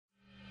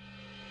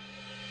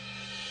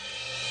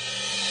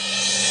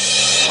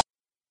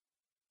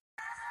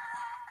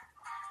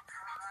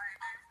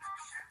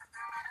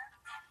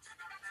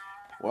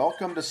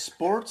Welcome to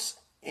Sports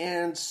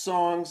and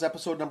Songs,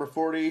 episode number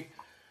 40.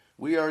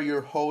 We are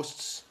your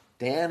hosts,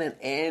 Dan and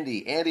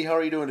Andy. Andy, how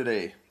are you doing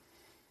today?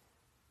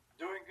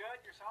 Doing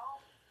good.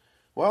 Yourself?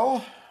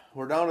 Well,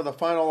 we're down to the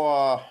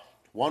final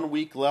 1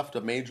 week left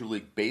of Major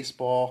League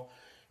Baseball.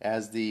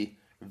 As the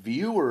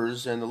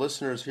viewers and the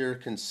listeners here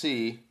can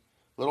see,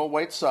 little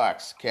White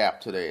Sox cap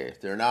today.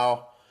 They're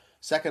now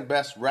second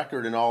best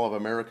record in all of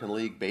American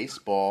League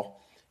Baseball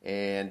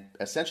and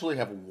essentially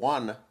have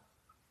won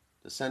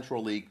the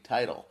Central League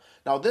title.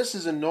 Now, this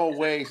is in no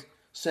way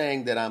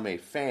saying that I'm a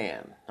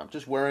fan. I'm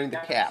just wearing the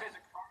cap. Is it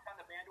on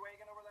the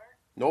bandwagon over there?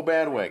 No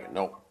bandwagon,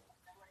 no.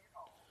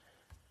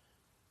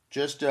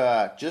 Just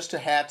a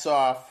hats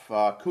off,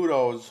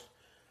 kudos.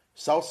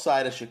 South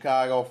side of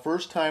Chicago,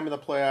 first time in the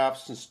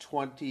playoffs since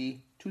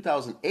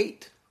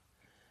 2008.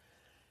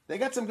 They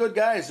got some good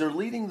guys. They're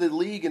leading the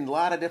league in a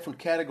lot of different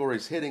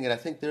categories hitting, and I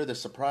think they're the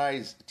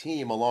surprise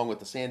team along with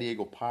the San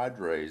Diego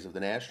Padres of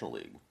the National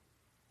League.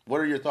 What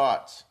are your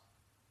thoughts?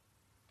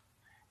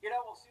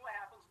 We'll see what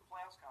happens when the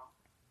playoffs come.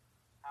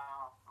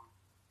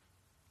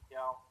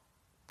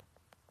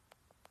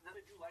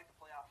 Really do like the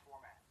playoff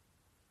format.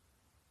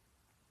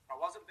 I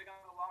wasn't big on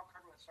the wild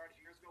card when it started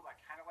years ago, but I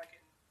kind of like it.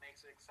 It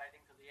makes it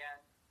exciting to the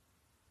end.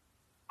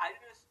 I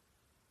just,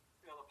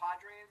 the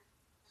Padres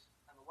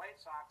and the White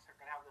Sox are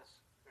going to have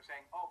this. They're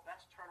saying, oh,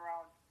 best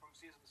turnaround from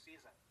season to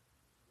season.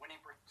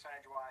 Winning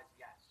percentage-wise,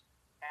 yes.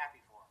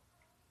 Happy for them.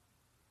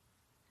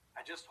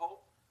 I just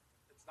hope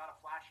it's not a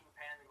flash in the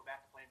pan and they go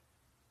back to playing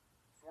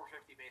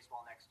 450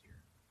 baseball next year.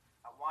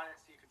 I want to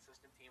see a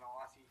consistent team. I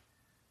want to see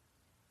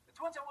the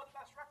Twins have one of the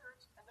best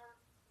records, and they're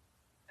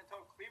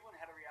until Cleveland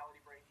had a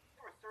reality break,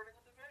 they were third in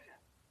the division.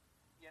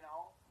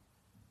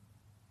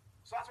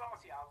 So that's what I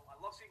want to see. I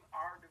love seeing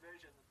our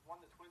division, the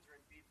one the Twins are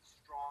in, be the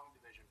strong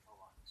division for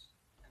once,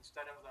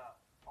 instead of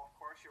of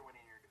course you're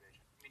winning your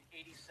division. I mean,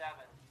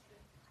 87, the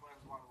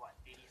Twins won what?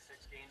 86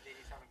 games,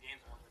 87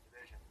 games and won the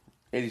division.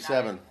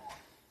 87.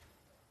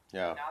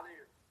 Yeah. Now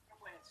they're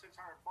playing 600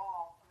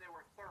 ball, and they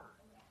were third.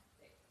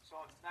 So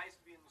it's nice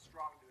to be in the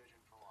strong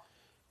division for once.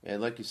 And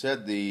like you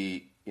said,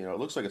 it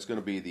looks like it's going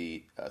to be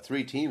the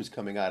three teams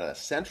coming out of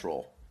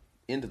Central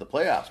into the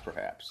playoffs,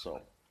 perhaps.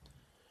 So,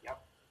 yep,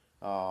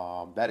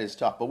 that is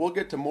tough. But we'll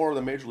get to more of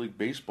the Major League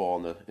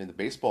Baseball in the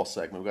baseball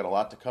segment. We've got a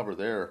lot to cover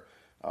there.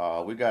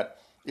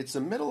 It's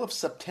the middle of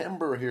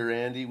September here,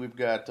 Andy. We've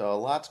got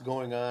lots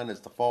going on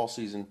as the fall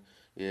season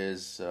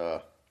is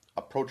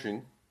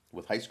approaching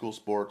with high school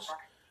sports,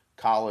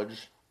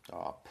 college,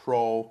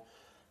 pro,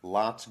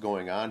 lots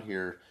going on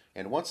here.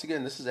 And once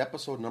again, this is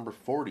episode number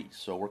 40.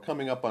 So we're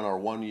coming up on our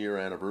 1 year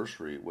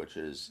anniversary, which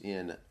is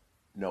in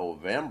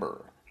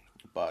November.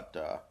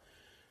 But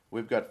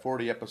we've got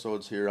 40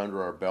 episodes here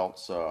under our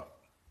belts.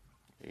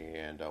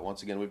 And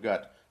once again, we've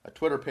got a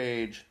Twitter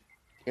page,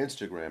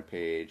 Instagram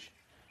page,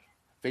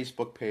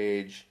 Facebook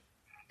page,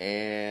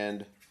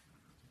 and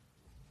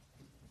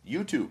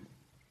YouTube.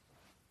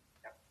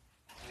 Yep.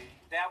 We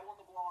dabble in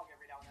the blog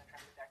every now and then,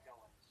 trying to get that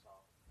going.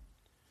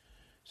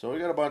 So we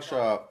got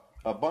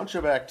a bunch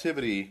of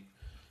activity,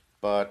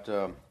 but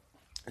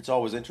it's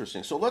always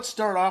interesting. So let's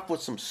start off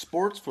with some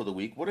sports for the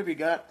week. What have you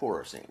got for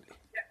us, Andy?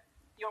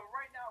 Yeah,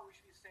 right now we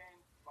should be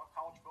saying about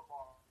college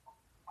football,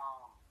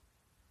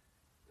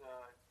 the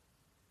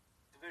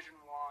Division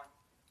I,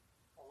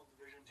 old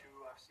Division II,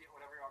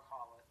 whatever you want to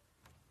call it.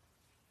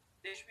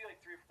 They should be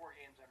like 3 or 4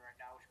 games in right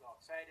now. We should be all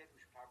excited. We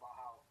should talk about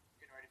how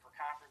getting ready for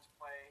conference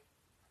play.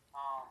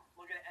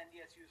 Looking at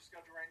NDSU's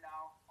schedule right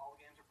now, all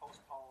the games are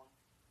postponed.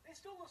 They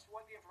still list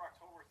one game for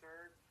October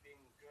 3rd being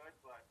good,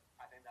 but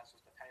I think that's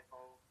just a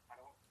typo. I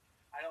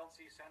don't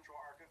see Central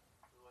Arkansas.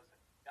 Who is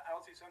it? I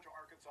don't see Central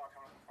Arkansas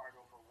coming to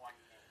Fargo for one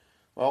game.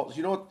 Well,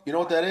 you know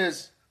what that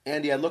is,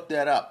 Andy. I looked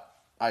that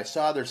up. I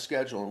saw their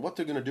schedule, and what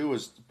they're going to do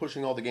is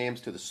pushing all the games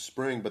to the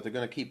spring, but they're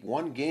going to keep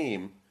one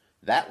game,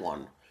 that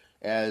one,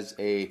 as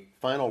a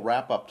final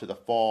wrap up to the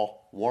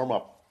fall warm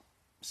up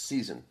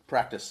season,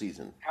 practice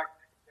season.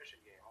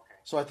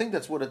 So I think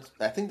that's what it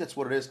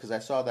is because I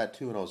saw that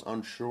too and I was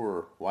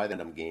unsure why the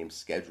game's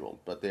scheduled.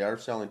 But they are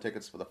selling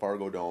tickets for the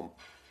Fargo Dome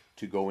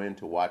to go in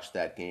to watch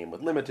that game with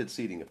limited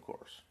seating, of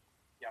course.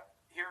 Yep.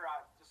 Here,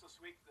 just this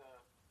week, the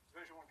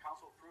Division I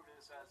Council approved it.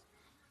 It says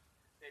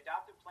they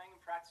adopted playing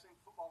and practicing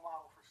football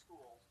model for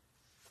schools.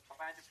 The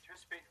plan to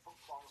participate in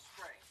football in the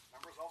spring.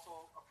 Members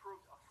also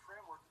approved a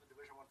framework for the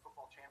Division I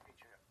football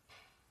championship.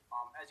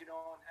 As you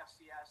know, in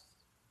FCS,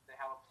 they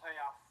have a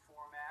playoff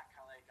format,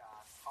 kind of like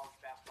college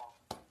basketball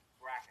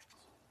brackets.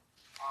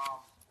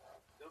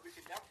 They'll be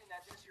conducting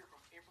that this year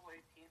from April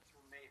 18th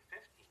through May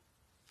 15th.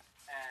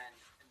 And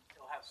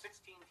it'll have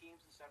 16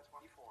 teams instead of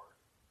 24.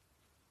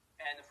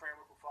 And the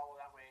framework will follow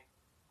that way.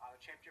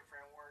 The championship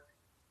framework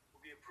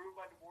will be approved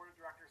by the board of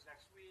directors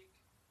next week.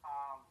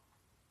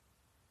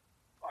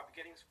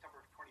 Beginning September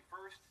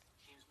 21st,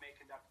 teams may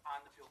conduct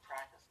on-the-field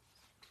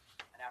practices.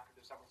 And after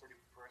December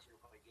 31st,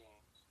 we'll play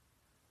games.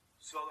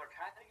 So they're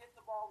kind of getting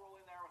the ball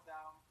rolling there with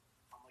them.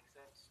 Like I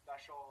said,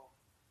 special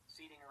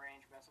seating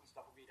arrangements and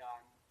stuff will be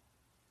done.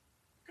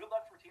 Good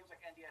luck for teams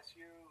like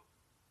NDSU,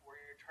 where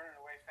you're turning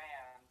away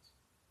fans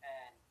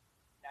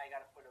now you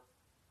got to put a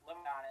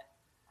limit on it.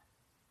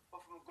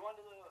 But from going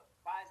to the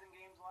Bison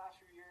games the last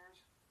few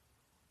years,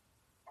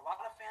 a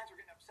lot of fans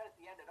were getting upset at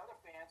the end at other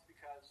fans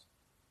because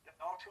they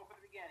all show up at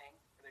the beginning,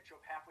 or they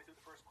show up halfway through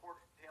the first quarter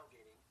for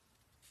tailgating.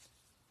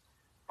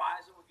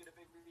 Bison would get a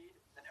big lead,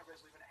 then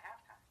everybody's leaving at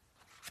halftime.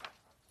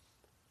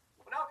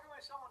 But now if you're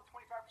only selling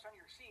 25% of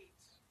your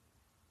seats,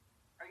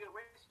 are you going to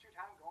waste your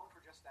time going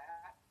for just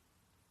that?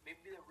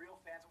 Maybe the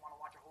real fans that want to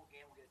watch a whole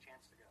game will get a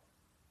chance to go.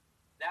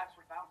 That's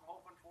what I'm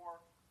hoping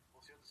for.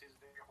 We'll see what the season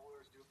ticket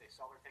holders do if they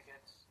sell their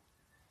tickets.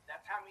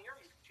 That time of year,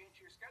 you can change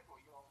your schedule.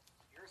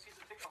 You're a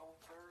season ticket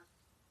holder.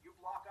 You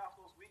block off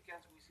those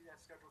weekends when you see that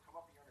schedule come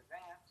up a year in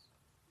advance.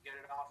 You get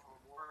it off from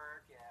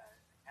work,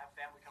 have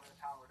family come into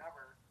town,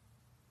 whatever.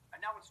 And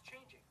now it's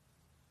changing.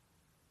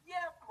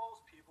 Yeah,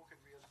 most people can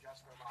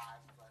readjust their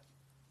lives, but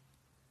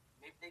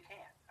maybe they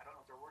can't. I don't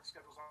know what their work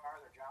schedules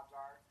are, their jobs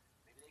are.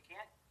 Maybe they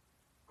can't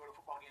go to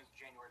football games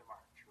January to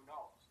March. Who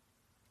knows?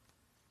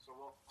 So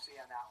we'll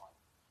see on that one.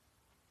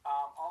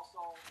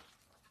 Also,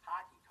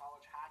 hockey,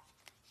 college hockey.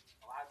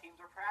 A lot of teams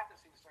are starting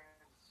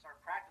to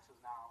start practices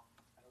now.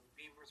 I know the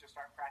Beavers are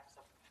starting practice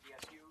up at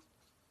DSU.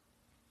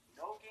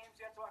 No games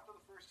yet until after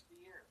the first of the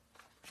year.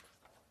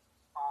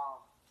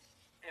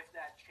 If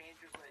that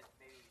changes,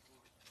 maybe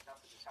move it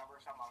up to December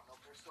or something, I don't know.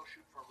 They're still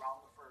shooting for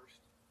around the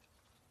first.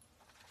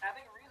 And I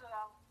think the reason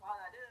why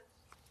that is,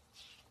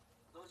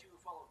 those of you who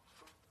follow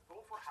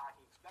Gopher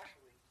hockey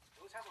especially,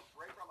 those have a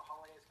break around the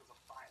holidays because of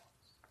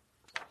finals.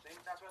 So I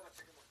think that's why they're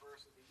picking the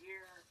first of the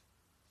year,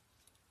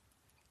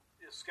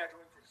 is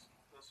scheduling for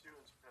the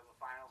students for the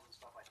finals and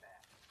stuff like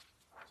that.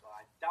 So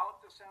I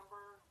doubt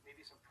December,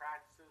 maybe some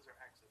practices or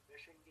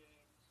exhibition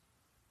games,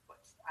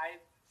 but I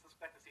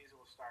suspect the season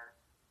will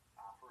start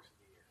first of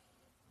the year.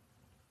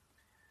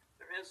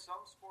 There is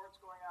some sports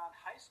going on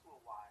high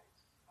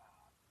school-wise.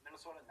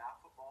 Minnesota, not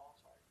football,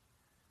 sorry.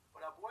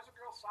 But boys and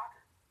girls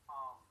soccer.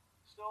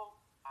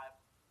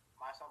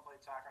 My son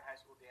played soccer in high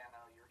school. Dan, I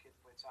know your kids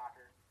played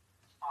soccer.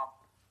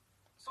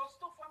 So it's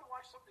still fun to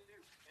watch something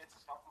new. It's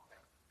something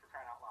for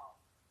crying out loud.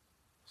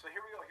 So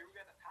here we go. Here we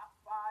got the top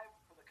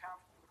 5 for the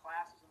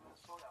classes in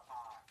Minnesota.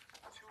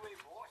 2A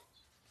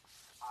boys.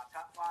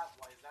 Top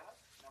 5, Wayzata,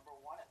 number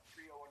 1 at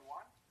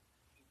 3-0-1.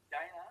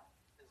 Edina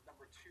is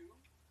number 2.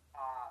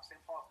 St.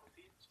 Paul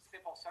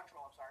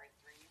Central, 3.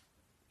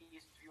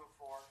 East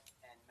 3-4,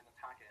 and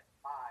Minnetonka at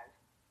 5.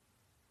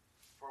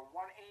 For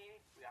 1A,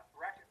 we got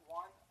Bracket 1,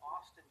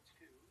 Austin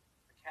 2,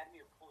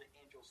 Academy of Holy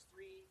Angels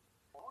 3,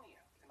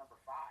 Polonia at number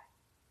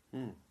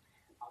 5.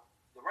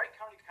 The Wright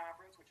County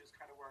Conference, which is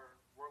kind of where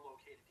we're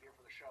located here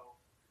for the show,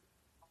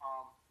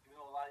 even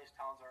though a lot of these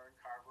towns are in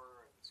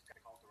Carver, it's kind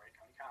of called the Wright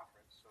County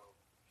Conference, so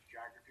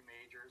geography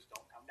majors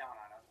don't come down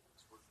on us.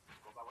 We're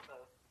go by what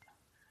the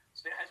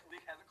State High School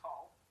League has it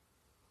called.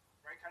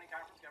 Wright County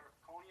Conference got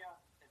Laconia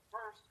in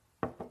first,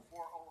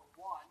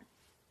 4-0-1.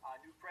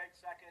 New Prague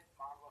second,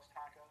 Mount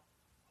Westonka,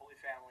 Holy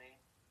Family.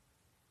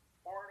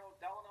 Orono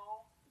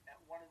Delano at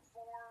 1-4.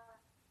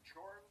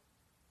 Jordan,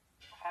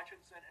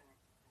 Hutchinson, and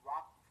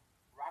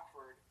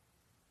Rockford,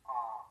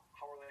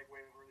 Howard Lake,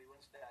 Waverly,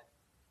 Winstead,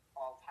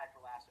 all tied for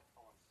last at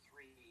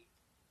 0-3.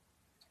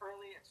 It's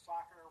early, it's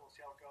soccer, we'll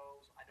see how it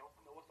goes. I don't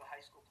know what the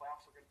high school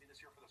playoffs are going to be this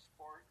year for the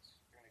sports.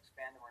 They're going to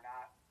expand them or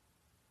not.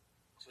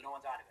 So no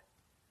one's out of it.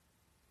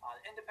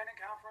 The Independent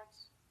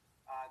Conference,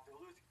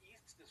 Duluth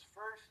East is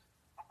first.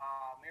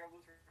 Mayor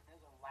Lutheran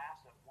is in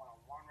last at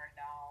 1-1 right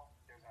now.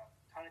 There's a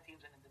ton of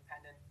teams in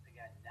Independent.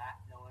 Again, not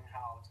knowing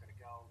how it's going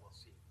to go. We'll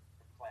see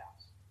for the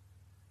playoffs.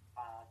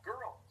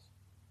 Girls,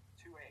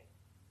 2A.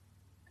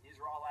 And these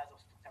are all as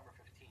of September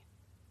 15th.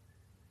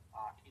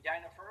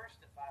 Edina first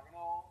at 5-0.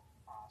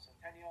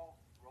 Centennial,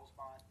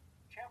 Rosemont,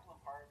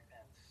 Champlain Park,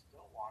 and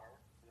Stillwater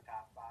for the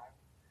top 5.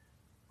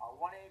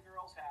 1A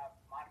girls have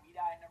Montemedi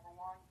at number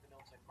 1, the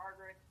Middle St.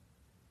 Margaret,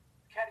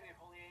 Academy of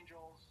Holy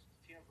Angels,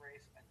 Tina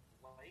Grace, and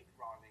Lake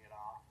rounding it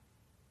off.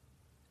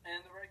 And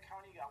in the Wright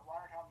County, you got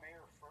Watertown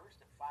Mayor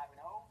first at 5-0.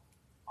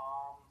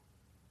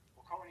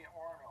 Laconia,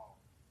 Orono,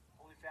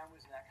 Holy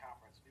Families in that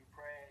conference. New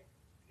Prague,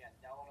 again,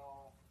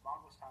 Delano,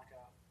 Mount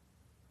Westonka,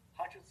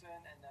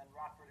 Hutchinson, and then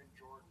Rockford and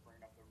Jordan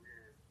bringing up the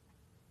rear.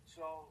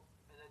 So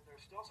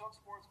there's still some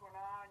sports going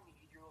on. You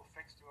need your little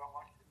fix to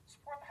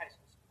support the high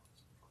school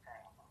sports for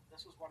crying out loud.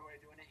 This is one way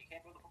of doing it. You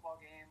can't go to the football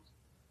games.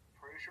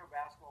 Pretty sure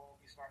basketball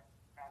will be starting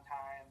on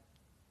time.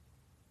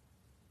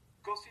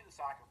 Go see the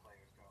soccer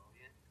players go.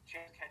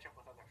 Chance to catch up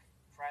with other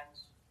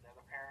friends, the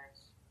other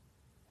parents.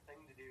 A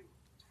thing to do.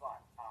 It's fun.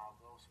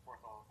 Go support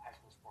the high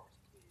school sports,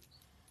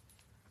 please.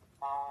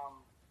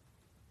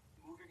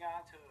 Moving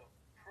on to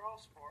pro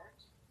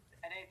sports, the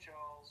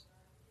NHL's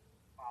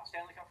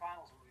Stanley Cup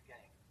Finals will be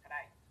beginning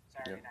tonight,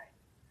 Saturday night.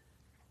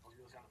 Those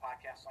of you listening on the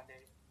podcast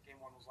Sunday, Game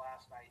 1 was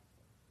last night.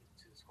 You can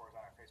see the scores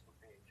on our Facebook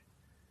page.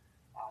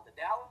 The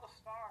Dallas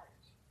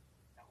Stars,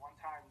 at one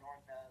time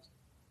known as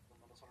the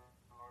Minnesota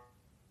North,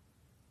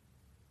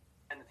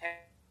 and the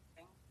Tang,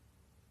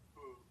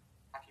 who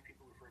hockey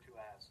people refer to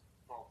as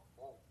the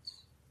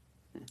Bolts.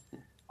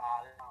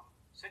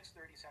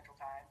 6:30 Central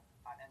Time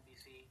on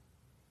NBC.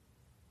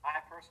 I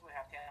personally personally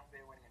have Tampa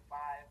Bay winning in 5.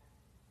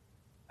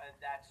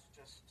 That's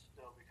just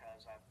still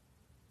because I'm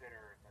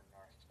bitter at the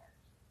North Stars.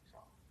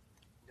 So,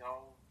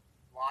 no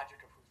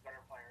logic of who's better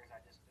players. I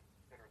just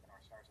bitter at the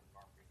North Stars and the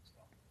North Region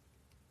still.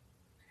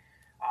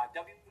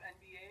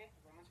 WNBA,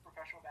 women's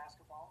professional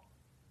basketball.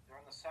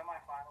 They're in the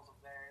semifinals of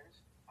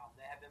theirs.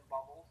 They have been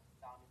bubbled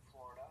down in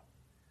Florida.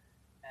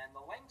 And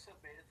the Lynx have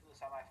made it to the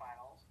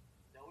semifinals.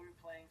 They'll be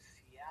playing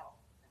Seattle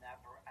on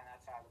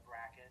that side of the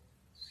bracket.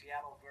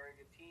 Seattle, very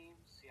good team.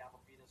 Seattle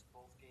beat us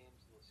both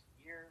games this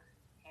year,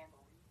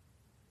 handily.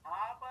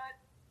 But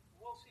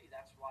we'll see.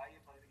 That's why you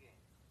play the game.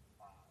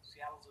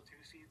 Seattle's the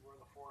 2 seed. We're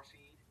the 4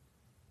 seed.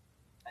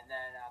 And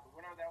then the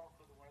winner of that will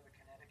play the winner of the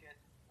Connecticut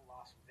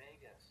Las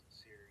Vegas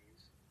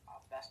series.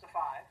 Best of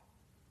 5.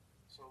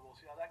 So we'll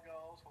see how that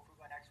goes. Hopefully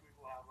by next week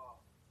we'll have an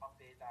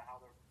update on how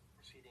they're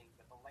proceeding.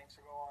 But the Lynx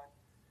are going.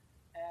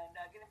 And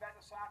getting back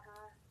to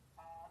soccer,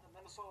 the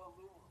Minnesota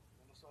Loons,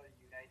 Minnesota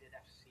United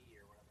FC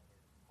or whatever their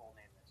full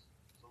name is.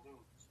 So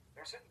Loons.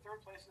 They're sitting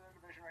 3rd place in their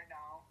division right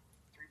now,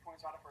 3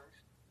 points out of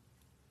 1st.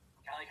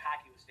 Kind of like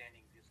hockey with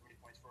standings, you get so many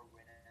points for a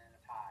win and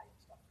a tie and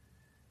stuff.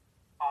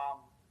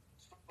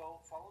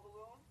 So follow the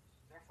Loons.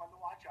 They're fun to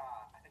watch.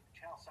 I think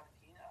Channel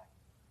 17,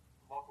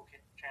 local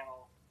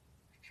channel,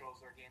 shows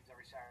their games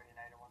every Saturday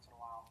night or once in a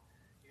while.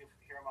 You can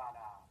hear them on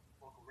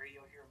local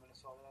radio here in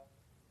Minnesota.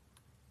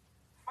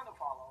 Fun to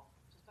follow.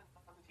 Just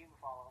another team to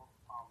follow.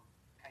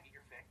 Kind of get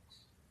your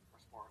fix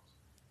for sports.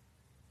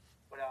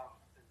 But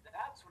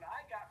that's what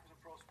I got for the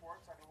pro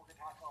sports. I know we're going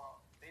to talk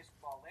about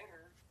baseball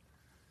later.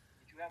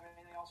 Did you have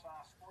anything else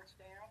on sports,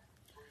 Dan,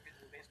 before we get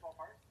to the baseball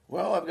part?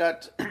 Well, I've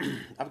got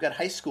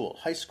high school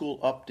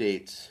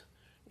updates,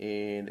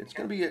 and it's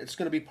going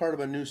to be part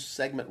of a new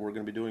segment we're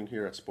going to be doing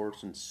here at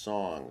Sports and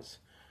Songs.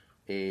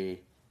 A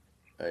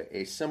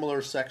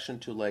similar section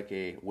to like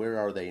a Where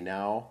Are They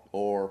Now,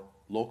 or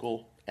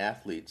local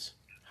athletes,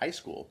 high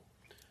school,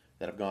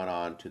 that have gone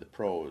on to the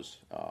pros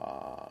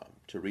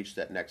to reach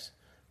that next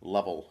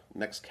level,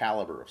 next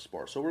caliber of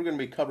sports. So we're going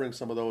to be covering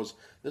some of those.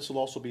 This will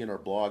also be in our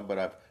blog,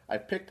 but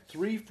I've picked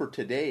 3 for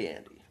today,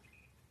 Andy.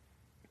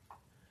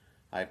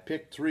 I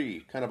picked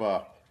 3, kind of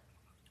a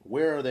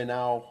where are they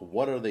now,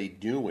 what are they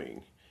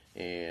doing,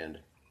 and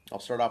I'll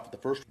start off with the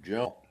first.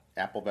 Joe,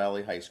 Apple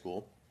Valley High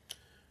School,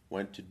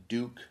 went to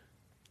Duke,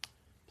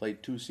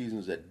 played 2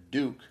 seasons at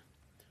Duke,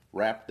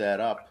 wrapped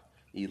that up,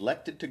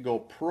 elected to go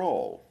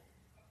pro.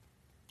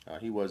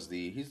 He's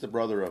the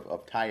brother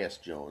of Tyus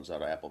Jones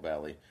out of Apple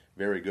Valley.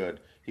 Very good.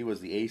 He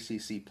was the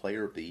ACC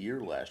Player of the Year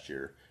last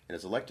year and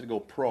is elected to go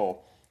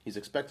pro. He's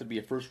expected to be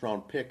a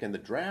first-round pick, and the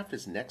draft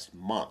is next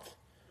month.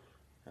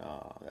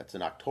 That's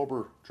an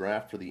October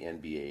draft for the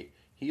NBA.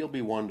 He'll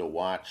be one to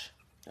watch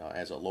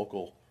as a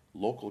local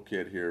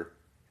kid here,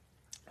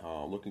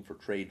 looking for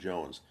Trey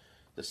Jones.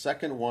 The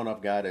second one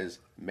I've got is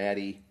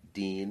Maddie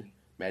Dean.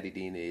 Maddie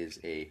Dean is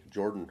a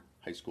Jordan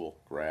High School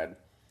grad.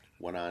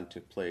 Went on to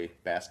play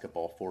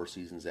basketball 4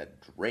 seasons at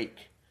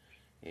Drake,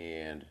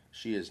 and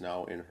she is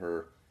now in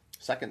her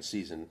 2nd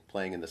season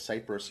playing in the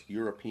Cyprus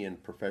European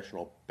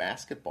Professional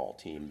Basketball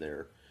team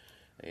there.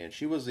 And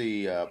she was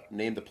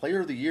named the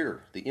Player of the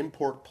Year, the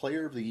Import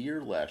Player of the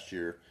Year last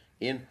year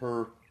in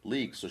her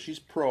league. So she's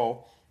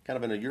pro, kind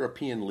of in a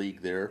European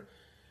league there,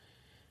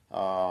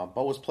 but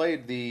was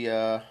played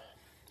the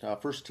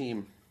first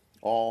team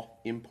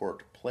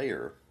all-import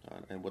player.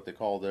 And what they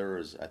call there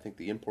is, I think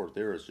the import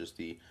there is just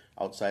the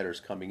outsiders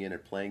coming in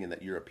and playing in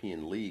that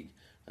European league.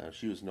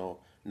 She was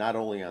not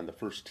only on the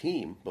first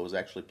team, but was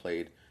actually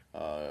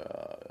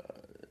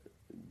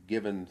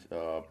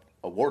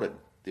awarded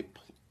the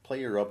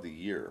Player of the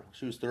Year.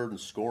 She was 3rd in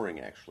scoring,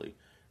 actually,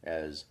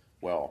 as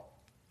well.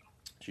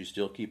 She's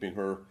still keeping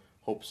her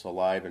hopes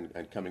alive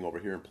and coming over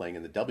here and playing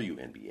in the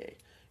WNBA.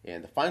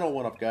 And the final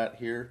one I've got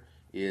here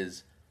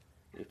is,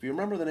 if you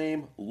remember the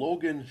name,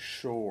 Logan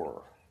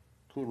Shore,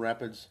 Coon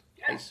Rapids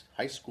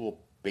high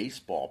school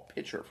baseball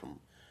pitcher from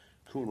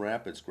Coon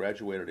Rapids,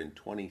 graduated in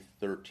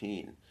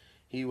 2013.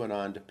 He went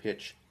on to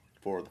pitch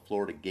for the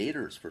Florida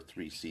Gators for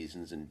 3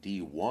 seasons in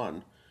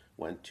D1,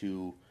 went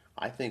to,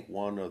 I think,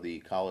 one of the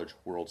College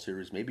World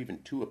Series, maybe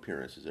even 2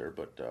 appearances there,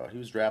 but he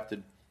was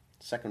drafted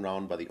 2nd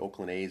round by the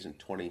Oakland A's in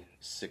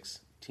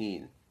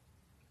 2016.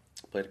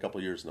 Played a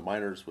couple years in the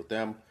minors with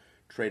them,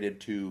 traded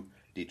to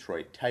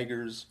Detroit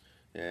Tigers,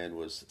 and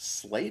was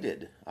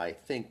slated, I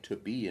think, to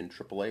be in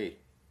AAA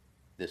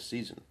this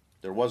season.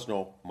 There was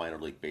no minor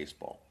league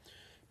baseball,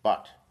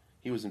 but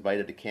he was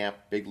invited to camp,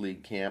 big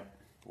league camp,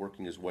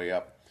 working his way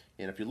up.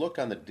 And if you look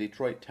on the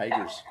Detroit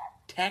Tigers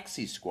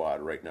taxi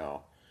squad right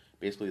now,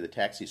 basically the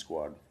taxi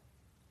squad,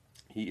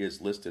 he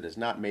is listed, has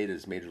not made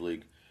his Major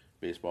League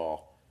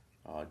Baseball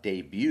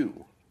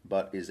debut,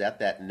 but is at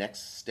that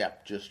next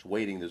step, just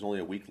waiting. There's only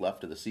a week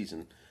left of the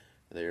season.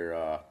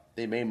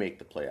 They may make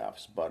the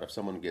playoffs, but if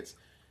someone gets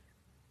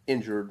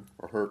injured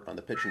or hurt on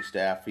the pitching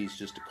staff, he's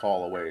just a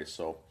call away.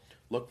 So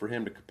look for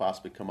him to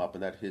possibly come up,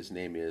 and that his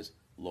name is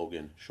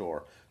Logan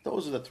Shore.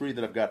 Those are the 3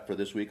 that I've got for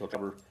this week. I'll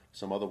cover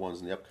some other ones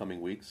in the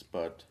upcoming weeks,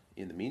 but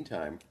in the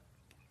meantime,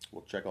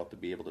 we'll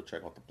be able to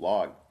check out the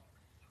blog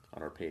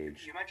on our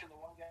page. You mentioned the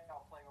one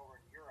gal player.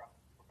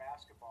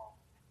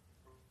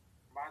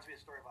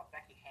 story about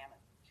Becky Hammond.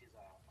 She's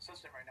an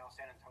assistant right now in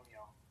San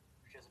Antonio.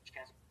 She has a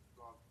chance to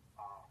go.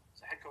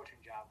 It's a head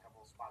coaching job, a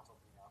couple of spots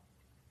opening up.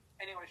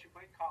 Anyway, she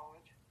played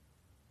college,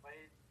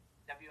 played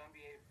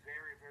WNBA,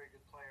 very, very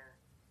good player.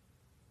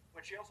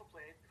 But she also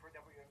played for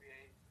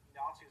WNBA.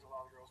 Now sees a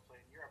lot of girls play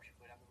in Europe. She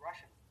played on the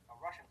Russian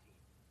team.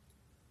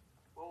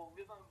 Well,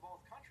 living in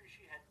both countries,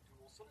 she had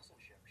dual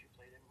citizenship. She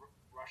played in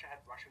Russia, had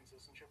Russian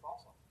citizenship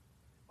also.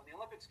 When the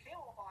Olympics came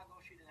along,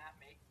 though, she did not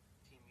make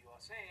Team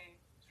USA.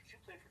 So she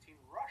played for Team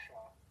Russia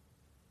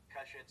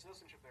because she had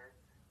citizenship there.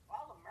 A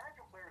lot of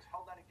American players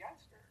held that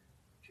against her.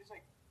 She's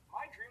like,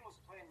 my dream was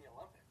to play in the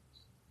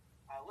Olympics.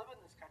 I live in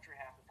this country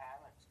half the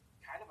time. It's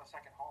kind of a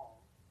second home.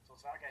 So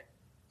it's not like I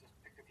just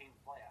picked a team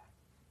to play on.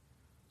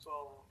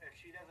 So if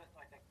she doesn't,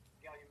 like the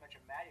gal you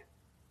mentioned, Maddie,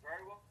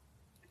 very well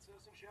in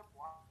citizenship,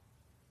 why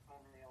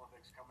in the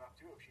Olympics coming up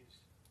too? If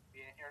she's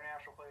being an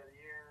International Player of the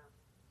Year,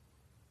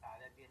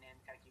 that'd be an end,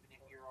 kind of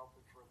keeping the year open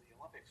for the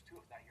Olympics too,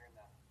 if not here in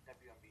the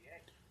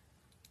WNBA.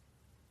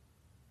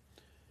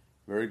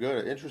 Very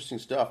good, interesting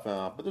stuff.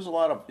 But there's a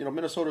lot of,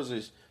 Minnesota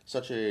is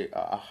such a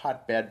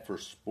hotbed for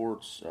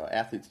sports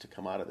athletes to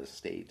come out of this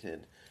state,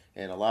 and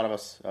a lot of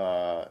us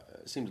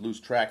seem to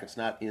lose track. It's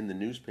not in the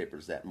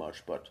newspapers that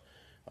much, but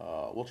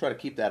we'll try to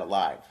keep that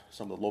alive.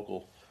 Some of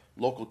the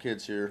local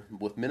kids here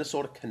with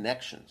Minnesota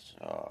connections,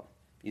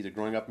 either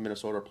growing up in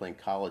Minnesota or playing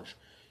college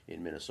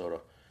in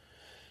Minnesota,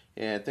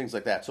 and things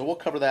like that. So we'll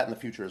cover that in the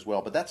future as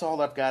well. But that's all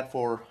I've got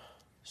for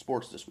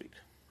sports this week.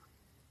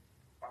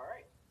 All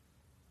right.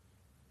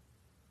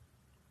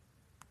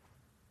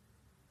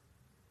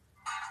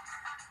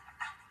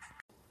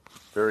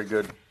 Very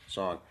good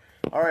song.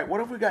 All right, what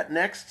have we got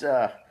next,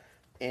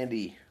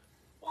 Andy?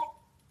 Well,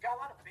 got a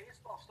lot of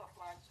baseball stuff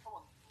going on. Just a couple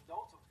of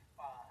notes of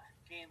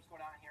games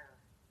going on here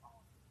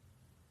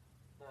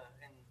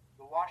in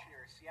the Washington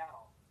area,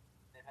 Seattle.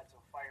 They've had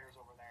some fires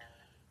over there.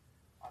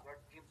 Their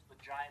games with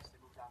the Giants, they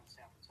moved down to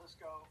San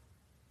Francisco.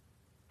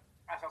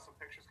 I saw some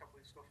pictures a couple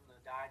weeks ago from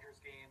the Dodgers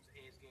games,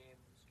 A's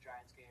games,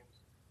 Giants games.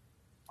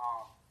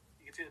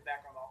 You can see the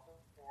background all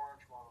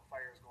orange from all the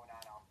fires going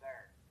on out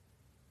there.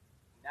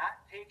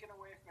 Not taken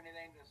away from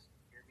anything, just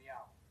hear me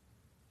out.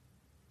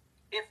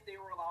 If they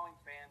were allowing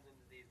fans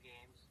into these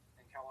games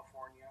in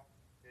California,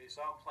 you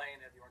saw them playing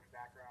at the orange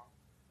background.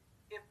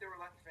 If they were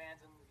letting fans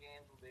into the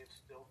games, would they have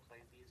still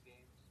played these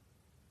games?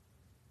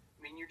 I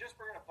mean, you're just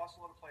bringing a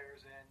busload of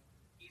players in,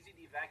 easy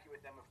to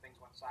evacuate them if things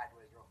went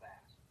sideways real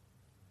fast.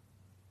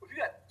 If you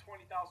got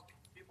 20,000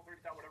 people,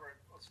 30,000, whatever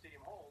a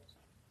stadium holds,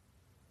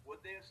 would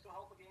they have still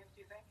held the games,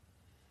 do you think?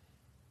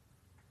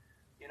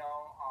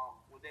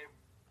 Would they have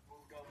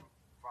moved them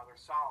farther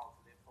south?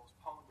 Would they have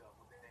postponed them?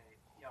 Would they,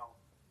 so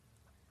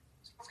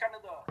it's kind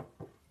of the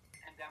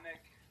pandemic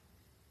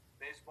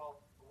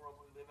baseball world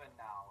we live in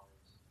now.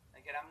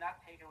 Again, I'm not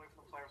taking away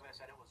from the players. Like I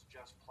said, it was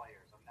just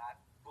players. I'm not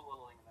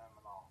belittling them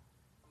at all.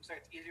 I'm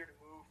saying it's easier to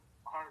move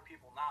 100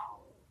 people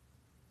now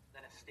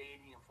than a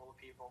stadium full of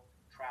people,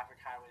 traffic,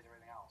 highways,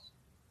 everything else.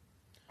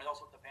 And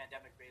also with the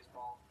pandemic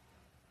baseball,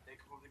 they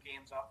can move the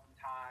games up in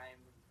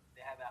time.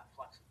 They have that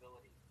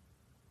flexibility.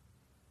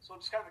 So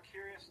just kind of a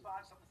curious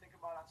thought, something to think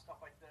about on stuff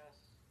like this.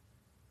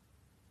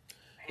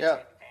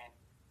 Yeah.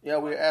 We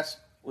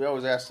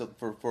always ask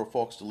for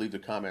folks to leave the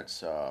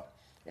comments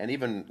and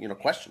even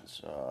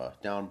questions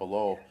down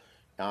below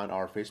on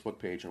our Facebook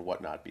page and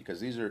whatnot, because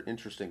these are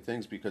interesting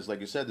things. Because like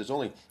you said, there's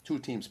only 2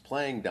 teams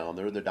playing down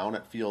there. They're down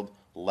at field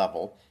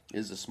level.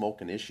 Is the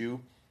smoke an issue?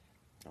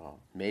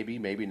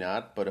 Maybe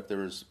not. But if there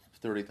was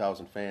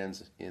 30,000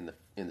 fans in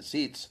the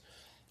seats,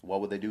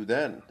 what would they do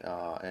then?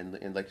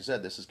 And like you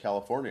said, this is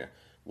California.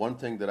 One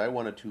thing that I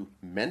wanted to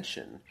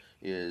mention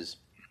is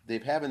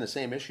they've having the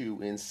same issue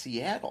in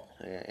Seattle,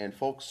 and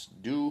folks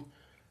do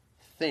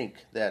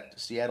think that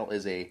Seattle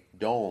is a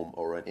dome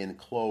or an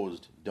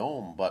enclosed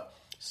dome, but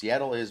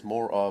Seattle is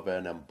more of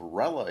an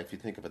umbrella if you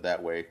think of it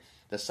that way.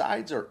 The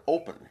sides are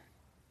open.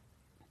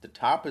 The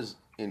top is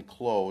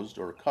enclosed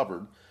or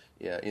covered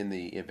in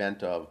the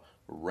event of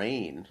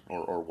rain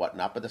or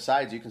whatnot, but the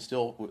sides you can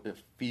still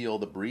feel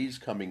the breeze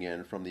coming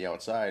in from the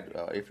outside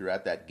if you're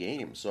at that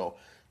game. So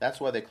that's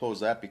why they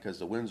close that, because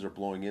the winds are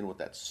blowing in with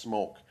that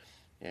smoke.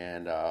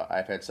 And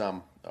I've had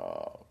some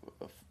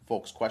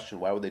folks question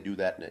why would they do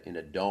that in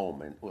a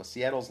dome, and well,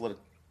 Seattle's a little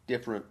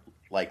different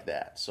like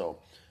that, so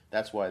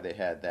that's why they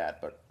had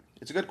that. But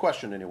it's a good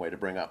question anyway to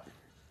bring up.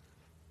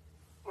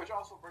 Which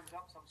also brings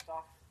up some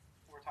stuff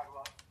we're talking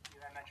about.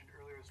 I mentioned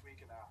earlier this week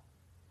in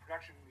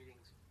production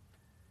meetings.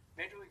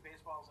 Major League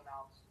Baseball has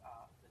announced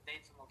the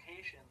dates and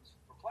locations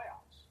for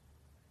playoffs.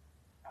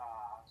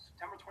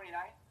 September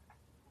 29th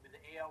will be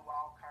the AL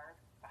wild card,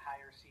 the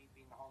higher seed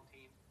being the home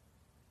team.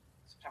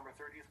 September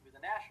 30th will be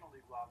the National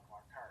League wild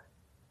card,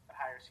 the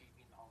higher seed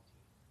being the home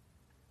team.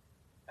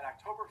 And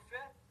October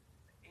 5th,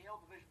 the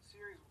AL Division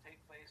Series will take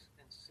place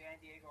in San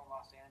Diego and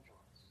Los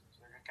Angeles.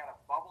 So they're going to kind of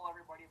bubble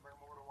everybody and bring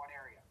them over to one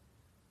area.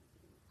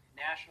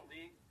 National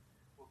League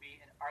will be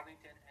in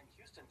Arlington and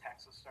Houston,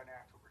 Texas, starting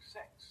October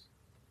 6th.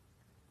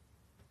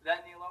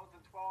 Then the 11th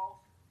and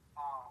 12th,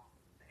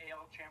 the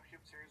AL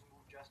Championship Series will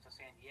move just to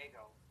San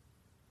Diego,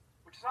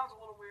 which which sounds a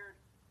little weird.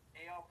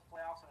 AL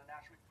playoffs in a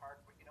National League park,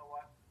 but you know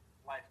what?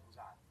 Life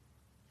goes on.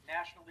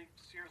 National League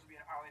Series will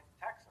be in Arlington,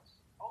 Texas.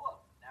 Oh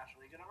look,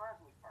 National League in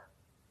American League Park.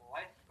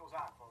 Life goes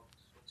on, folks.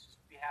 Let's just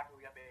be happy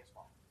we got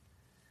baseball.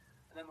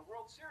 And then the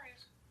World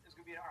Series is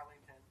going to be in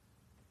Arlington.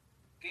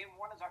 Game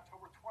 1 is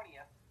October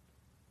 20th.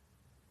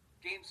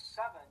 Game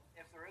 7,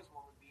 if there is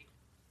one, would be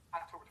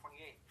October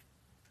 28th.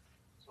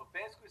 So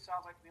basically, it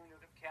sounds like when you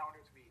look at the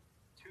calendar, it's going to be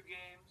 2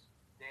 games,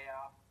 day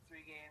off, 3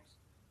 games,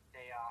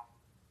 day off,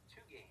 2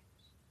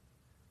 games.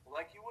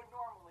 Like you would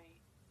normally,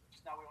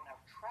 just now we don't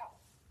have travel.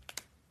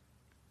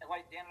 And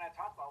like Dan and I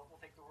talked about,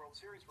 we'll take the World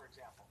Series, for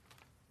example.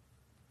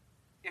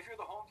 If you're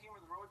the home team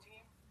or the road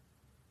team,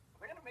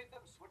 are they going to make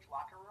them switch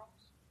locker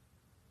rooms?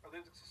 Or are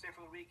they just say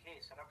for the week,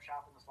 hey, set up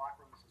shop in this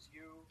locker room, this is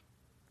you.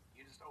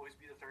 You just always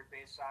be the third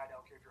base side. I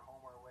don't care if you're home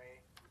or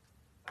away.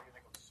 They're going to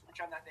make them switch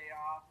on that day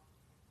off.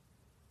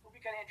 It'll be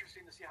kind of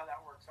interesting to see how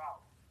that works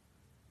out.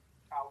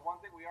 One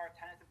thing we are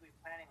tentatively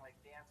planning, like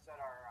Dan said,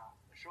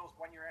 the show's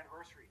 1-year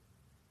anniversary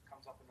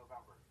comes up in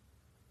November.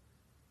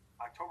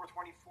 October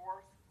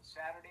 24th,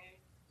 Saturday,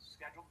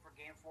 scheduled for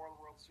Game 4 of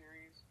the World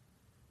Series.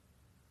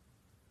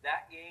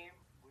 That game,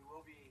 we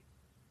will be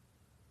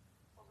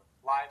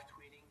live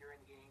tweeting during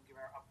the game,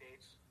 giving our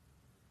updates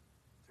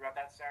throughout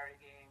that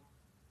Saturday game.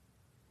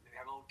 We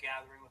have a little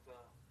gathering with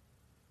the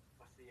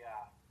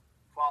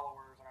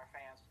followers and our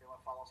fans. If they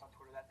want to follow us on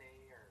Twitter that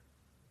day, or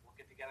we'll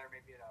get together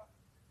maybe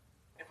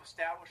if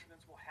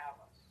establishments will have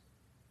us.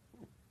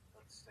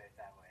 Let's say it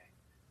that way.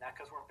 Not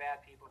because we're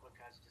bad people,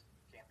 because just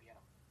can't be in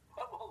them.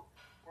 But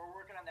we're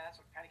working on that,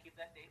 so kind of keep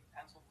that date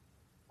penciled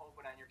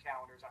open on your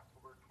calendars.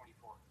 October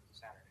 24th is a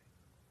Saturday.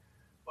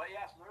 But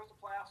yeah, so there's the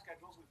playoff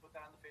schedules. We put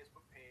that on the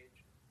Facebook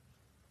page.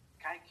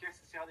 Kind of curious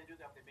to see how they do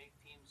that. If they make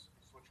teams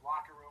switch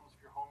locker rooms,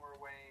 if you're home or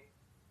away,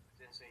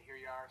 then say, here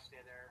you are,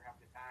 stay there, have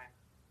a good time.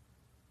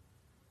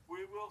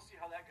 We will see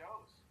how that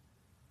goes.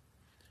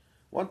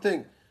 One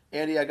thing,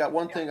 Andy, I got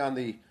one thing on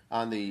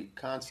the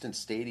Constant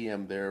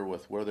Stadium there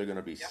with where they're going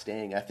to be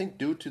staying. I think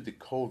due to the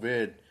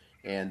COVID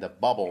and the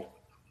bubble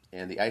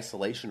and the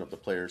isolation of the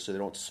players so they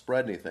don't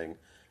spread anything,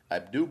 I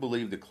do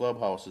believe the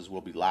clubhouses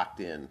will be locked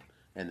in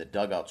and the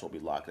dugouts will be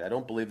locked. I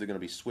don't believe they're going to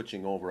be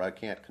switching over. I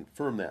can't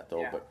confirm that,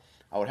 though, but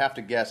I would have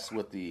to guess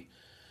with the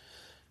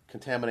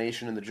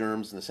contamination and the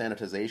germs and the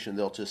sanitization,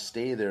 they'll just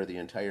stay there the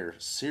entire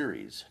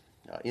series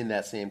in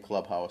that same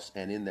clubhouse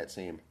and in that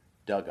same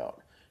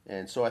dugout.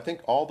 And so I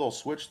think all they'll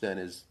switch then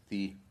is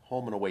the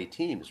home and away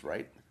teams,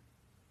 right?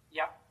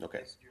 Yep.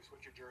 Okay. You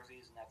switch your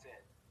jerseys and that's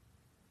it.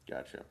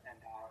 Gotcha. And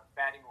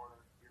batting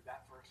order, you're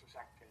bat first or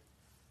second.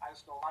 I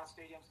just know a lot of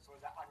stadiums, it's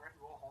always that unwritten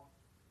rule,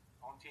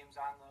 home team's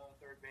on the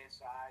third base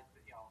side,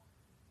 but you know.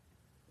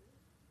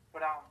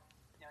 But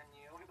and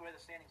you look at the way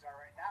the standings are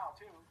right now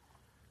too.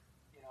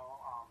 You know,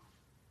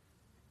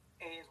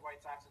 A's, White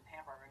Sox, and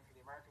Tampa are in for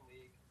the American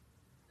League.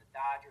 And the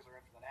Dodgers are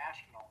in for the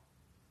National.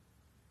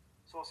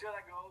 So we'll see how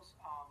that goes.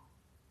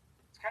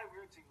 It's kind of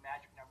weird seeing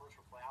magic numbers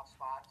for playoff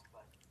spots,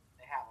 but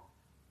they have them.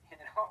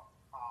 You know,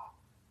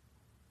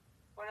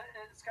 but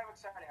it's kind of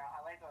exciting.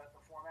 I like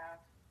the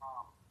format.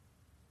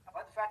 I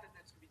like the fact that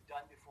it's going to be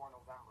done before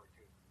November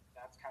too.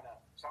 That's kind of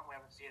something we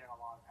haven't seen in a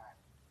long time.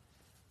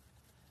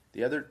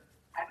 The other,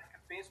 I think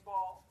if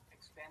baseball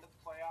expanded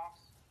the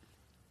playoffs,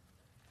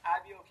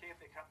 I'd be okay if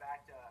they cut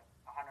back to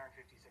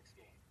 156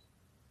 games.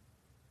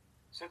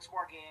 6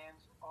 more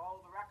games. Oh,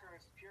 the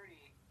records,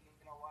 purity.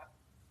 You know what?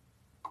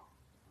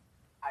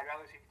 I'd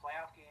rather see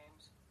playoff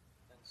games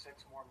than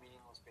 6 more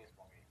meaningless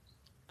baseball games.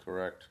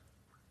 correct.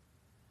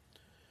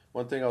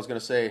 One thing I was going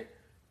to say,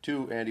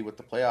 too, Andy, with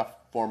the playoff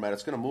format,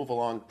 it's going to move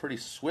along pretty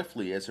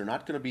swiftly as there are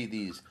not going to be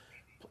these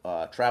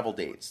travel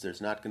dates.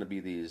 There's not going to be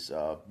these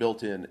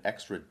built-in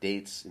extra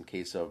dates in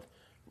case of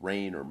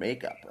rain or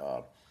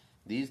makeup.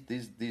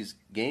 These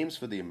games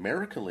for the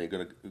American League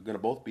are going to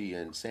both be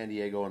in San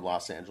Diego and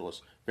Los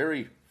Angeles.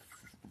 Very,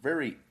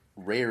 very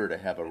rare to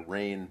have a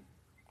rain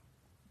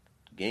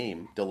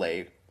game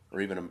delay or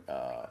even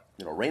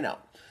rain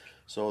out.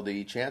 So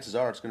the chances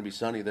are it's going to be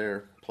sunny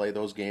there. Play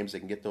those games. They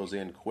can get those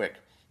in quick.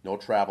 No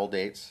travel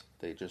dates.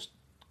 They just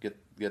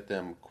get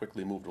them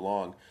quickly moved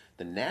along.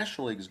 The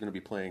National League is going to be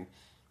playing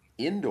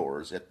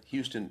indoors at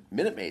Houston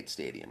Minute Maid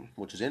Stadium,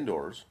 which is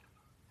indoors.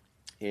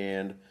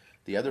 And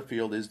the other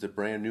field is the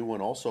brand new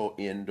one, also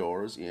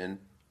indoors in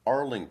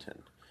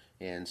Arlington.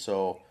 And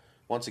so,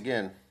 once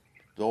again,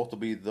 both will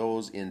be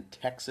those in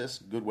Texas,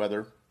 good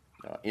weather,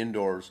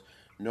 indoors.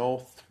 No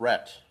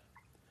threat,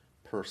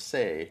 per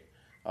se,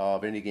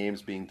 of any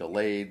games being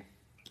delayed.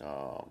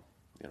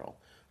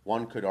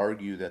 One could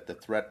argue that the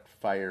threat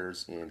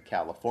fires in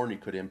California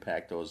could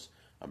impact those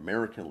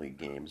American League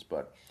games,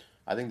 but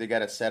I think they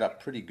got it set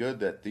up pretty good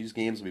that these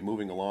games will be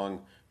moving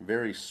along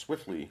very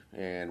swiftly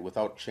and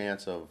without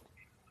chance of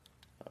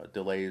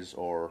delays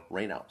or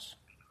rainouts,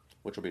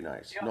 which will be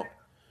nice. Yeah.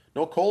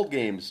 No cold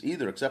games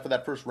either, except for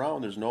that first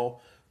round. There's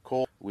no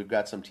cold. We've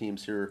got some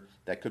teams here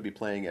that could be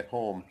playing at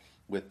home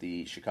with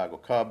the Chicago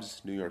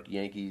Cubs, New York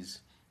Yankees,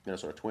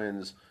 Minnesota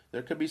Twins.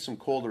 There could be some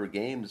colder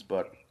games,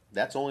 but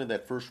That's only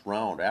that first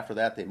round. After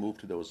that, they move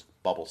to those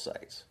bubble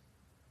sites.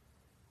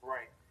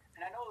 Right.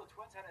 And I know the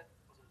Twins had it.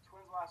 Was it the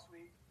Twins last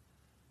week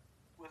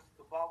with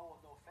the bubble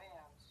and no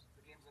fans?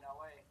 The games in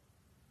LA.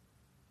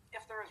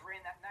 If there is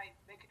rain that night,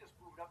 they could just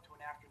move it up to an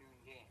afternoon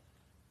game.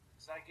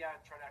 It's like you gotta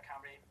try to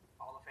accommodate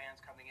all the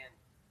fans coming in,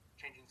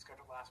 changing the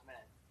schedule last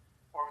minute.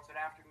 Or if it's an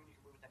afternoon, you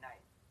can move it to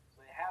night. So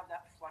they have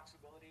that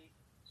flexibility.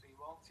 So you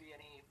won't see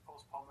any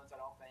postponements.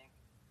 I don't think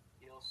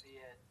you'll see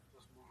it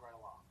just move right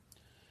along.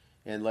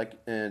 And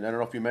I don't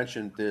know if you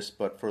mentioned this,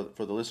 but for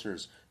the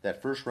listeners,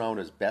 that first round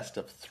is best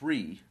of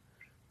 3.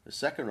 The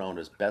second round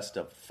is best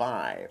of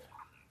 5,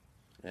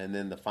 and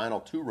then the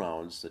final 2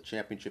 rounds, the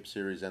Championship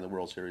Series and the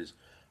World Series,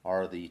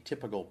 are the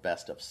typical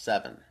best of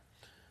 7.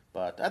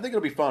 But I think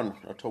it'll be fun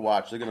to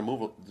watch. They're going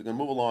to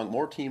move along.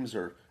 More teams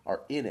are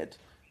in it,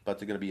 but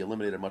they're going to be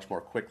eliminated much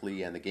more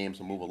quickly, and the games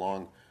will move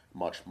along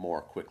much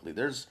more quickly.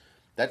 There's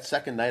that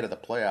second night of the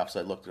playoffs.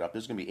 I looked it up.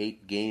 There's going to be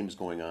 8 games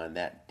going on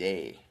that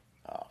day.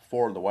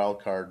 4 in the wild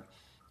card,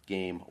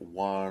 game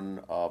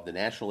 1 of the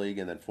National League,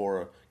 and then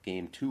 4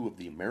 game 2 of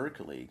the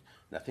American League.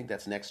 And I think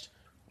that's next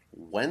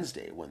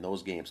Wednesday when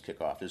those games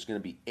kick off. There's going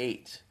to be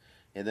 8.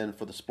 And then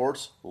for the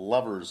sports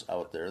lovers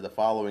out there, the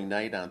following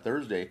night on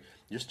Thursday,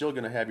 you're still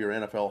going to have your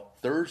NFL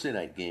Thursday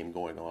night game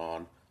going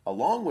on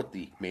along with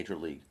the Major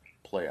League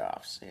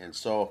playoffs. And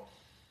so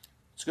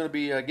it's going to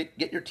be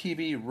get your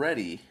TV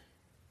ready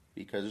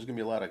because there's going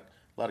to be a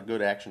lot of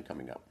good action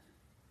coming up.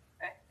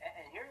 And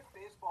here's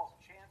baseball's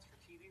chance for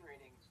TV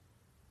ratings.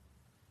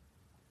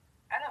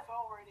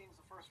 NFL ratings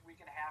the first week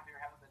and a half here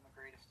haven't been the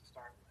greatest to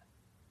start with.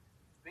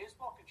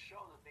 Baseball could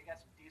show that they got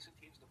some decent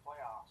teams in the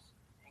playoffs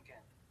and can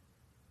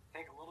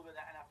take a little bit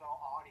of that NFL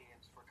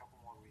audience for a couple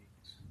more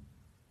weeks.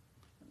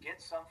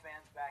 Get some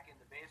fans back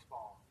into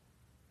baseball.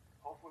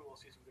 Hopefully we'll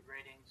see some good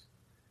ratings,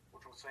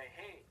 which will say,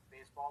 hey,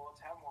 baseball,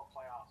 let's have more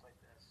playoffs like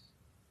this.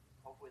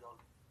 Hopefully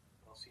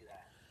they'll see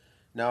that.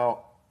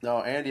 Now,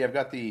 Andy, I've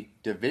got the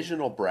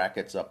divisional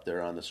brackets up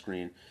there on the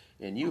screen,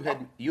 and you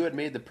had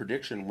made the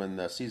prediction when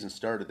the season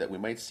started that we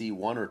might see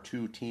 1 or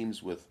 2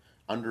 teams with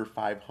under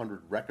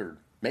 500 record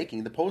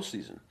making the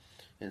postseason.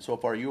 And so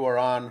far, you are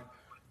on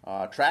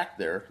track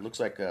there. Looks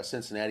like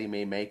Cincinnati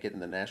may make it in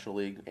the National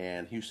League,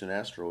 and Houston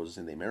Astros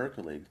in the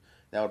American League.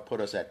 That would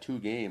put us at 2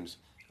 teams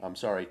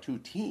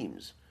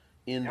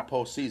in the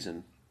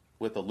postseason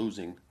with a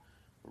losing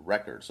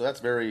record. So that's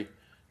very,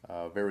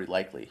 very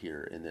likely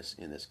here in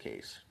this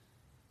case.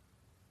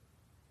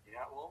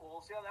 Yeah,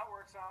 we'll see how that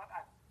works out.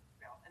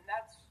 And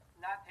that's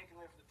not taking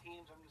away from the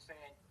teams. I'm just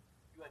saying,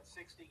 you had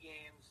 60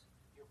 games.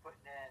 You're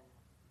putting in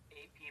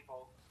 8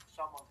 people.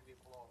 Someone's going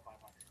to be below 500.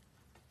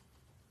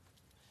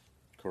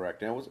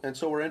 Correct. And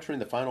so we're entering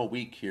the final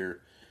week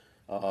here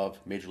of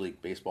Major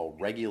League Baseball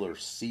regular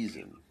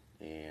season.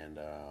 And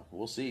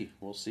we'll see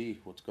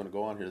what's going to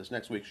go on here. This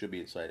next week should be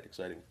exciting.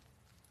 Yep.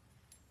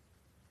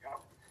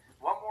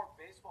 One more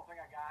baseball thing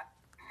I got.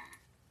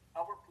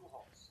 Albert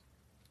Pujols.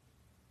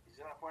 He's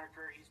at a point of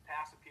career. He's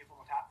passing people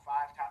in the top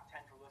 5, top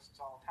 10 for lists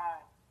all the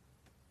time.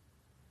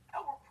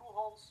 Albert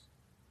Pujols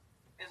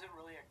isn't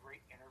really a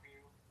great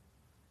interview.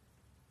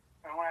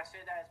 And when I say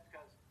that, it's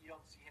because you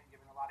don't see him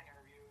giving a lot of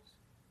interviews,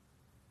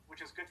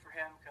 which is good for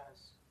him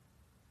because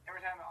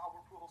every time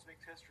Albert Pujols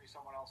makes history,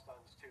 someone else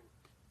does too.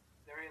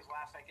 There he is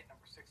last night getting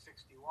number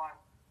 661.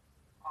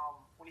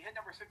 When he hit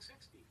number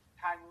 660,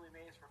 tying Willie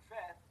Mays for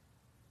 5th,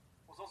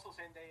 was also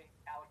the same day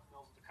Alec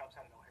Mills of the Cubs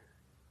had a no-hitter.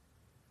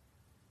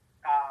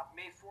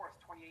 May 4th,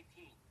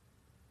 2018,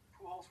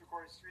 Pujols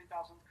recorded his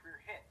 3,000th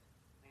career hit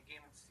in a game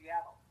in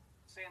Seattle.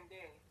 Same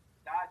day,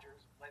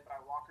 Dodgers, led by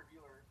Walker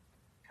Buehler,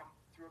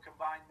 threw a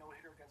combined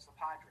no-hitter against the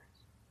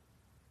Padres.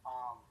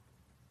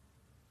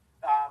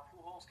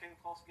 Pujols came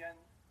close again,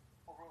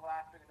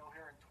 overlapping a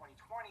no-hitter in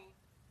 2020,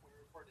 when he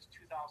recorded his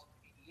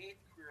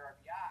 2088th career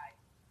RBI,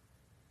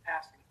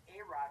 passing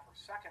A-Rod for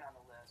second on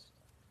the list.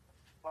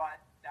 But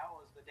that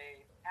was the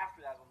day after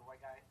that when the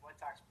White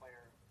Sox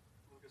player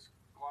Lucas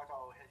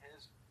Giolito hit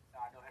his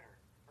no-hitter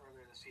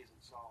earlier this season.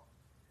 So,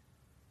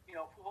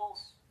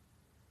 Pujols,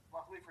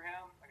 luckily for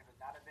him, like I said,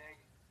 not a big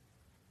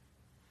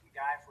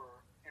guy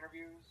for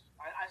interviews.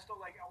 I still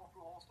like Albert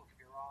Pujols, don't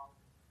get me wrong.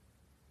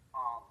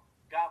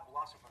 God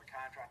bless him for the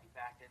contract he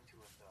backed into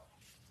with the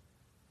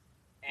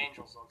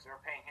Angels, though, because they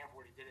were paying him for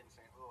what he did in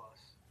St. Louis.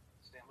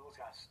 St. Louis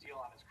got a steal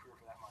on his career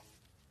for that money.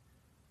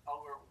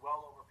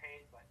 Well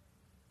overpaid, but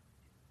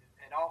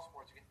in all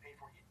sports, you get paid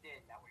for what you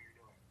did, not what you're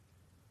doing.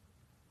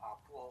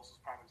 Pujols is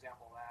a prime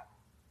example of that.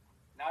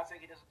 Not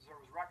saying he doesn't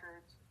deserve his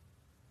records.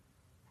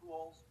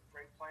 Pujols,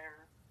 great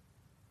player.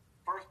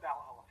 First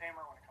ballot Hall of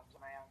Famer when it comes to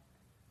man.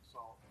 So,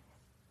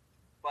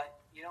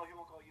 but, he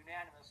won't go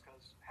unanimous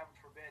because, heaven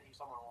forbid,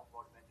 someone won't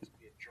vote him in just to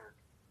be a jerk.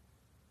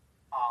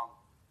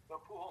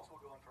 But Pujols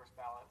will go in first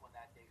ballot when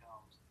that day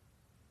comes.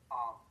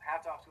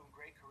 Hats off to him,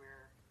 great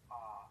career.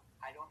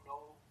 I don't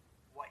know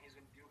what he's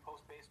going to do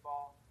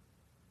post-baseball.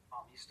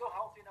 He's still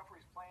healthy enough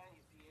where he's playing.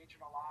 He's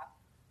DHing a lot.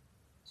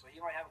 So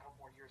he might have a couple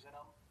more years in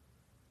him.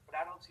 But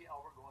I don't see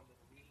Albert going to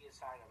the media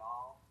side at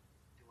all,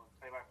 doing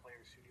play-by-play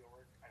or studio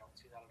work. I don't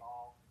see that at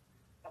all.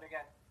 But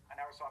again, I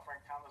never saw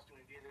Frank Thomas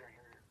doing it either, and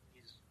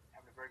he's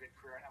having a very good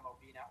career at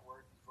MLB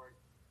Network.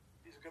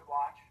 He's a good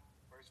watch,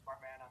 very smart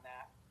man on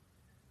that.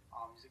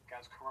 He's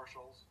got his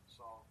commercials,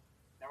 so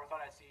never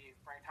thought I'd see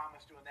Frank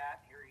Thomas doing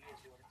that. Here he is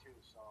doing it too.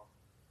 So,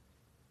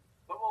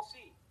 but we'll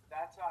see.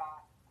 That's you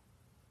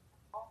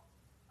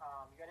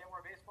got any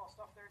more baseball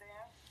stuff there,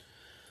 Dan?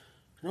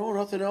 No,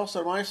 nothing else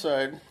on my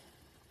side.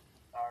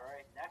 All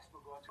right. Next,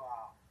 we'll go into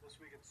this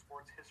week in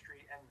sports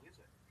history and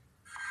music.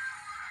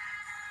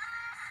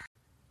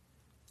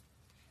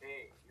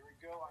 Hey, here we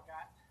go. I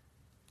got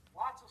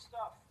lots of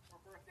stuff for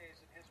birthdays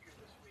in history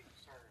this week,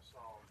 sir. So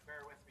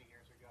bear with me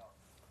here as we go.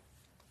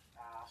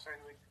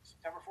 Starting with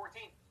September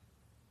 14th,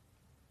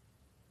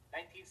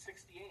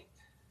 1968.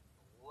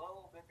 A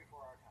little bit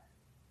before our time.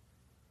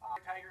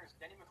 Tigers'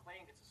 Denny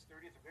McLain gets his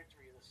 30th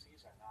victory of the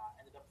season.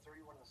 Ended up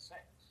 31-6.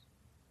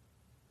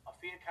 A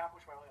feat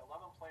accomplished by only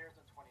 11 players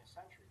in the 20th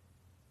century.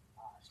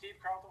 Steve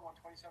Carlton won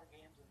 27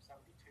 games in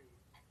 72,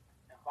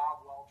 and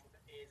Bob Welch with the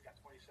A's got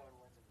 27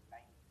 wins in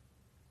 90.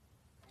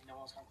 And no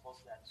one's come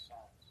close to that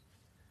since.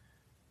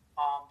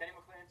 Denny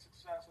McLain's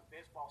success in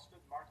baseball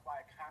stood marked by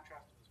a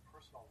contrast to his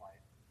personal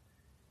life,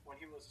 when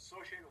he was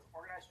associated with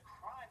organized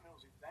crime and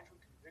was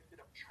eventually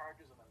convicted of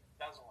charges of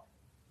embezzling,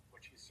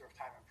 which he served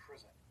time in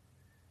prison.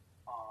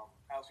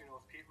 As you know,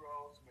 with Pete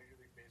Rose, Major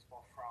League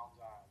Baseball frowns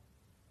on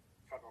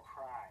federal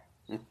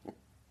crimes.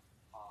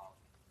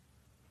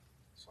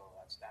 So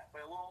that's that.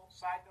 But a little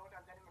side note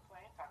on Denny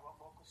McLain, talking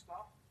about local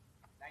stuff.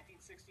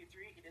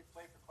 1963, he did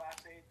play for Class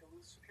A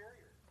Duluth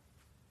Superior.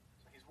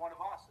 So he's one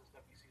of us, as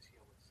WCCO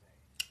would say.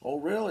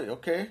 Oh, really?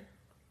 Okay.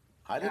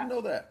 I didn't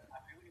know that.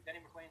 Denny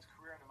McLain's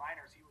career in the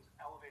minors, he was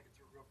elevated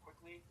through real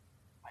quickly.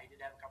 He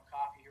did have a cup of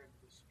coffee here in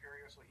Duluth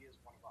Superior, so he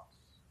is one of us,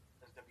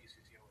 as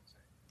WCCO would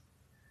say.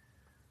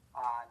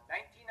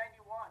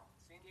 1991,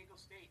 San Diego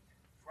State,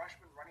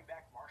 freshman running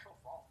back Marshall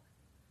Falk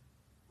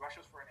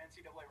rushes for an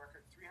NCAA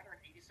record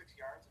 386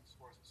 yards and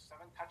scores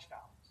 7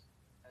 touchdowns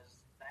as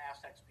the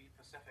Aztecs beat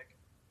Pacific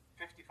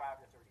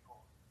 55-34.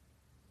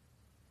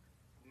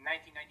 In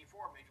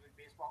 1994, Major League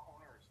Baseball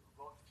owners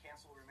vote to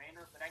cancel the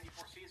remainder of the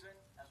 94 season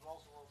as well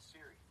as the World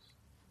Series.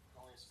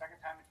 Only the second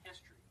time in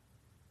history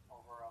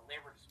over a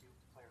labor dispute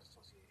with the Players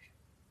Association.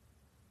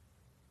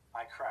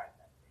 I cried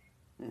that day.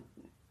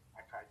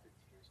 I cried good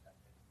tears that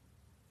day.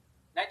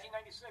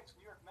 1996,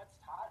 New York Mets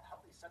Todd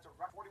Hundley sets a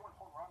record 41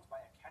 home runs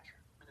by a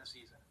catcher in a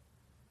season.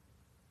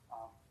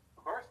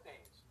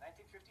 Birthdays,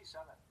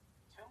 1957,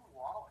 Tim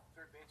Wallach,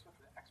 third baseman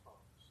for the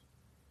Expos,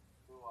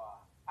 who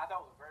I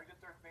thought was a very good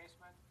third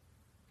baseman.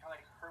 Kind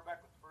of like Herbeck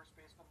with first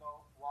baseman,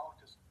 though.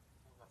 Wallach just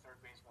was the third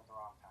baseman at the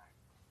wrong time.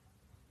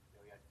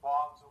 You had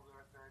Boggs over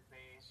there at third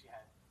base. You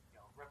had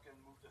Ripken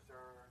moved to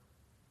third.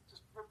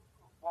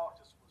 Wallach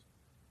just was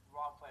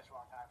wrong place,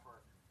 wrong time for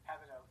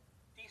having a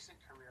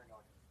decent career. No,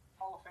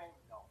 Hall of Fame,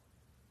 no.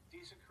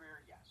 Decent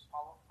career, yes.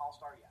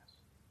 All-Star, yes.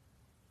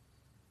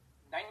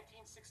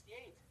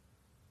 1968,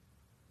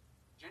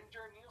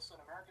 Ginger Nielsen,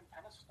 American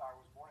tennis star,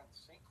 was born in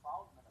St.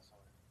 Cloud,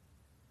 Minnesota.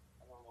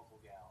 Another local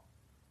gal.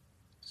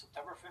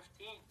 September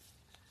 15th,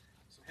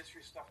 some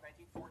history stuff.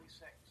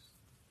 1946,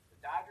 the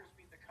Dodgers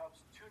beat the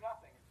Cubs 2-0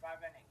 in 5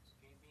 innings.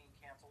 Game being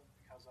canceled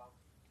because of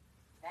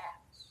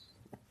gnats.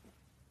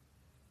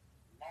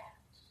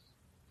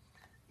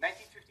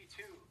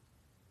 1952,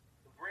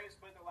 the Braves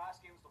played their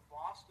last games in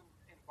Boston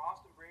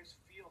Braves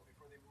Field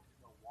before they moved to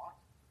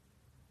Milwaukee.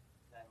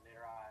 Then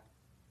later on,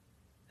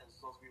 as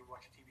those of you who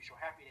watch the TV show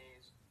Happy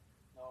Days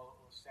know,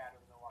 it was sad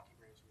when the Milwaukee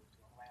Braves moved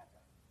to Atlanta.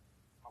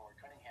 Howard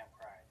Cunningham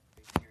cried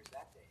big tears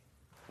that day.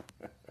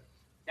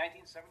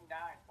 1979,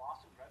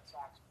 Boston Red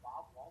Sox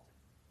Bob Watson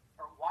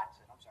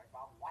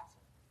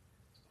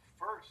is the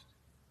first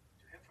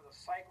to hit for the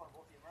cycle in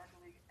both the American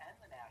League and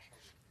the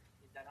National League.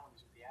 He did that when he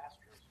was with the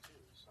Astros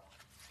too, so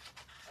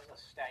that's a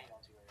stat you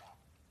don't see very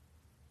often.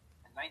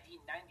 In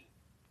 1990,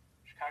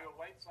 Chicago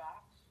White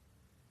Sox,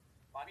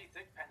 Bobby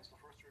Thigpen is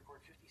the first to record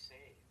 50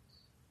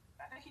 saves.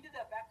 I think he did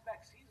that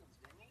back-to-back seasons,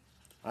 didn't he?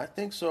 I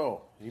think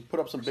so. He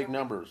put up some big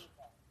numbers.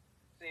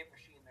 Save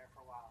machine there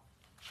for a while.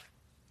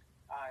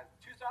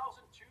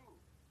 2002,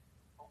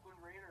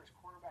 Oakland Raiders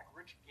quarterback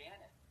Rich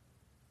Gannon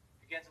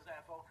begins his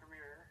NFL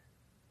career,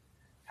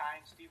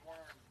 tying Steve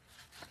Warner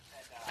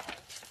and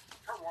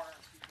Kurt Warner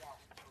and Steve Young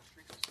for a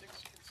streak of 6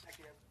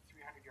 consecutive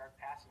 300-yard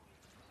passing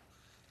games,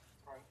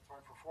 throwing for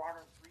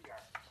 403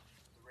 yards.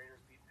 The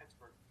Raiders beat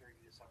Pittsburgh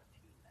 30-17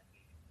 that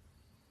game.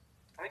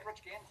 I think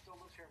Rich Gannon still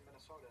lives here in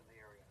Minnesota in the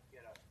area. He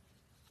had a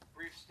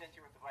brief stint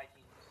here with the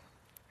Vikings.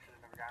 Should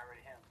have never got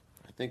rid of him.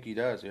 I think he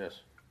does,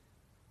 yes.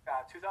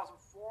 2004,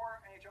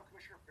 NHL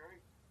Commissioner Gary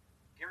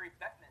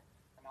Bettman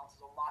announces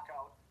a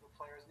lockout for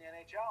players in the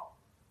NHL.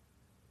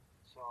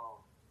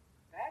 So,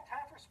 bad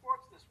time for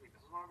sports this week.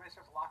 This is when everybody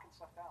starts locking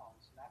stuff down.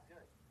 It's not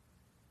good.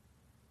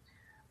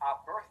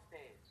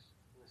 Birthdays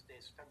for this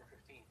day, September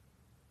 15th.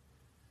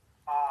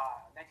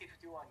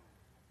 1951,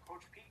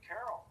 Coach Pete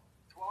Carroll,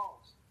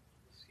 12s,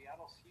 the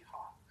Seattle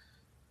Seahawks,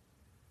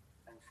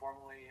 and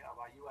formerly of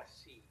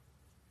USC.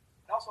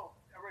 And also,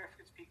 everybody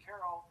forgets Pete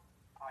Carroll.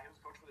 He was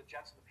coach for the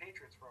Jets and the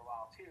Patriots for a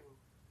while, too.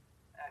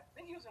 I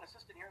think he was an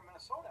assistant here in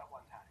Minnesota at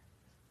one time.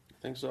 I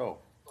think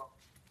so. So,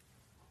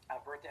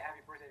 happy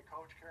birthday to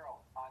Coach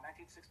Carroll.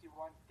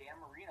 1961, Dan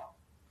Marino,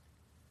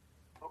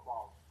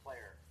 football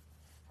player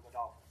for the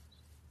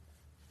Dolphins.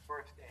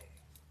 Birthday.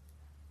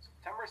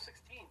 September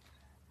 16th,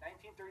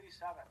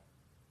 1937.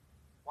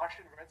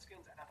 Washington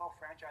Redskins NFL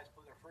franchise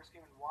played their first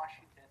game in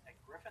Washington at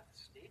Griffith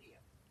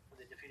Stadium,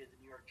 where they defeated the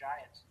New York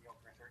Giants in the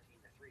opener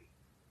 13-3.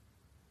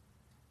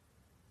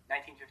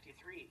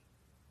 1953,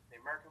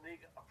 the American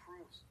League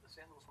approves the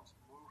St. Louis Rams'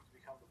 move to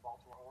become the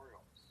Baltimore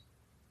Orioles.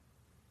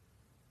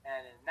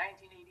 And in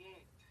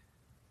 1988,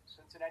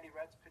 Cincinnati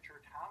Reds pitcher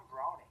Tom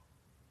Browning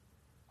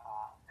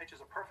pitches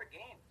a perfect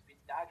game to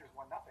beat the Dodgers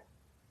 1-0.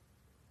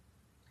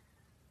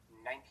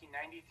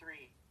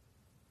 1993,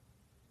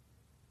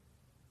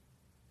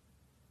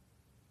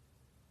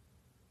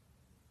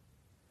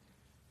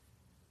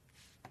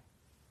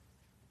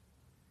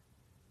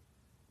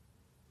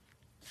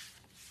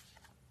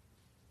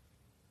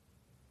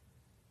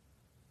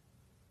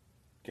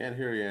 Can't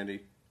hear you,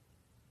 Andy.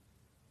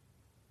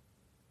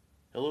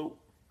 Hello?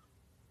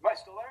 am I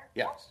still there?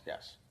 Yes,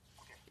 yes.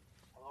 Okay.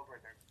 Hello, right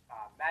there.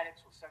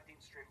 Maddox with 17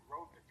 straight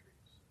road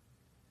victories.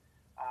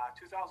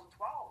 2012,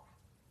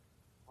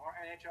 more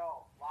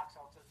NHL locks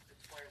out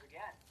its players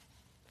again.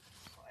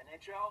 So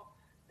NHL,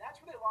 that's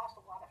where they lost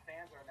a lot of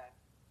fans during that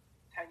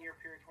 10-year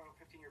period,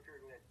 15-year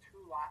period where they had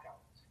 2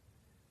 lockouts.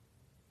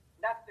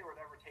 Not that they would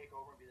ever take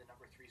over and be the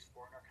number 3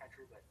 sport in our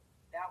country, but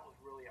that was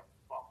really a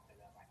bump to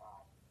them, I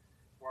thought.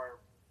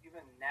 Where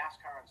even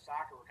NASCAR and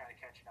soccer were kind of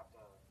catching up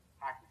to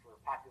hockey for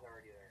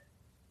popularity there.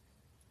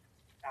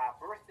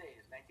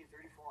 Birthdays,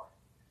 1934.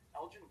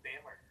 Elgin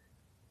Baylor,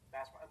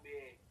 basketball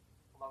NBA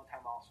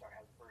 11-time All-Star,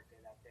 has a birthday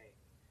that day.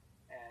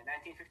 And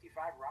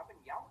 1955, Robin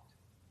Yount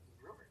of the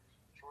Brewers,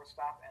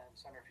 shortstop and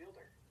center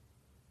fielder,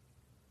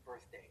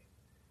 birthday.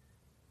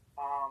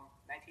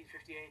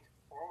 1958,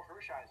 Oral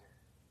Hershiser,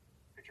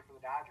 pitcher for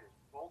the Dodgers,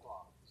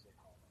 Bulldogs, as they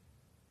call them.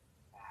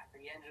 I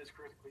think he ended his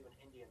career with the Cleveland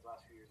Indians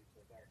last few years he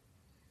played there.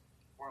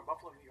 Born in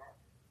Buffalo, New York.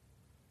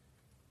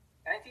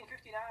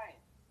 1959,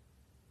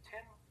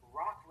 Tim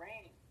Rock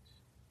Raines,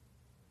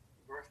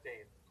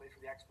 birthday. Played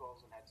for the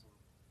Expos and had some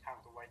time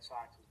with the White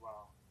Sox as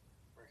well.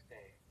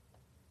 Birthday.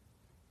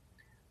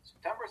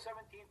 September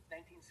 17th,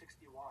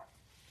 1961.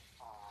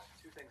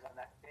 2 things on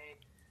that day.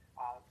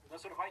 The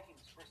Minnesota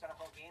Vikings, first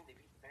NFL game, they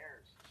beat the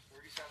Bears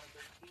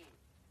 37-13.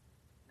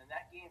 And in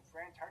that game,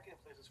 Fran Tarkenton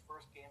plays his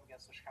first game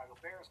against the Chicago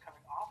Bears,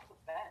 coming off the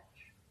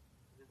bench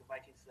to lead the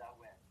Vikings to that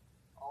win.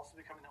 Also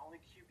becoming the only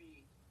QB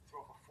to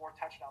throw for 4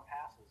 touchdown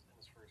passes in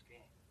his first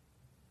game.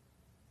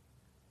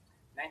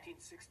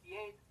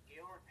 1968,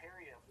 Gaylord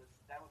Perry,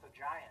 then with the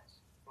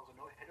Giants, throws a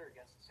no-hitter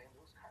against the St.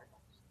 Louis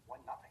Cardinals,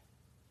 1-0.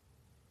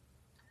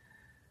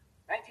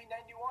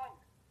 1991,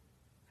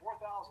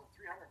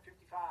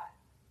 4,355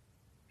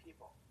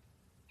 people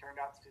turned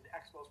out to see the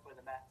Expos play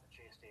the Mets at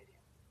Shea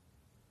Stadium.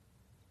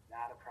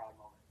 Not a proud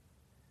moment.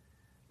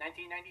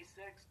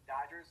 1996,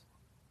 Dodgers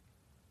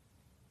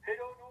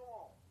hit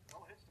O'Neill.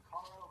 No hits to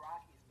Colorado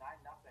Rockies,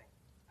 9-0.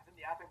 I think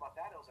the odd thing about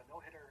that was a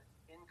no-hitter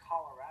in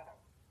Colorado.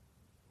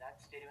 That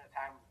stadium at the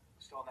time,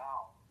 still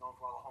now, known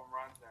for all the home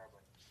runs there.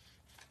 But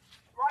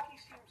the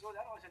Rockies teams, though,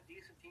 that always had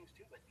decent teams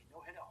too, but you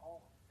no hit at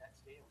home. That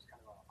stadium was kind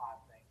of an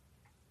odd thing.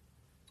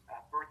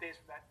 Birthdays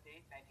from that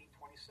date,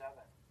 1927.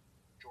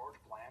 George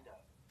Blanda,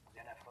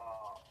 the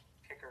NFL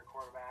kicker,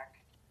 quarterback.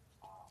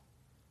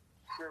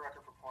 Career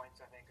record for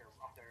points, I think, are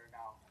up there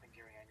now. I think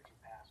Gary Anderson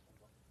passed him,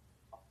 but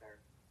up there.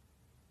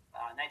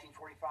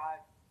 1945,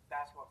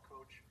 basketball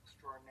coach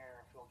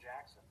extraordinaire Phil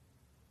Jackson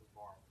was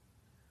born.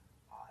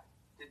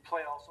 Did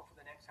play also for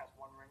the Knicks, has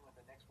 1 ring with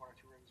the Knicks, 1 or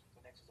 2 rings with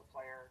the Knicks as a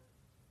player.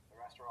 The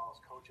rest are all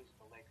his coaches with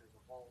the Lakers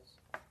and Bulls.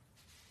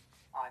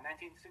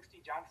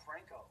 1960, John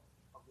Franco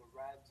of the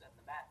Reds and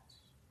the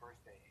Mets,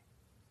 birthday.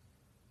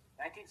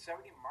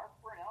 1970, Mark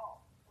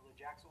Brunell of the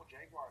Jacksonville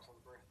Jaguars on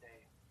the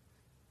birthday.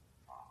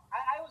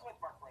 I always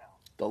liked Mark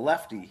Brunell. The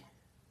lefty.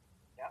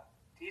 Yep,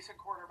 decent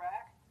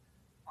quarterback.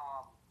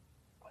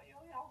 But he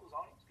held his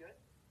own. He was good.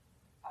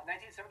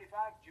 1975,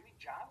 Jimmy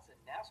Johnson,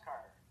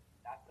 NASCAR,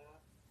 not the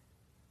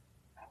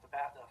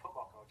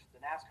football coach,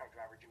 the NASCAR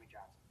driver, Jimmy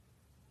Johnson.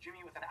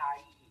 Jimmy with an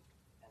IE,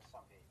 as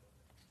some people.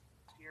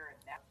 Here in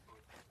NASCAR.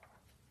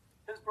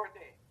 His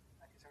birthday,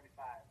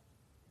 1975.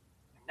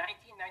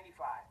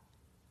 1995.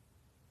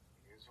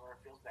 Here's where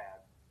it feels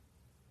bad.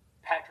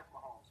 Patrick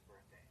Mahomes'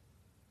 birthday.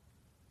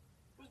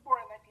 He was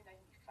born in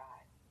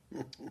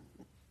 1995.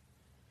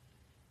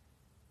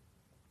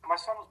 My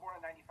son was born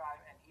in 95,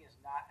 and he is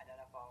not an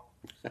NFL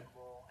Super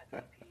Bowl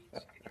MVP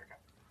second year guy.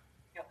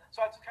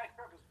 So it's kind of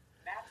fair because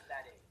Matt's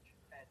that age,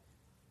 and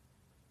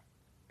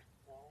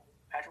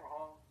Patrick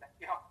Mahomes,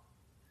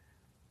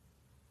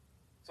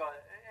 So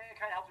it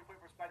kind of helps me put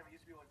in perspective. It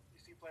used to be when you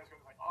see players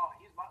going like, "Oh,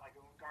 he's my," like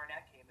when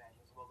Garnett came in,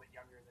 he was a little bit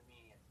younger than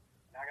me, and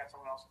now I got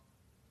someone else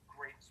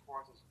great in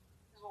sports. He's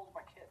as old as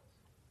my kids.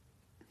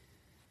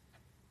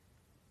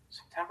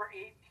 September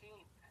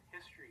 18th,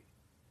 history.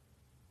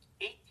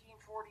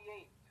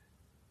 1848.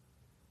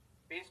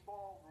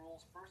 Baseball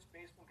rules first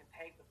baseman can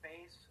tag the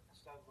base as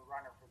instead of the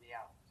runner for the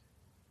out.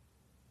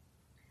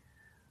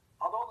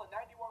 Although in the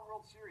 91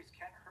 World Series,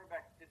 Kent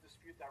Herbeck did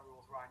dispute that rule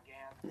with Ron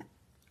Gann.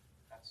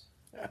 That's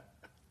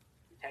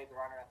you take the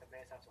runner at the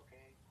base, that's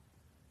okay.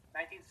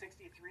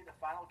 1963, the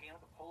final game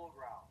at the Polo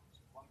Grounds.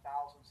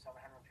 1,752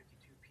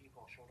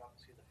 people showed up to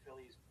see the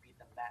Phillies beat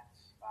the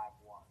Mets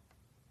 5-1.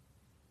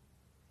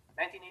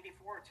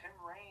 1984, Tim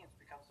Raines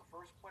becomes the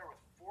first player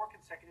with 4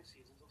 consecutive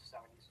seasons of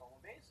 70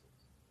 stolen bases.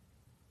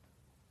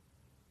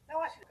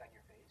 Now I see the look on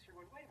your face. You're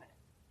going, wait a minute.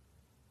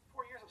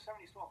 4 years of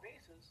 70 stolen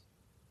bases?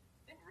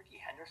 Didn't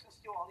Rickey Henderson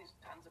steal all these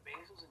tons of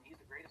bases and he's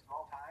the greatest of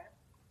all time?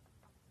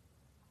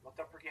 Looked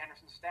up Rickey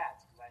Henderson's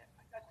stats because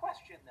I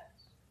question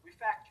this. We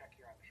fact check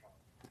here on the show.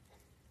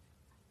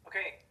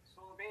 Okay,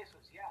 stolen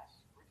bases,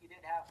 yes. Rickey did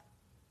have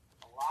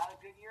a lot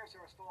of good years there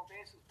were stolen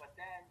bases, but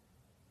then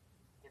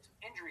it's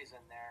injuries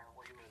in there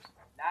where he was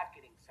not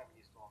getting 70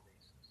 stolen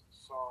bases.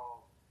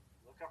 So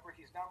look up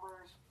Rickey's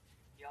numbers.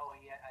 You know,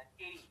 he had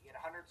 80, he had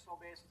 100 stolen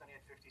bases, then he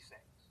had 56.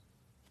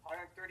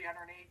 130,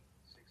 108,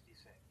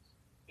 66.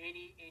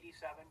 80,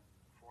 87,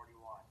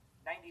 41.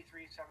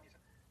 93, 77.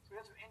 So he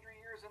had some injury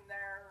years in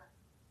there.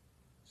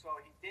 So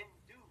he didn't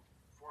do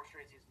 4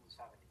 straight seasons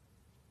of 70.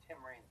 Tim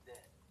Raines did.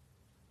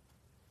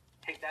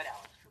 Take that,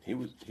 Alex. He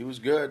was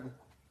good.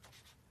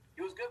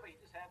 He was good, but he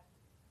just had.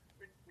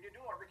 When you're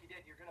doing what Rickey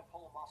did, you're going to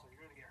pull a muscle. You're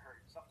going to get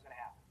hurt. Something's going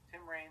to happen.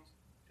 Tim Raines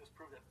just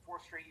proved that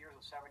 4 straight years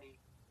of 70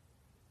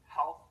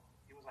 health.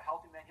 He was a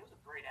healthy man. He was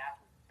a great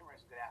athlete. Tim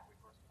Raines was a good athlete,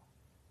 first of all.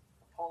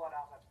 To pull that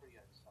out, that's pretty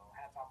good. So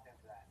hats off to him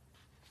for that.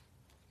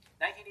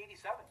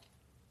 1987.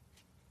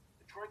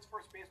 Detroit's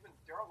first baseman,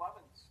 Darrell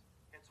Evans,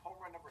 hits home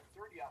run number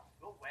 30 off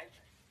Bill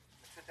Wagner in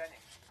the 5th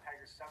inning. The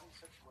Tigers'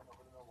 7-6 win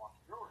over the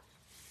Milwaukee Brewers.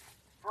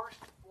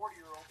 First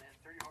 40-year-old to hit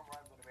 30 home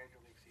runs in a major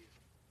league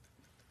season.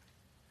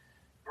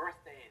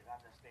 Birthdays on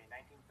this day,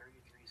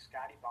 1933,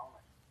 Scotty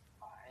Bowman,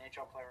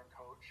 NHL player and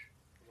coach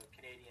for the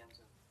Canadiens,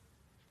 and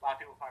a lot of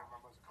people probably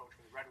remember him as a coach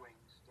for the Red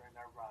Wings during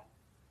their run.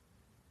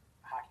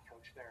 A hockey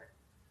coach there.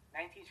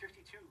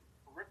 1952,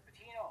 Rick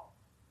Pitino,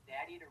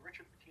 daddy to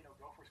Richard Pitino,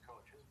 Gophers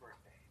coach, his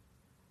birthday.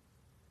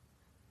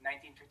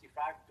 1955,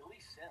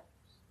 Billy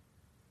Sims,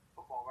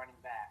 football running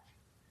back,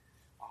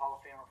 a Hall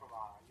of Famer from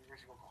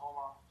University of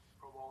Oklahoma,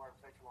 Pro Bowler,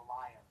 played for the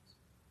Lions.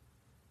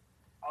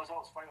 I was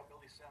always fighting with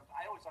Billy Sims.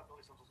 I always thought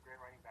Billy Sims was a great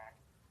running back.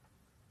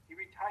 He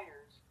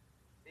retires,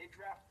 they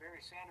draft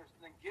Barry Sanders,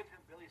 and then give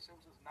him Billy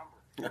Sims'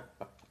 number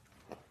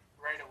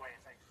right away.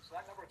 It's like, so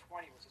that number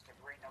 20 was just a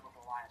great number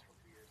for the Lions for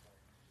 3 years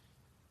later.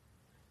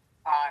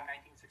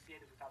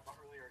 1968, as we talked about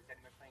earlier,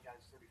 Denny McClain got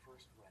his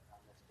 31st win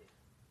on this date.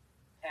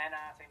 And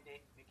same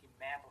date, Mickey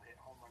Mantle hit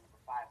home run number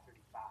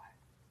 535.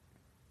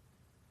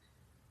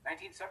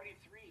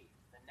 1973,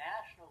 the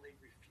National League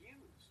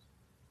refused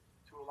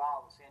to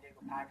allow the San Diego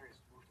Padres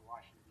to move to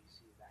Washington,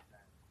 D.C. back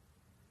then.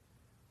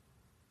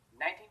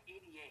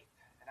 1988,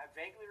 and I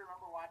vaguely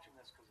remember watching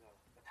this because of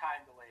the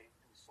time delay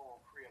in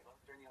Seoul, Korea, but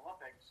during the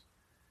Olympics,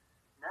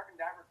 American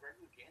diver Greg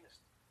Louganis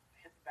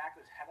hit the back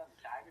of his head on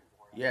the diving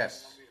board.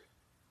 Yes.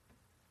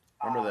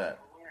 Remember that.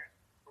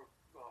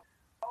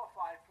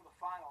 Qualified for the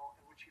final,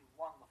 in which he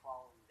won the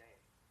following day.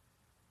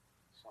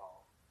 So,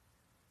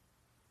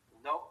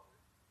 no,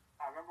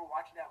 I remember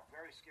watching that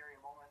very scary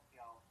moment.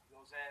 You know, he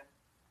goes in,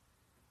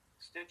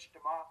 stitched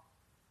him up.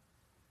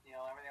 You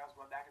know, everything else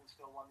went back and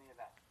still won the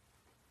event.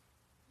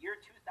 Year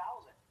 2000,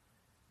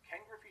 Ken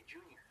Griffey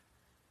Jr.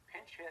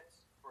 pinch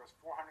hits for his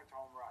 400th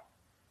home run.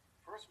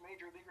 First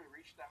major leaguer to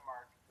reach that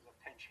mark as a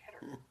pinch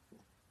hitter.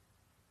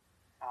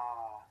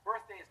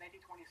 Birthday is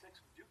 1926,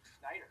 Duke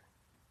Snider.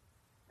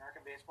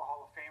 American Baseball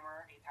Hall of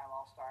Famer, 8-time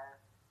All-Star,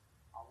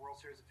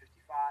 World Series of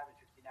 55 and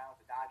 59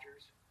 with the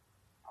Dodgers.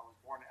 I was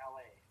born in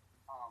L.A.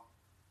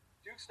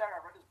 Duke Snider,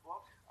 I read his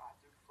book,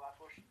 Duke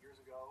Flatbush, years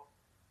ago.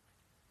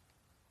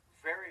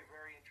 Very,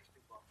 very interesting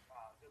book.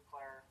 Good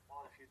player,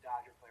 one of the few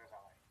Dodger players I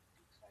like,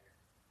 Duke Snider.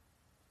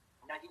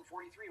 In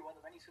 1943, one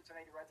of the many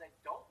Cincinnati Reds I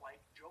don't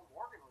like, Joe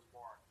Morgan was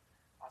born.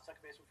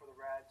 Second baseman for the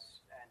Reds,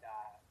 and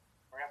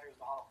right after he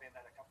was in the Hall of Fame,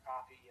 had a cup of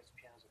coffee,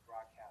 ESPN as a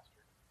broadcaster.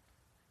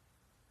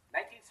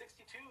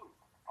 1962,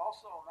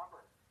 also a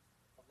member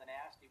of the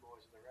Nasty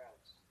Boys of the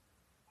Reds,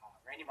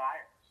 Randy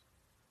Myers,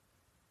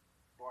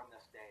 born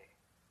this day,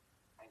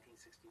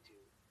 1962,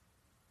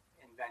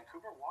 in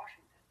Vancouver,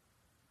 Washington.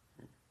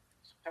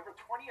 September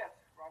 20th,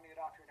 rounding it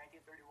off here,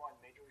 1931,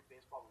 Major League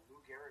Baseball, Lou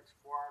Gehrig's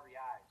 4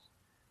 RBIs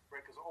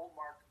break his old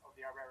mark of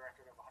the RBI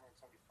record of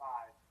 175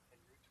 and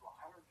grew to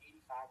 185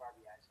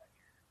 RBIs that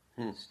year.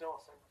 Still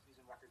a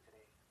season record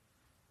today.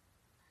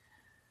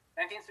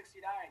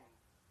 1969,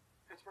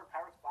 Pittsburgh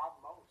Pirates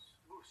Bob Moose.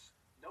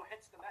 No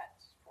hits to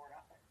Mets, 4-0.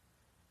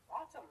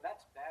 Lots of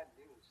Mets bad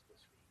news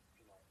this week, if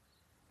you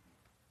notice.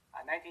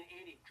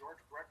 1980,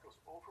 George Brett goes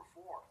 0 for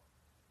 4,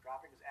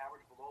 dropping his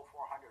average below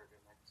 400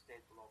 and then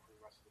stayed below for the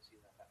rest of the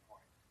season at that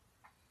point.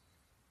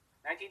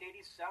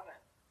 1987,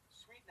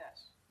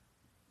 Sweetness.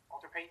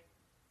 Walter Payton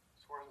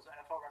scores his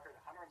NFL record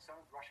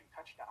 107th rushing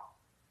touchdown.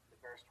 The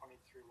Bears 23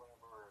 win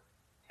over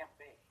Tampa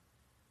Bay.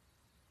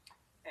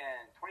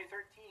 In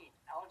 2013,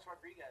 Alex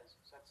Rodriguez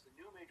sets the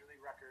new Major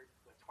League record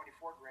with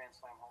 24 Grand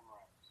Slam home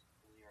runs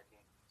for the New York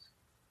Yankees.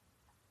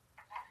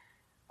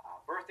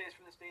 Birthdays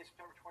for this day,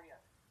 September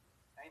 20th.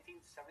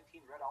 1917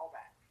 Red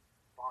Auerbach,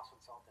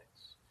 Boston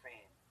Celtics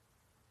fame,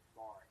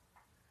 born.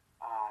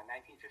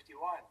 1951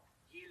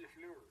 Guy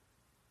Lafleur,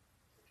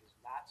 which is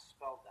not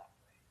spelled that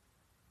way.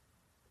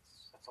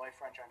 That's the only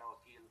French I know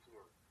is Guy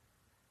Lafleur.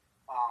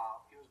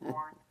 He was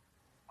born,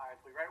 I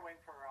played right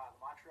wing for the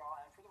Montreal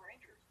and for the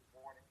Rangers. He was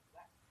born in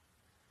Quebec.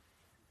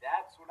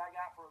 That's what I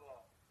got for the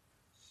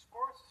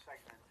sports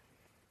segment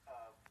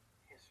of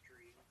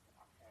history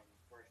and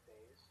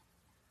birthdays,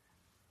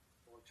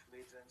 which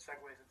leads and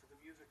segues into the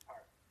music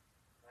part.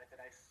 I like the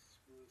nice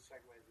smooth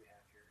segues we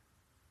have here.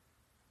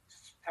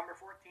 September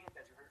 14th,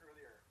 as you heard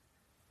earlier,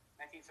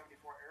 1974,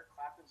 Eric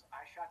Clapton's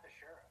 "I Shot the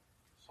Sheriff,"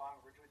 song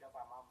originally done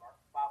by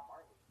Bob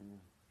Marley,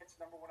 hits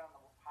number 1 on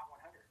the Hot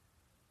 100.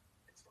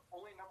 It's the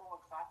only number 1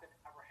 Clapton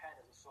ever had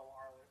as a solo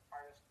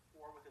artist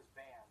or with his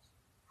bands,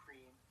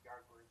 Cream,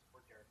 Yardbirds,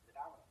 or Derek the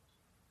Dominos.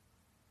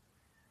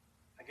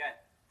 Again,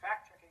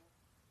 fact checking.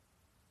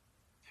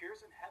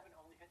 Tears in Heaven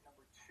only hit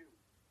number 2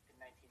 in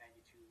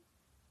 1992.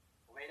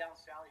 Lay Down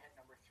Sally hit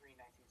number 3 in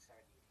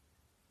 1978.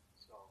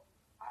 So,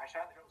 I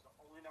Shot the Sheriff was the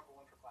only number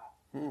 1 for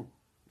Clapton.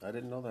 I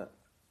didn't know that.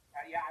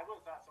 Yeah, I would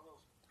have thought some of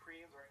those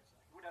Creams or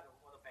he would have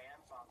one of the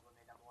band songs when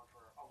they number 1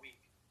 for a week.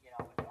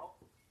 But nope,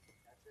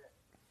 that's it.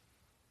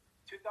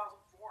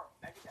 2004,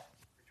 Megadeth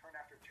returned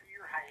after a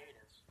 2-year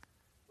hiatus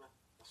with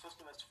The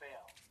System Has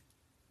Failed.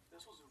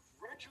 This was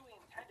originally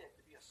intended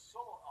to be a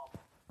solo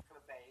album for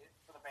the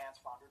band's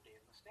founder,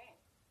 Dave Mustaine.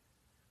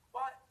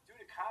 But due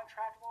to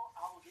contractual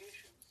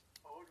obligations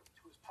owed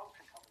to his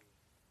publishing company,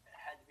 it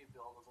had to be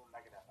billed as a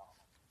Megadeth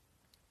album.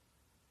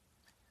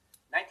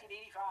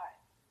 1985.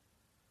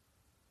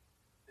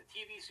 The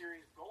TV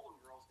series Golden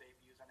Girls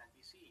debuts on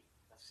NBC.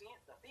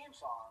 The theme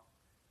song,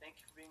 "Thank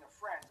You for Being a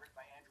Friend," written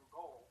by Andrew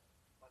Gold,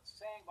 but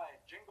sang by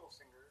a jingle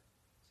singer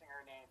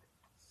named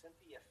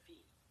Cynthia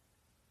Fee.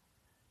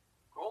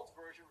 Gold's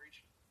version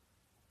reached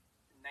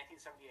in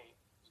 1978,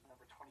 was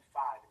number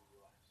 25 in the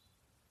U.S.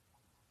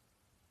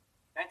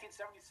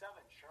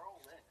 1977, Cheryl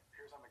Lynn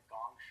appears on The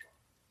Gong Show,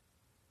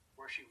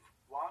 where she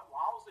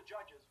wows the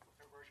judges with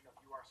her version of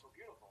 "You Are So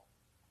Beautiful."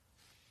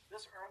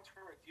 This earns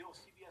her a deal with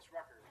CBS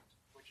Records,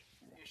 which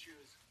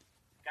issues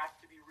 "Got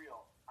to Be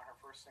Real" on her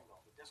first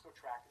single. The disco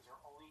track is her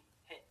only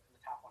hit in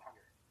the top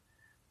 100,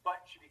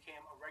 but she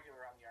became a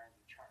regular on the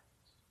R&B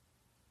charts.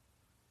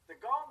 The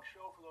Gong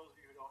Show, for those of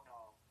you who don't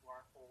know, who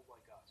aren't old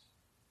like us,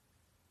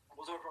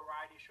 was a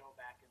variety show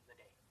back in the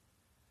day.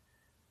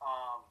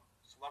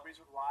 Celebrities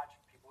would watch,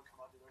 people would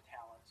come out to their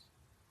talents.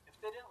 If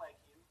they didn't like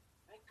you,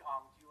 they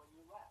gonged you and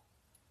you left.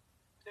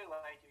 If they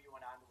liked you, you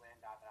went on to win,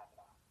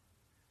 da-da-da-da.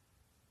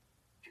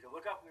 If you can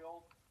look up the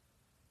old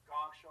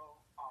Gong Show,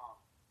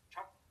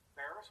 Chuck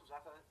Barris, was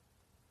that the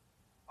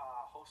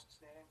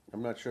host's name?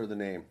 I'm not sure the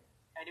name.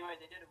 Anyway,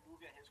 they did a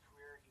movie on his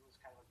career. He was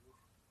kind of a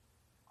goof.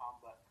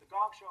 But the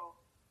Gong Show,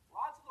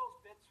 lots of those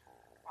bits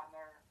on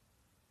there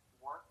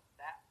weren't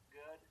that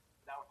good.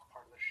 That was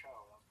part of the show.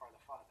 That was part of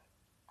the fun of it.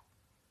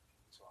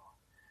 So,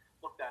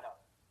 look that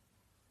up.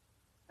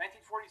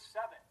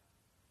 1947.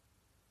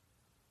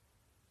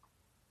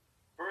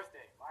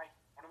 Birthday.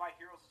 One of my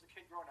heroes as a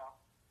kid growing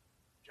up,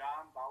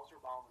 John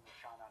Bowser Bauman of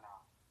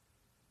Sha-Na-Na.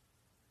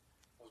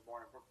 Was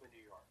born in Brooklyn,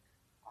 New York.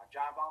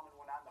 John Bauman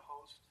went on to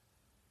host.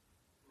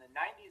 In the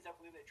 90s, I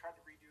believe they tried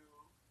to redo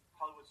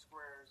Hollywood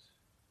Square's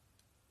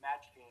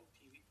match game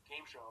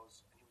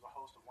shows, and he was a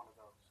host of one of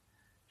those.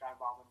 John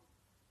Bauman.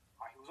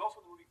 He was also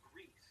in the movie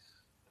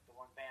Grease, the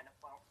one band that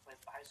plays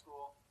at the high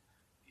school.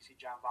 You see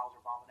John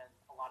Bowser Bauman and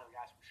a lot of the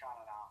guys from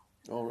Sha-Na-Na.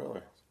 Oh,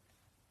 really?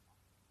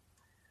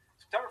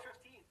 September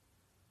 15th,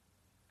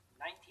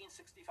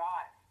 1965.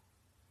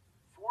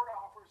 Ford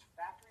offers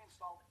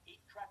factory-installed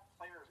 8-track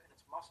players in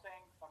its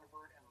Mustang,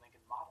 Thunderbird, and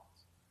Lincoln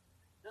models.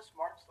 This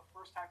marks the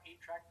first time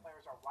 8-track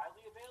players are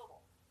widely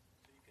available,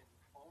 so you can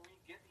only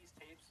get these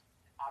tapes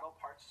in auto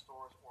parts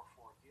stores or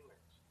Ford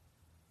dealers.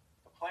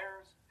 The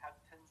players have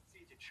a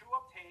tendency to chew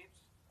up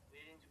tapes,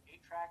 leading to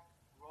 8-track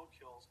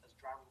roadkills as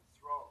drivers would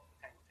throw the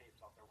tangled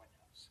tapes out their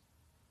windows.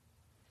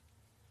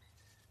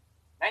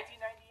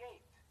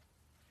 1998.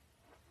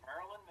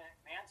 Marilyn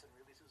Manson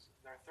releases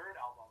their third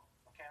album,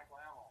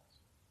 Mechanical Animals.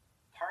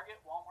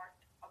 Target, Walmart,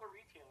 and other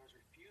retailers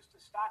refuse to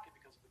stock it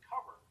because of the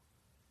cover,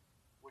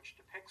 which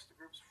depicts the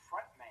group's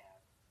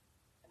frontman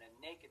in a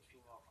naked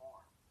female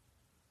form.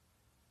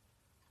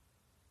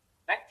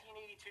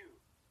 1982,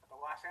 at the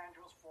Los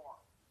Angeles Forum,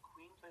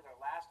 Queen played their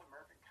last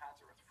American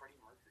concert with Freddie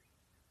Mercury.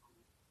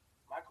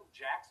 Michael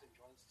Jackson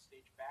joins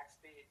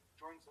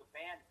the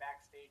band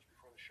backstage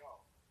before the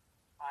show.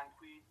 On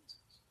Queen's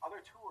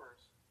other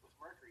tours with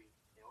Mercury,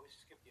 they always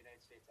skip the United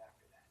States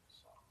after that.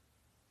 So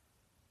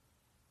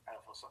I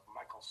don't know if it was something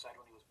Michael said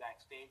when he was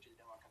backstage and he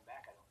didn't want to come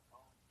back. I don't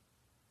know.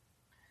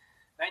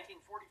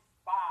 1945,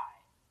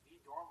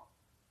 Lee Dorman,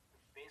 the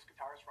bass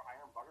guitarist for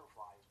Iron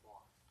Butterfly, is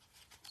born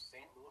in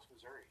St. Louis,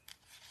 Missouri.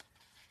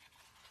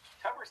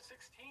 September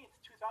 16th,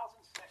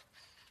 2006,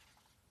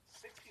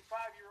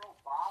 65-year-old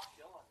Bob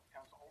Dylan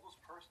becomes the oldest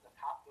person to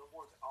top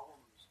Billboard's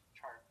albums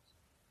charts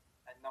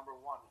at number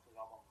 1 with his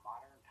album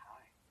Modern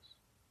Times.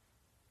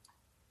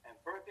 And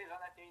birthdays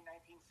on that day,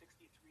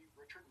 1963,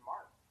 Richard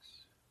Marx.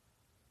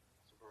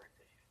 That's a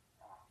birthday.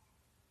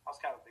 I was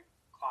kind of a big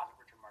closet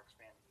Richard Marx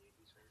fan in the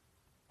 80s.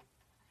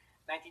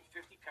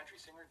 1950, country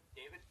singer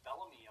David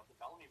Bellamy of the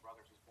Bellamy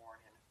Brothers was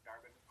born in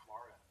Garvin,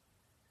 Florida.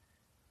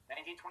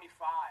 1925,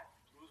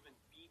 bluesman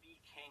B.B.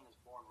 King was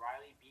born,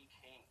 Riley B.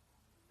 King,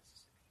 in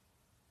Mississippi.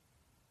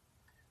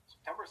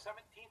 September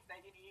 17th,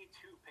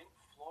 1982, Pink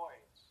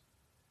Floyd's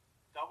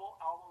double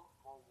album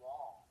The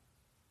Wall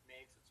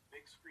makes its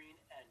big screen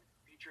and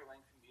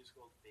feature-length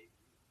musical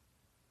debut.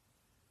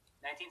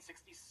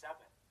 1967,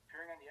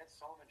 appearing on The Ed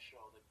Sullivan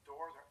Show, the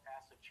Doors are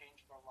asked to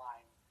change their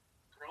line,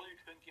 "Girl, you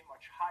couldn't get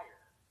much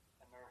higher,"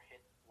 and their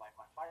hit "Light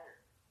My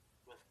Fire,"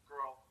 with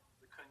 "Girl,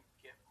 we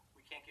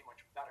can't get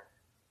much better."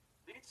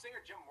 Lead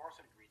singer Jim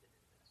Morrison agreed to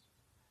do this.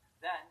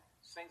 Then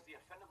sings the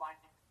offended line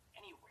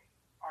anyway,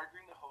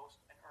 arguing the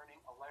host and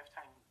earning a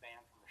lifetime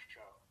ban from the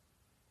show.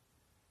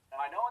 Now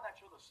I know on that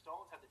show the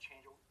Stones had to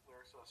change the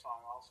lyrics to the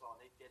song also, and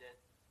they did it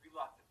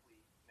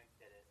reluctantly. Mick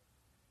did it,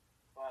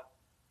 but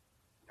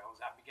it was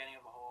that beginning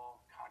of the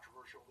whole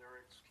controversial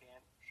lyrics,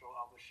 can't show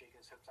Elvis shaking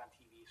his hips on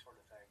TV sort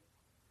of thing.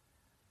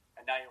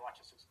 And now you watch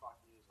the 6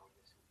 o'clock news, what do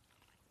you see?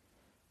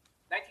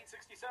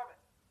 1967,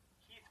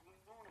 Keith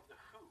Moon of The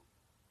Who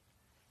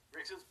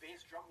rigs his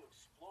bass drum to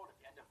explode at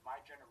the end of My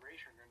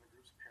Generation during the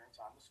group's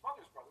appearance on the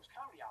Smothers Brothers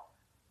Comedy Hour.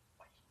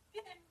 But he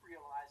didn't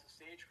realize the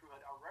stage crew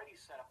had already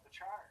set up the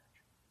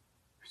charge.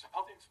 The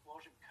resulting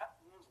explosion cut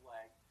Moon's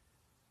leg,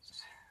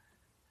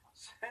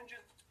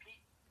 singes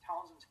Pete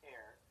Townshend's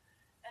hair,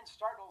 and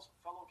startles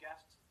fellow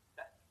guests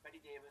Betty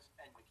Davis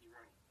and Mickey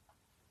Rooney.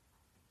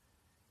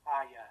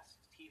 Ah yes,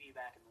 TV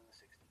back in the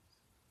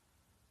 60s.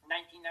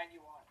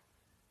 1991.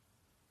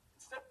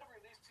 Instead of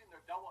releasing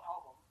their double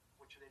album,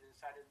 which they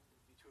decided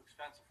would be too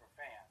expensive for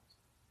fans,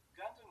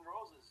 Guns N'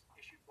 Roses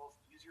issued both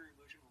Use Your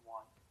Illusion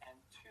 1 and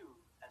 2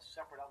 as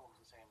separate albums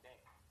the same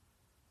day.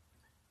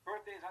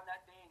 Birthdays on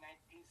that day in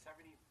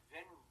 1970,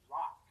 Vin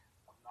Rock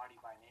of Naughty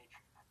by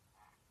Nature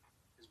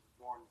is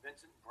born.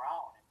 Vincent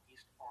Brown in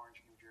East Orange,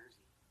 New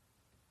Jersey.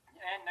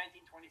 And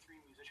 1923,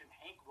 musician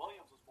Hank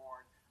Williams was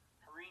born.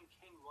 Hareen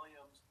King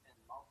Williams in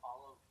Mount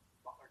Olive,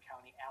 Butler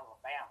County,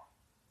 Alabama.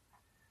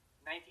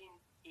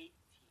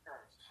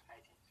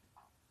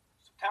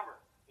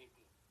 September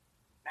 18th,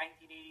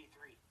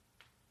 1983,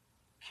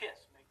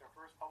 Kiss make their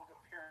first public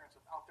appearance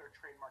without their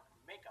trademark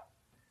makeup.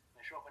 They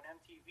show up on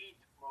MTV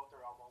to promote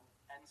their album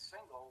and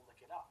single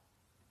 "Lick It Up."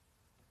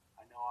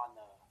 I know on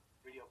the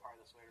video part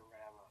of this later we're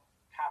going to have a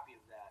copy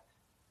of that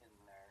in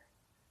there,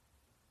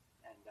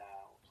 and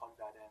we'll plug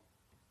that in.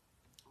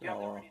 You have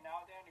that ready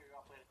now, Dan, or you're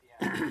going to play it at the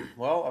end?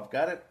 Well, I've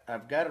got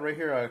it right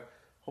here. I'm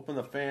hoping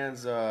the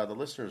fans, the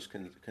listeners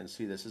can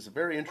see this. It's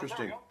very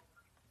interesting. Well,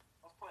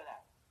 let's play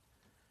that.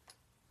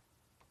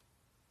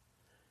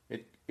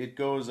 It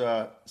goes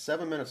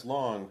 7 minutes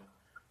long,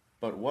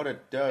 but what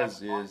it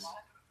does is...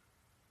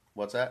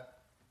 What's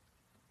that?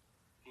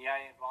 Can you add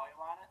any volume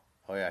on it?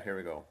 Oh yeah, here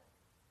we go.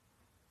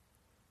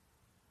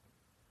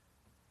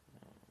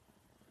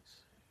 Let's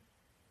see.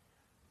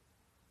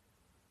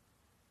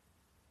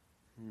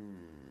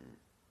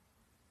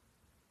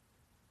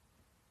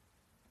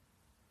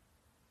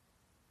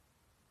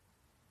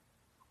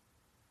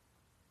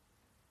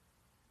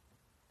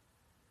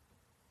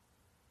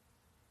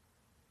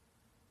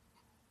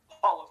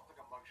 Oh, looks like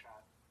a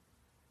mugshot.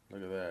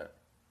 Look at that.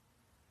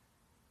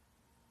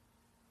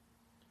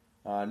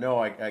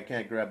 No, I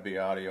can't grab the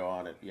audio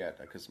on it yet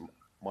because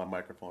my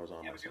microphone is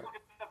on Yeah, my but if you side. look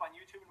it up on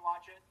YouTube and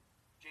watch it,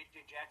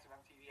 JJ Jackson of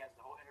MTV has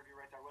the whole interview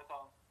right there with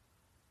him.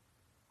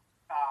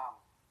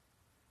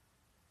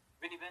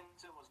 Vinnie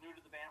Vincent was new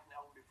to the band from the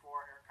album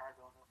before. Eric Carr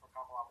been with him for a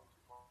couple albums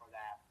before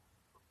that.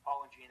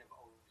 Paul and Gene have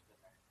always been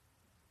there.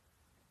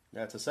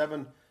 Yeah, it's a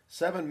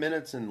seven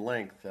minutes in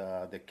length.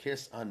 The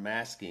Kiss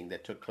Unmasking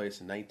that took place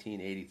in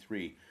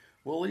 1983.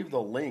 We'll leave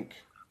the link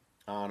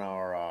on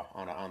our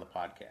on the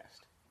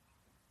podcast.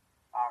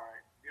 All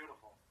right,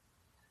 beautiful.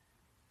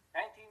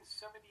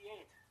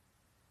 1978,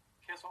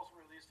 Kiss also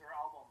released their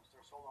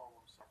solo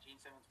albums. Gene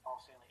Simmons, Paul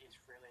Stanley, Ace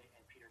Frehley,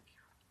 and Peter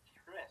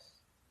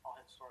Criss all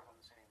hit stores on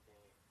the same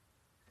day.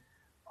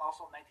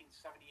 Also,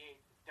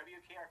 1978,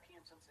 WKRP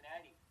in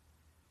Cincinnati,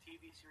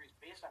 TV series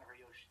based on a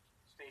radio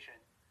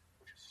station,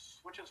 which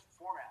switches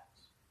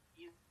formats.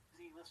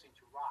 Easy listening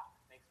to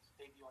rock makes its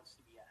debut on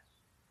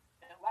CBS.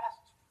 And it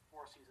lasts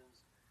 4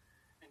 seasons,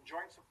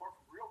 enjoying support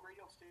from real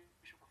radio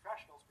station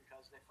professionals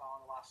because they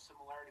found a lot of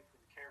similarity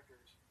between the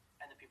characters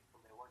and the people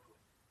they worked with.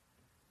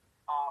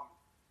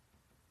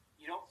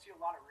 You don't see a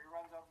lot of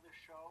reruns of this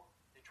show.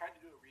 They tried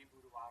to do a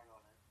reboot a while ago,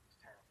 and it was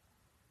terrible.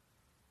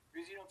 The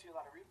reason you don't see a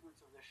lot of reboots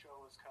of this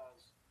show is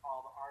because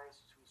all the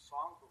artists whose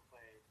songs were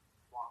played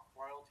want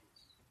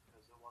royalties,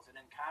 because it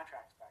wasn't in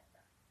contracts back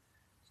then.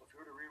 So if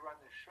you were to rerun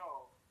this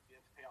show, you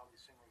have to pay all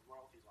these singers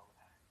royalties all the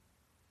time.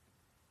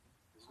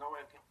 There's no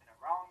way of getting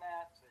around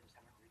that, so they just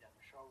haven't redone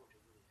the show, which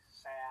is really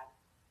sad.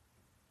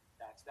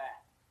 That's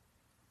that.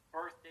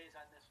 Birthdays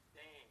on this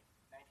day,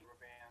 19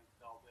 band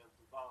Belle Biv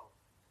DeVoe.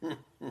 born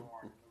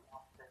in the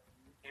Rockford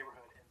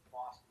neighborhood in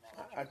Boston,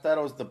 I Massachusetts. thought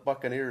it was the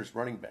Buccaneers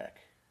running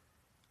back.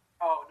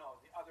 Oh no,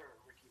 the other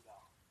Ricky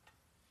Bell.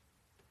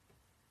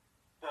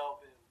 Bell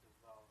Biv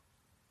DeVoe.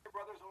 Your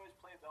brothers always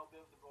play Bell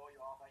Biv DeVoe.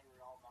 You all thought you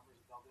were all members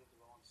of Bell Biv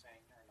DeVoe and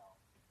saying, no.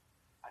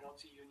 I don't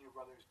see you and your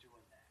brothers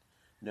doing that.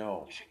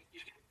 No. You should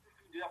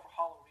do that for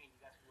Halloween. You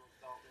guys can go with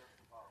Bell Biv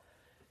DeVoe.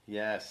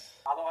 Yes.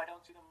 Although I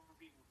don't see them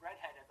being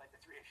redheaded like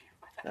the three of you.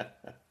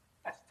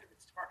 That's a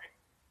different story.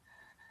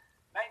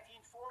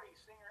 1940,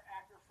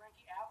 singer-actor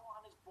Frankie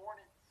Avalon is born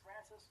in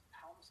Francis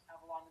Thomas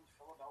Avalon in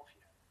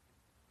Philadelphia.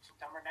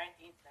 September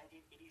 19th,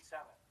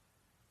 1987.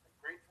 The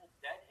Grateful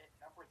Dead hit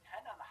number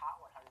 10 on the Hot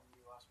 100 in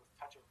the U.S. with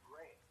Touch of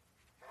Grey,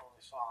 their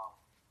only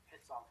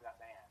hit song for that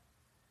band.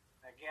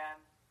 And again,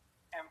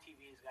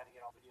 MTV's got to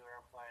get all video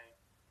airplay.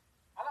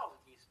 I thought it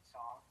was a decent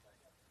song, but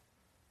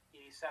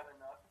 87,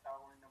 that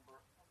only number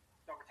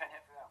 10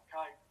 hit for them.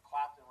 Kind of like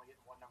Clapton will get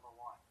one number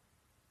one.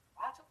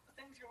 Lots of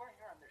things you learn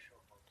here on this show,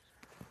 folks.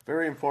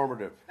 Very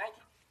informative.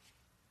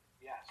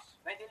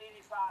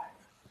 1985.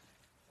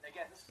 And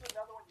again, this is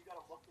another one you got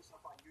to look this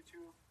up on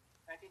YouTube.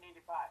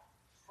 1985.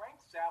 Frank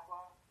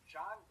Zappa,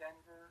 John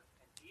Denver,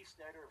 and Dee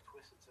Snider of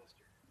Twisted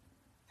Sister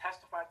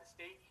testified at the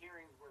state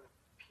hearings where the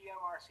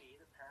PMRC,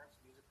 the Parents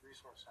Music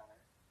Resource Center,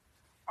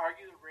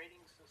 argued the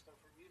rating system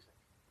for music.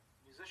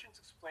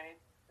 Musicians explained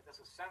that this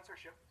is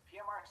censorship.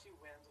 PMRC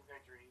wins a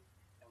victory,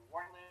 and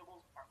warning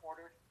labels are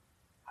ordered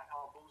on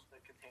albums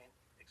that contain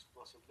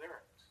explicit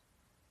lyrics.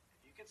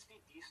 You can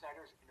see Dee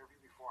Snider's interview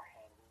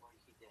beforehand what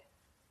he did.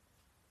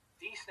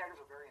 Dee Snider's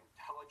a very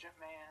intelligent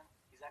man.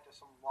 He's not just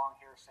some long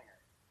hair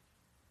singer.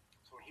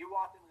 So when he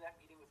walked into that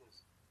meeting with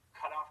his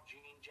cut-off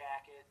jean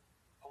jacket,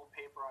 pulled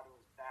paper out of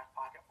his back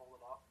pocket,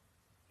 folded up,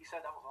 he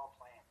said that was all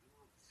planned. He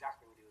knew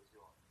exactly what he was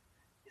doing.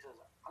 He says,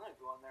 I'm going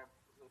to go in there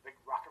with a big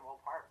rock and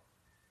roll party.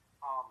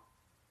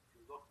 If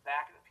you look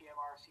back at the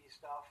PMRC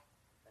stuff,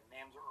 the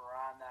names that were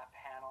on that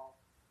panel,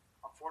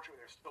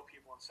 unfortunately there's still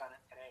people in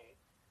Senate today,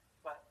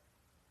 but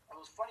it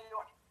was funny to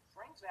watch.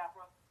 Frank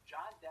Zappa,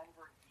 John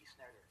Denver, and Dee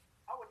Snider.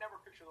 I would never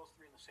picture those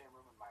three in the same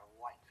room in my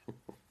life.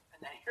 And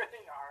then here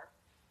they are,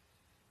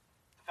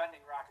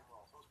 defending rock and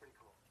roll. So it was pretty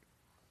cool.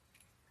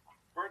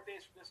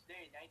 Birthdays for this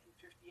day,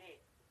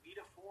 1958.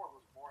 Lita Ford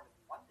was born in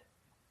London,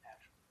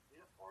 actually.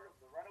 Lita Ford of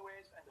the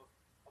Runaways and of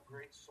a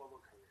great solo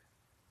career.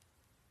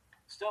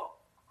 Still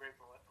a great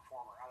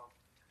performer.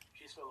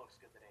 She still looks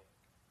good today.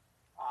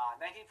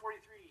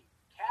 1943.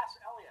 Cass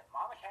Elliot,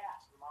 Mama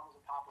Cass, the Mamas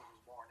and Papas,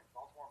 was born in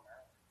Baltimore,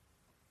 Maryland.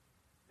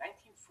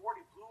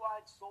 1940,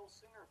 blue-eyed soul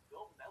singer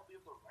Bill Medley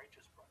of the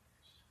Righteous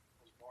Brothers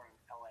was born in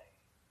L.A.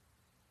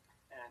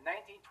 And in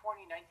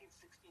 1920,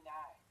 1969,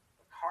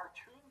 the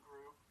cartoon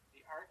group,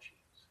 the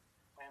Archies,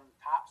 claimed the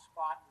top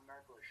spot in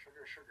America with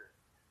Sugar Sugar,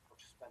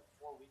 which spent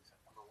 4 weeks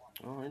at number one.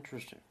 Oh,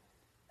 interesting.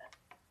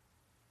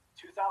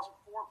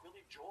 2004,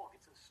 Billy Joel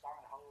gets his star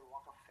on the Hollywood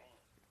Walk of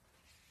Fame.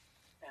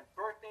 And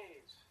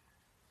birthdays,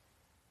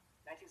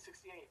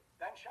 1968,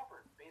 Ben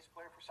Shepherd, bass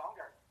player for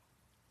Soundgarden,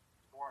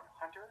 was born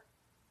Hunter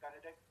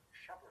Benedict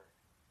Shepherd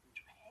in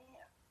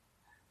Japan.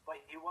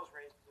 But he was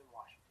raised in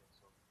Washington,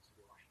 so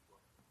city of Washington.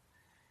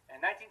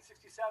 And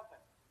 1967,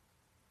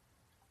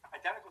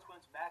 identical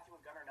twins Matthew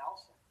and Gunnar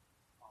Nelson,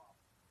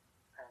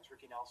 parents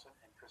Ricky Nelson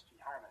and Christine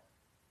Harmon,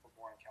 were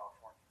born in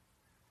California.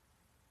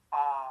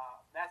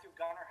 Matthew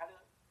Gunnar had a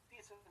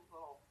decent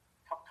little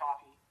cup of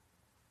coffee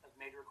as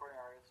major recording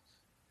artists.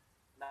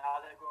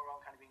 Now they go around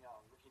kind of being a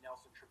Ricky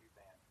Nelson tribute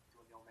band,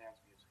 doing the old man's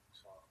music.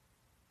 So,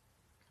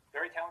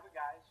 very talented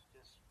guys,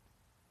 just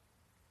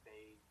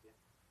they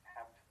didn't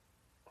have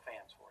the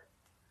fans for it.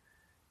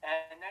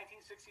 And in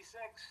 1966,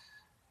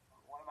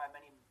 one of my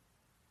many,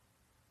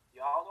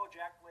 y'all know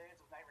Jack Blades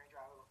of Night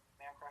Ranger. I have a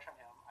man crush on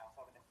him. I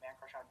also have a man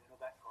crush on Nuno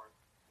Bettencourt.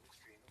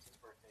 Extreme, it's his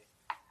birthday.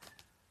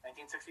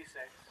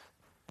 1966.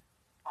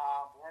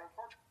 Born in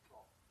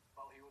Portugal,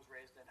 but he was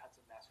raised in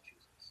Hudson,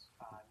 Massachusetts.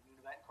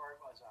 Nuno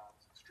Bettencourt was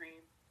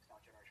Extreme. He's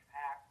now Generation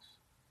X.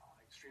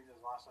 Extreme does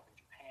a lot of stuff in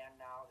Japan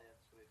now.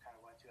 That's what they kind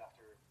of went to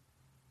after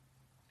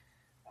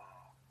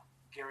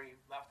Gary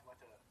left, went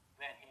to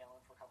Van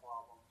Halen for a couple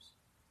albums,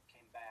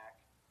 came back.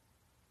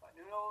 But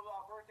Nuno,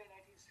 birthday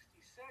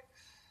 1966.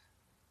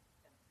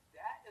 And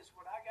that is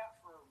what I got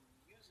for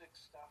music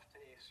stuff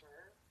today,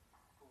 sir.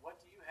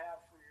 What do you have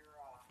for your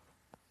album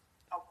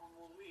of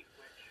the week?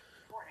 Which,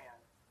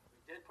 beforehand, we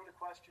did put a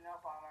question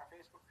up on our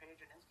Facebook page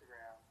and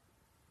Instagram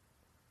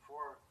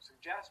for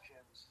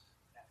suggestions.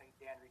 I think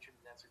Dan reached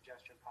into that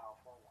suggestion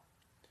pile for one.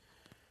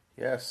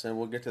 Yes,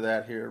 and we'll get to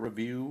that here.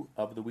 Review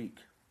of the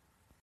week.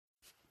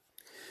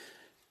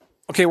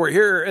 Okay, we're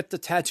here at the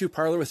Tattoo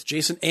Parlor with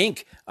Jason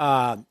Inc.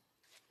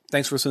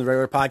 Thanks for listening to the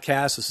regular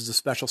podcast. This is a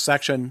special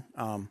section.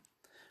 Go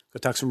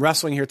talk some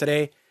wrestling here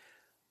today.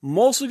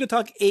 Mostly going to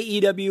talk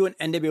AEW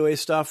and NWA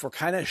stuff. We're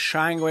kind of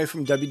shying away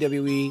from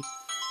WWE.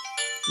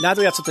 Not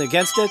that we have something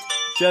against it,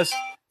 just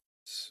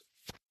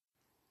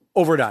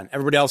overdone.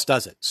 Everybody else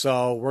does it.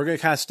 So we're going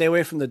to kind of stay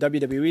away from the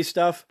WWE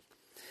stuff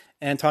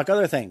and talk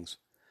other things.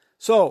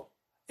 So,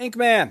 Ink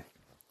Man,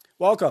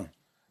 welcome.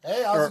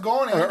 Hey, how's it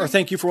going, Andy? Or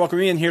thank you for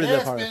welcoming me in here to the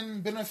party.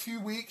 It's been a few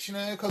weeks,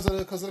 because of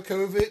the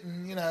COVID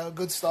and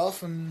good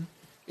stuff and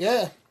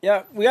yeah.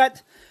 Yeah, we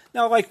got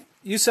now, like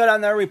you said on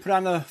there, we put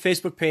on the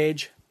Facebook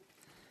page.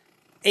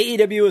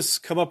 AEW has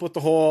come up with the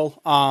whole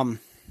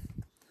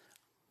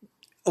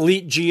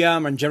elite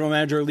GM and general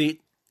manager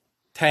elite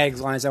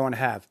tags lines I want to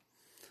have.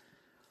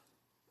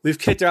 We've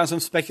kicked around some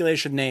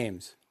speculation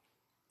names.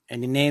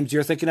 Any names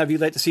you're thinking of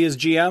you'd like to see as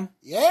GM?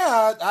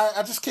 Yeah,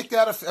 I just kicked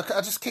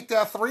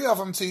out three of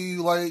them to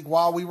you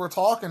while we were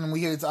talking.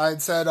 I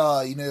had said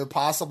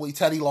possibly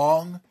Teddy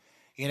Long,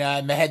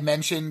 and I had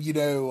mentioned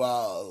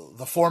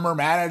the former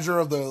manager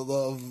of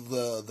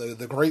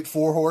the Great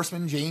Four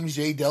Horsemen, James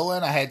J.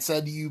 Dillon. I had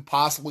said to you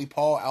possibly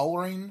Paul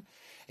Ellering.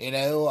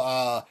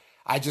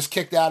 I just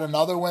kicked out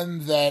another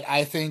one that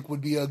I think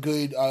would be a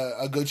good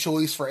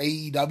choice for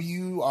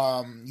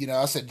AEW.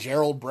 I said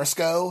Gerald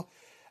Briscoe.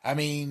 I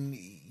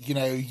mean,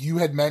 you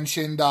had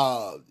mentioned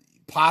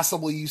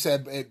possibly, you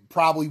said it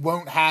probably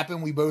won't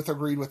happen. We both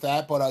agreed with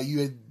that, but you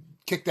had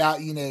kicked out,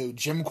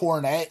 Jim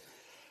Cornette.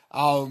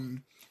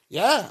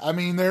 Yeah, I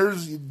mean,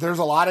 there's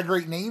a lot of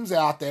great names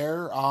out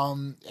there.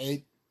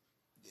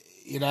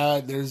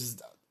 There's a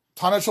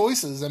ton of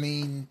choices. I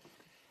mean,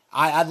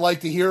 I'd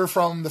like to hear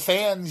from the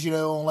fans,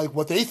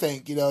 what they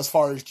think, as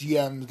far as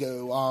GMs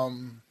go.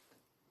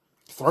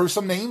 Throw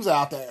some names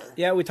out there.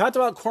 Yeah, we talked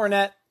about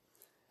Cornette.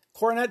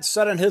 Cornette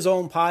said on his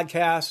own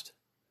podcast,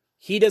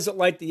 he doesn't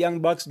like the Young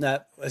Bucks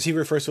net, as he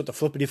refers to it, the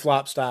flippity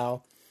flop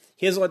style.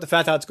 He doesn't like the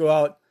Fat Hots go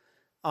out,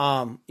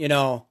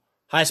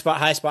 high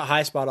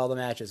spot all the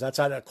matches. That's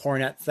not a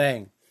Cornette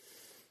thing.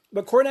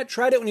 But Cornette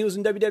tried it when he was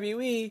in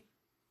WWE,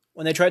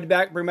 when they tried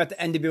to bring back the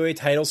NWA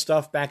title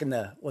stuff back in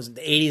the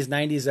 80s,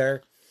 90s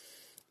there.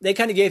 They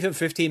kind of gave him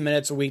 15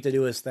 minutes a week to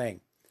do his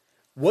thing.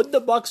 Would the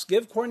Bucks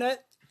give Cornette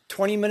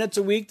 20 minutes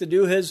a week to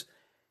do his,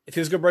 if he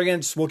was going to bring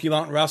in Smoky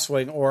Mountain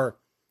Wrestling or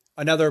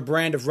another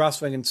brand of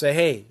wrestling and say,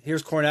 hey,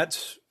 here's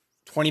Cornette's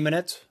 20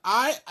 minutes?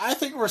 I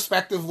think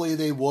respectively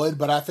they would,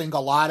 but I think a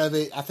lot of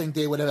it, I think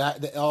they would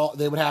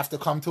have to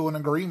come to an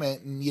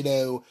agreement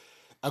and,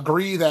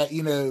 agree that,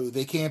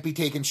 they can't be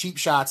taking cheap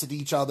shots at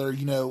each other,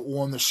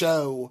 on the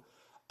show,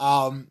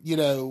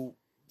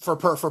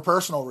 for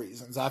personal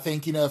reasons. I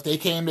think, if they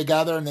came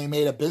together and they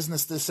made a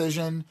business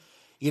decision,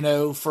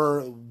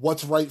 for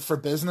what's right for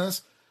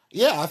business,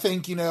 yeah, I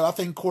think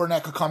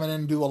Cornette could come in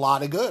and do a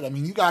lot of good. I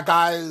mean, you got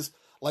guys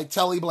like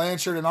Tully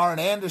Blanchard and Arn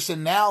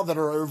Anderson now that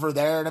are over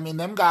there. And I mean,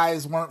 them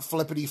guys weren't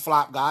flippity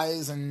flop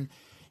guys. And,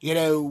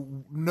 no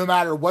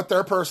matter what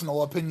their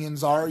personal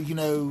opinions are,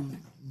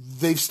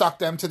 they've stuck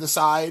them to the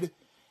side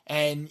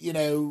and,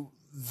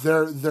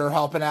 they're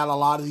helping out a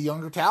lot of the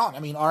younger talent.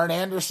 I mean, Arn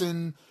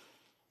Anderson,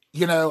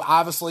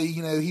 obviously,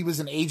 he was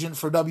an agent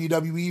for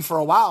WWE for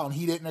a while and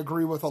he didn't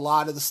agree with a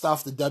lot of the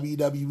stuff that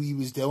WWE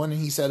was doing.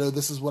 And he said, oh,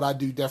 this is what I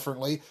do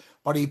differently.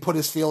 But he put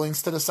his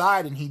feelings to the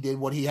side and he did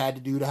what he had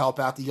to do to help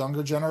out the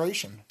younger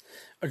generation.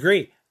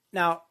 Agree.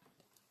 Now,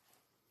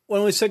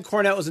 when we said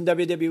Cornette was in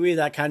WWE,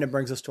 that kind of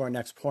brings us to our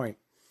next point.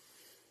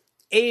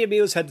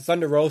 AEW has had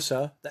Thunder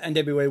Rosa, the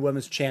NWA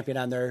Women's Champion,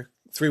 on there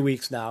 3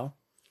 weeks now.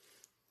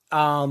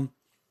 As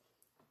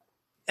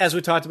we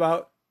talked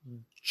about,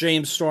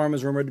 James Storm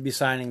is rumored to be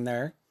signing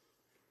there.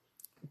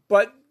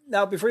 But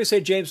now, before you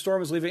say James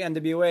Storm is leaving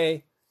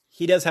NWA,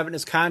 he does have it in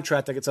his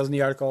contract, like it says in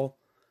the article,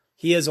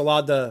 he is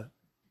allowed to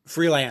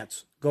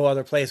freelance, go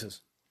other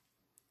places.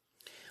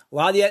 A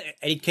lot of the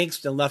Eddie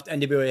Kingston left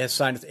NWA, has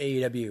signed with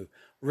AEW.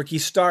 Ricky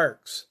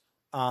Starks.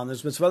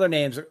 There's been some other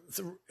names,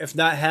 if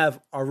not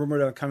are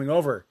rumored of coming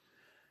over.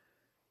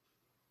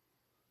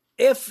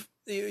 If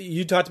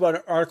you talked about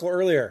an article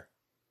earlier,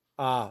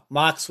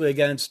 Moxley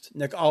against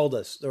Nick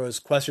Aldis. There was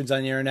questions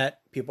on the internet,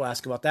 people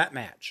asking about that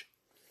match.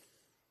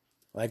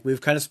 Like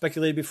we've kind of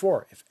speculated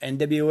before, if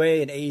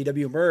NWA and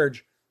AEW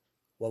merge,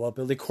 what about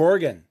Billy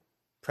Corgan,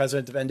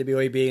 president of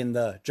NWA, being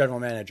the general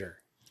manager?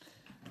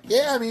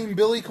 Yeah, I mean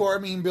Billy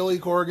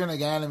Corgan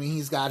again. I mean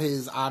he's got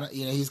his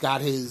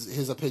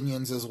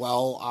opinions as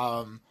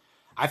well.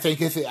 I think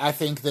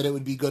that it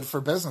would be good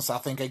for business. I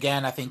think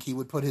he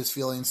would put his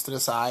feelings to the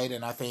side,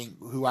 and I think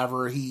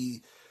whoever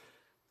he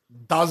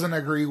doesn't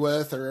agree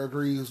with or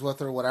agrees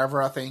with or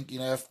whatever, I think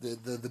if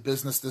the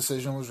business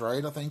decision was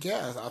right, I think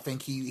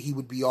he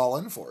would be all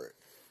in for it.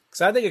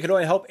 Because I think it could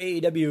only help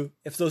AEW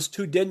if those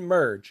two didn't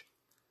merge.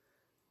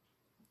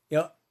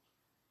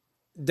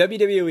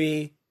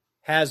 WWE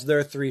has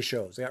their 3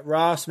 shows. They got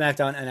Raw,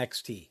 SmackDown,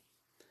 NXT.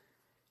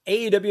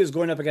 AEW is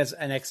going up against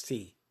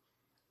NXT.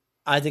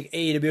 I think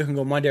AEW can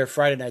go Monday or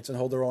Friday nights and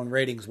hold their own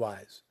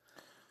ratings-wise.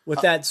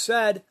 With that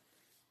said,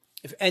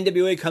 if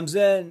NWA comes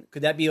in,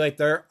 could that be like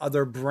their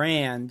other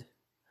brand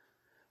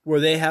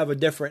where they have a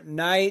different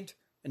night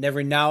and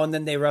every now and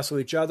then they wrestle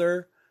each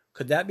other?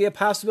 Could that be a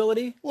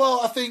possibility? Well,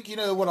 I think,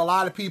 what a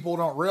lot of people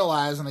don't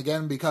realize, and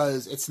again,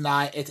 because it's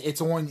on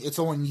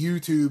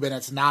YouTube and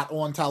it's not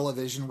on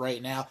television right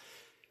now,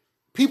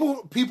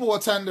 people will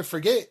tend to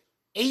forget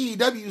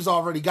AEW's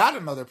already got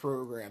another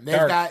program.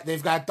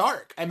 They've got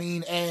Dark. I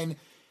mean, and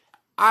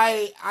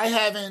I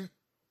haven't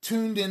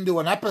tuned into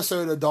an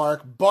episode of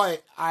Dark,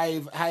 but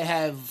I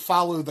have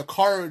followed the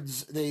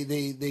cards. They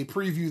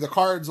preview the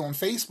cards on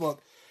Facebook,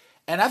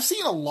 and I've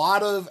seen a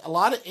lot of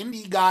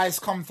indie guys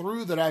come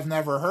through that I've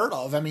never heard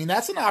of. I mean,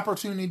 that's an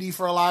opportunity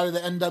for a lot of the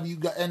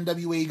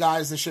NWA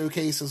guys to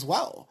showcase as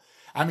well.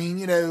 I mean,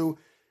 you know,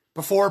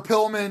 before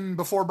Brian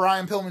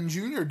Pillman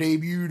Jr.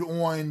 debuted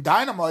on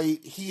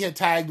Dynamite, he had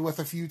tagged with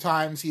a few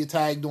times. He had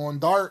tagged on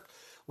Dark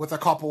with a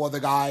couple of the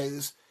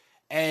guys,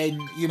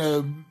 and, you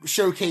know,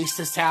 showcased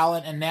his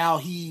talent, and now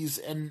he is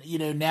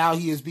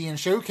being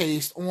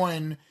showcased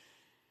on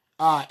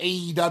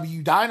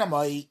AEW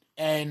Dynamite.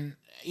 And,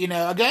 you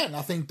know, again,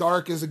 I think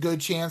Dark is a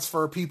good chance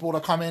for people to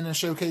come in and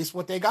showcase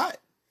what they got.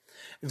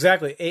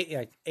 Exactly.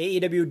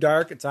 AEW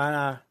Dark, it's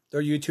on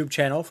their YouTube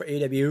channel for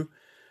AEW.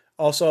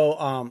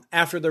 Also,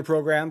 after their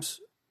programs,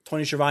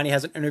 Tony Schiavone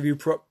has an interview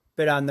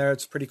bit on there.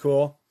 It's pretty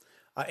cool.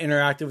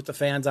 Interactive with the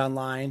fans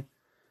online.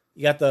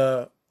 You got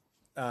the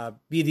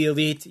Be the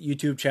Elite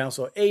YouTube channel.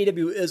 So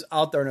AEW is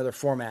out there in other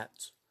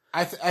formats.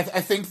 I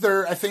think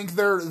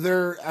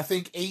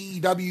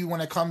AEW,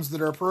 when it comes to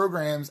their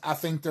programs, I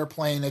think they're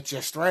playing it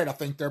just right. I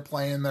think they're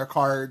playing their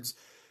cards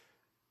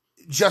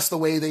just the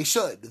way they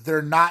should.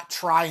 They're not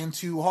trying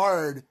too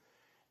hard,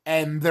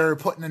 and they're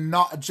putting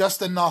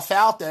just enough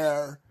out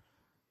there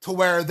to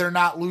where they're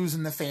not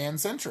losing the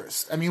fans'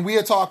 interest. I mean, we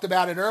had talked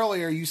about it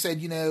earlier. You said,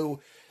 you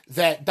know,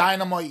 that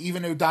Dynamite,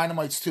 even though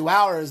Dynamite's 2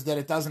 hours, that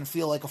it doesn't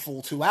feel like a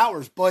full 2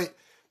 hours. But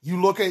you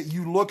look at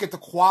the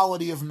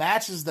quality of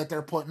matches that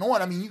they're putting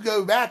on. I mean, you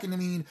go back and, I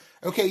mean,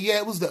 okay, yeah,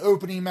 it was the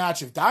opening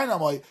match of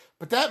Dynamite,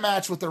 but that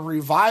match with the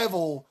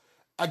Revival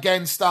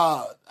against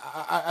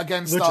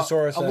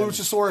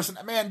Luchasaurus,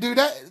 and man, dude,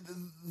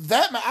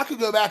 that I could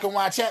go back and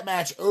watch that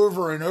match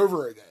over and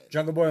over again.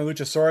 Jungle Boy and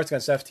Luchasaurus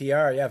against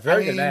FTR, yeah,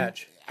 very good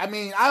match. I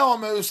mean, I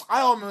almost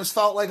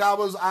felt like I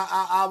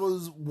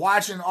was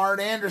watching Arn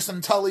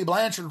Anderson, Tully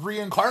Blanchard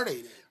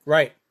reincarnated.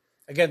 Right,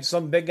 again,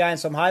 some big guy and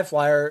some high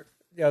flyer,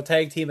 you know,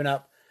 tag teaming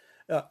up,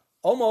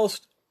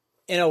 almost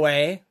in a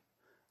way,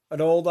 an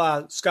old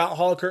Scott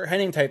Hall, Kurt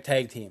Hennig type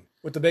tag team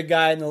with the big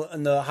guy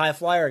and the high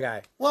flyer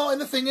guy. Well,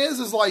 and the thing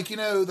is like, you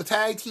know, the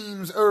tag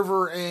teams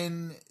over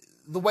in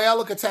the way I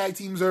look at tag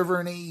teams over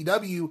in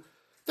AEW,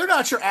 they're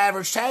not your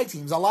average tag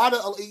teams. A lot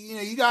of, you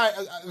know, you got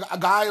a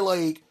guy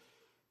like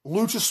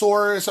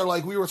Luchasaurus, or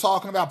like we were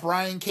talking about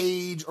Brian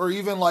Cage, or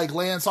even like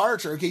Lance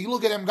Archer. Okay, you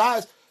look at them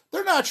guys,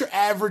 they're not your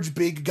average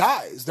big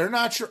guys. They're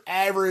not your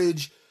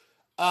average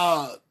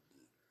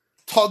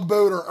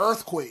Tugboat or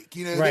Earthquake.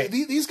 You know, right.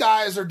 These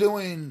guys are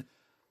doing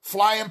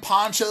flying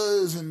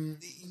ponchas and,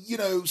 you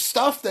know,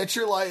 stuff that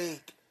you're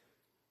like,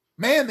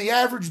 man, the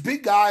average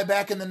big guy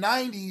back in the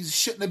 90s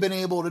shouldn't have been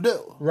able to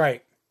do.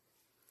 Right.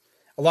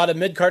 A lot of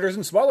mid-carders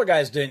and smaller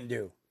guys didn't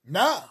do.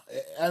 No.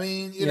 I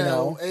mean,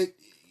 the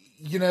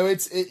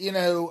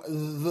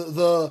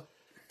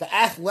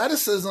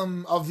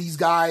athleticism of these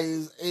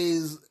guys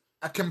is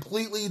a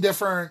completely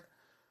different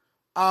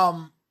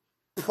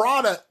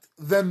product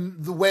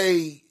than the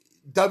way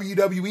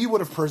WWE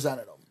would have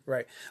presented them.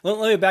 Right. Let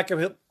me back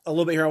up a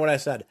little bit here on what I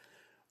said.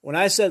 When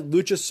I said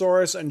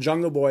Luchasaurus and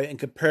Jungle Boy and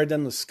compared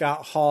them to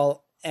Scott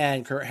Hall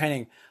and Kurt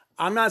Hennig,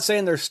 I'm not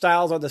saying their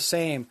styles are the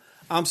same.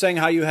 I'm saying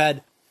how you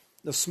had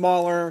the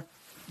smaller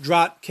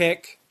drop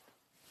kick.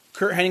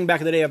 Kurt Hennig back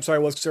in the day,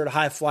 was considered a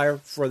high flyer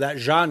for that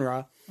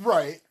genre.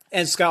 Right.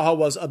 And Scott Hall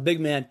was a big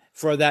man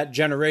for that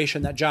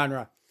generation, that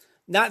genre.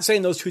 Not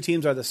saying those two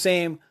teams are the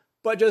same,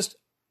 but just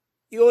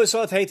you always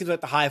saw tag teams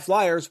like the high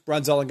flyers,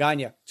 Brunzell and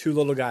Gagne, two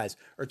little guys,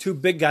 or two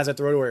big guys at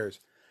the Road Warriors.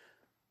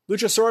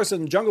 Luchasaurus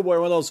and Jungle Boy are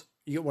one of those,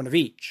 you get one of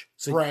each.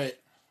 So right.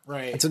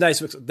 It's a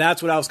nice mix.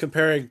 That's what I was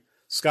comparing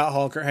Scott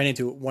Hall and Kurt Hennig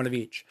to, one of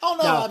each. Oh,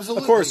 no, now,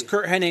 absolutely. Of course,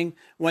 Kurt Hennig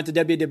went to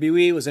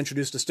WWE, was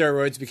introduced to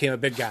steroids, became a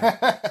big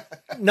guy.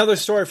 Another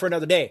story for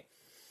another day.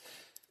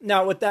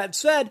 Now, with that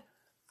said,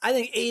 I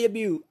think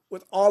AEW,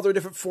 with all their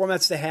different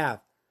formats they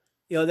have,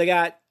 you know, they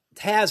got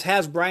Taz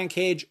has Brian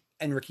Cage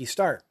and Ricky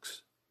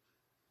Starks.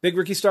 Big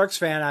Ricky Starks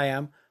fan I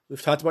am.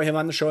 We've talked about him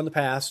on the show in the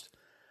past.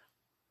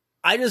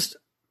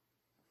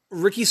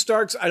 Ricky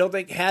Starks, I don't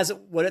think has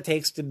what it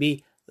takes to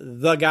be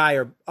the guy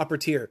or upper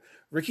tier.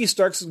 Ricky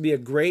Starks would be a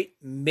great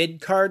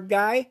mid-card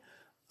guy.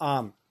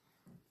 You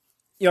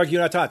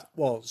and I talked,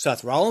 well,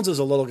 Seth Rollins is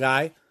a little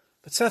guy,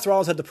 but Seth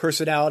Rollins had the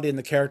personality and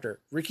the character.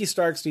 Ricky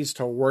Starks needs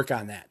to work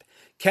on that.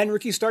 Can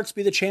Ricky Starks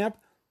be the champ?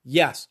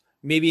 Yes,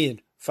 maybe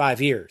in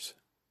 5 years.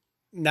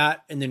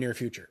 Not in the near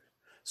future.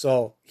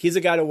 So he's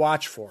a guy to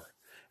watch for.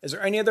 Is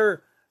there any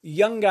other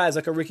young guys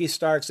like a Ricky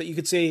Starks that you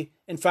could see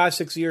in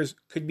 5-6 years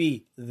could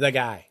be the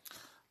guy?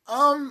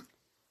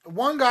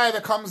 One guy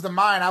that comes to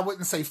mind, I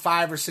wouldn't say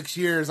 5 or 6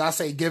 years. I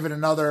say give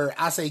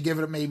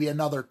it maybe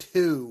another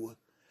 2.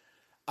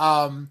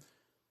 But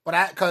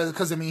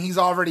because I mean, he's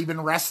already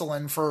been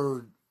wrestling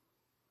for,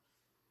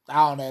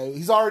 I don't know,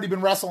 he's already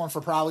been wrestling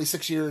for probably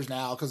 6 years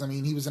now. Because I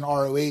mean, he was in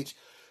ROH.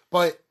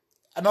 But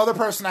another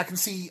person I can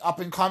see up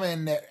and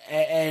coming,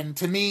 and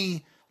to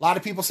me, a lot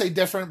of people say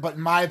different, but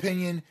in my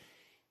opinion,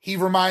 he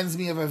reminds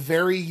me of a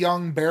very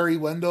young Barry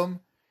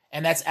Windham,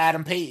 and that's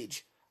Adam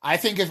Page. I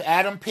think if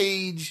Adam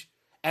Page,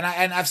 and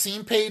I've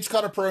seen Page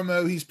cut a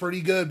promo, he's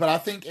pretty good, but I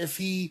think if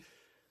he,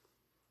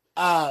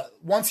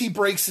 once he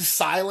breaks his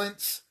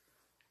silence,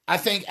 I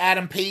think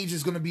Adam Page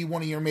is going to be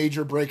one of your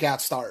major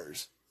breakout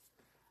stars.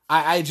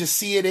 I just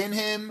see it in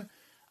him.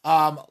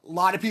 A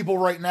lot of people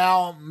right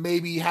now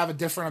maybe have a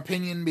different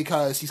opinion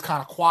because he's kind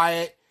of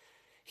quiet.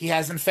 He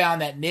hasn't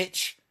found that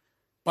niche,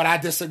 but I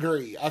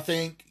disagree. I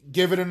think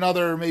give it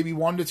another maybe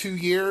 1 to 2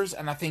 years,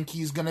 and I think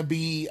he's going to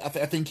be. I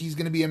think he's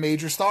going to be a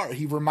major star.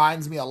 He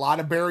reminds me a lot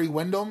of Barry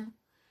Windham.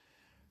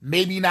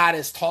 Maybe not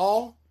as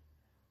tall,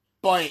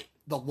 but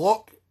the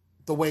look,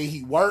 the way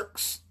he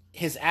works,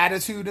 his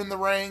attitude in the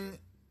ring,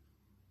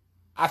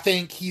 I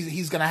think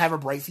he's going to have a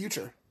bright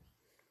future.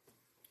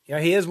 Yeah,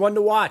 he is one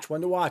to watch.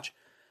 One to watch.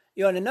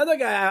 You know, and another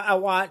guy I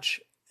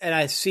watch and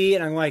I see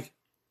and I'm like,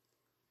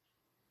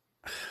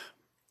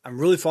 I'm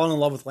really falling in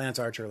love with Lance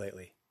Archer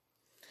lately.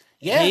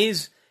 Yeah.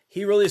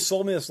 He really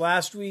sold me this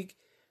last week.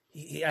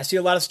 I see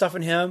a lot of stuff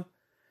in him.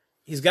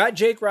 He's got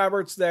Jake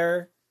Roberts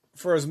there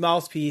for his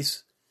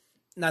mouthpiece.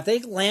 And I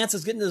think Lance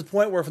is getting to the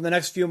point where for the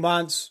next few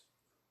months,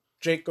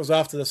 Jake goes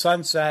off to the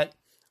sunset.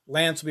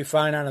 Lance will be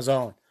fine on his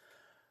own.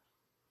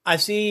 I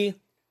see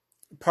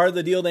part of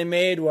the deal they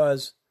made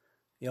was,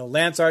 you know,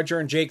 Lance Archer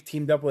and Jake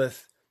teamed up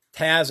with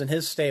Taz and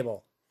his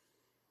stable.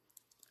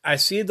 I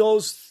see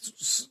those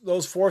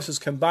forces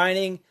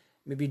combining,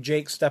 maybe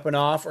Jake stepping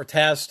off or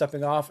Taz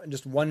stepping off and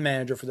just one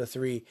manager for the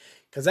three.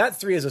 Because that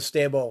three as a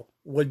stable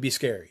would be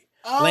scary.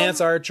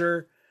 Lance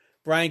Archer,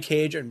 Brian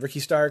Cage, and Ricky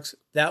Starks,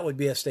 that would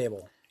be a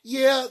stable.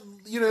 Yeah,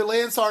 you know,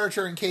 Lance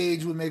Archer and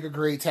Cage would make a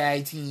great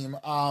tag team.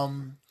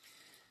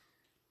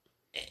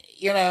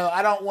 You know,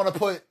 I don't want to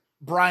put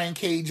Brian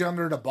Cage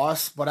under the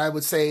bus, but I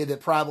would say that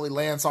probably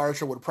Lance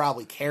Archer would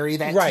probably carry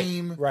that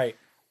team. Right.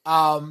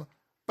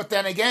 But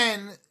then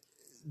again,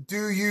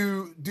 do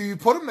you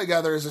put them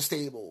together as a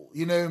stable?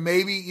 You know,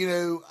 maybe, you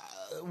know,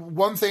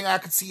 one thing I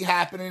could see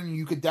happening, and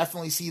you could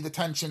definitely see the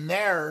tension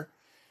there.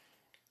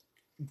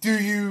 Do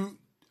you,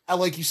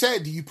 like you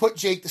said, do you put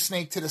Jake the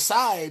Snake to the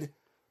side,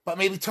 but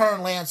maybe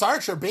turn Lance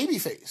Archer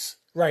babyface?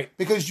 Right.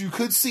 Because you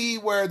could see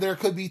where there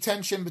could be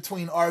tension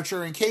between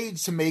Archer and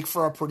Cage to make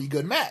for a pretty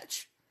good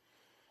match.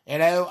 You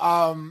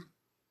know,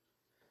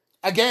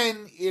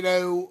 again, you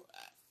know,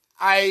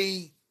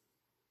 I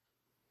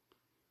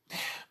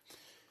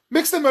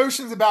mixed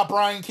emotions about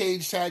Brian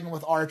Cage tagging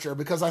with Archer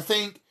because I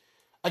think,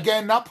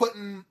 again, not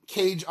putting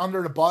Cage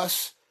under the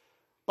bus,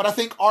 but I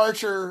think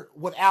Archer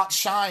would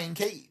outshine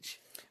Cage.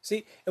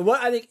 See, and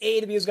what I think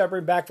AEW's got to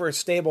bring back for a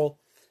stable,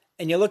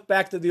 and you look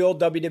back to the old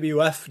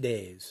WWF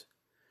days,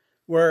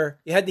 where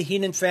you had the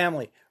Heenan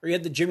family, or you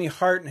had the Jimmy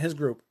Hart and his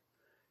group.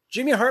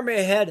 Jimmy Hart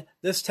may have had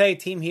this tag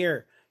team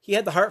here. He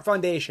had the Hart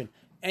Foundation,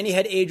 and he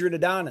had Adrian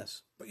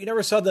Adonis, but you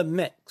never saw them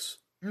mix.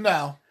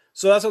 No.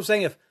 So that's what I'm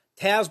saying. If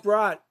Taz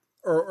brought,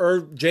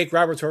 or Jake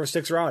Roberts, whoever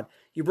sticks around,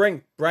 you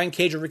bring Brian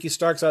Cage and Ricky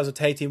Starks out as a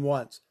tag team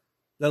once.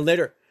 Then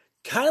later,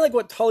 kind of like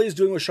what Tully's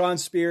doing with Shawn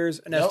Spears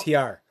and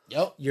FTR.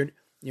 Yep.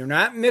 You're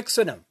not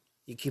mixing them.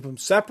 You keep them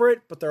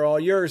separate, but they're all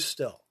yours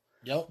still.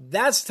 Yep.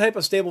 That's the type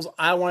of stables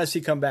I want to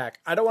see come back.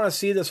 I don't want to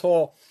see this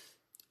whole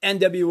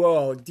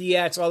NWO,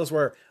 DX, all this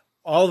where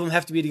all of them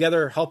have to be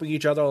together helping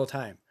each other all the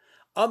time.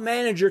 A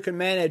manager can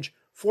manage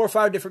 4 or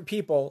 5 different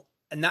people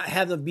and not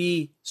have them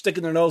be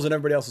sticking their nose in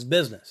everybody else's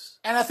business.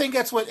 And I think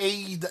that's what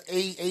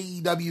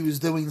AEW is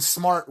doing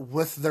smart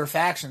with their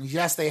factions.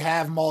 Yes, they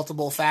have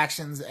multiple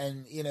factions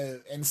and, you know,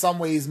 in some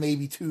ways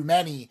maybe too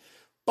many,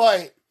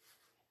 but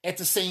at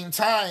the same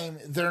time,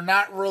 they're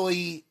not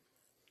really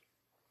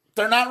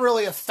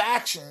a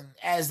faction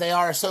as they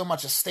are so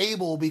much a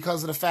stable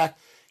because of the fact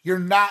you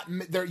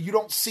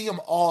don't see them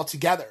all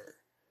together.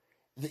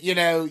 You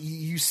know,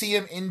 you see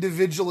them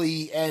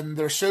individually and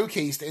they're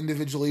showcased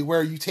individually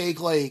where you take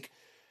like,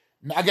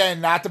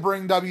 again, not to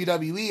bring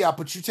WWE up,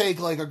 but you take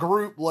like a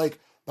group like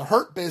the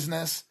Hurt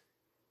Business,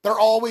 they're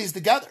always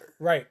together.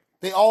 Right.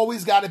 They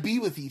always got to be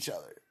with each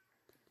other.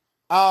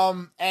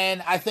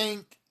 And I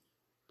think,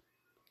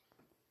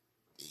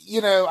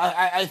 you know,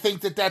 I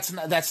think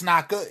that's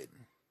not good.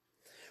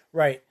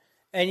 Right.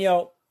 And, you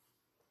know,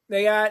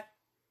 they got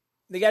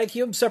to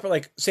keep them separate.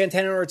 Like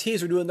Santana and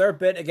Ortiz were doing their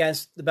bit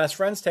against the Best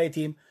Friends tag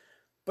team,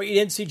 but you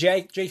didn't see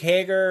Jake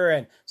Hager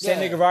and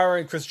Sammy Guevara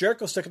and Chris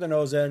Jericho sticking their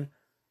nose in.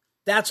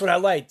 That's what I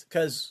liked,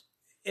 because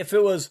if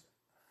it was,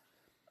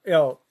 you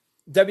know,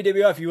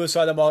 WWF, you would have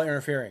saw them all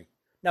interfering.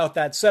 Now, with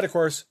that said, of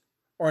course,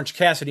 Orange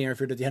Cassidy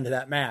interfered at the end of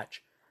that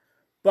match.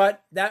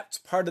 But that's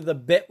part of the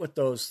bit with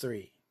those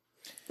three.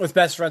 With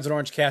Best Friends and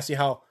Orange Cassidy,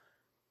 how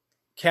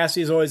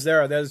Cassie's always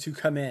there. The other two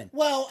come in.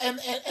 Well, and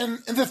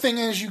the thing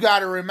is, you got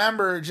to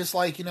remember, just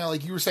like, you know,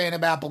 like you were saying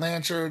about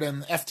Blanchard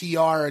and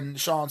FTR and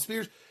Shawn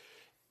Spears,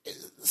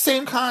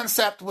 same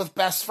concept with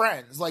Best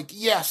Friends. Like,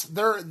 yes,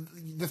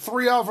 the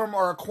three of them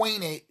are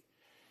acquainted,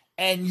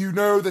 and you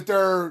know that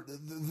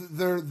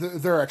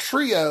they're a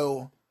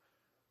trio,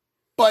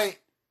 but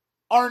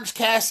Orange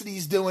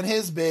Cassidy's doing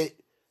his bit.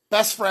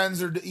 Best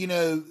Friends are,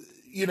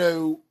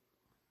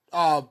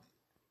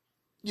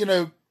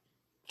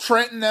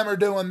 Trent and them are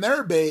doing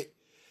their bit,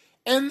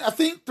 And I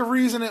think the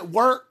reason it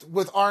worked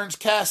with Orange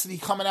Cassidy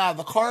coming out of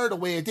the car the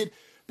way it did,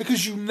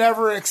 because you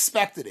never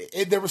expected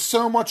it. There was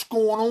so much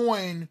going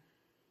on,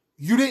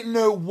 you didn't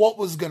know what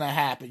was going to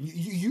happen.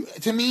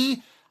 To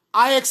me,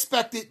 I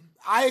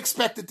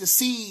expected to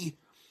see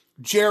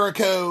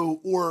Jericho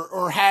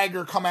or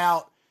Hager come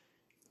out.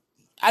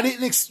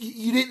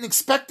 You didn't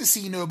expect to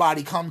see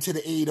nobody come to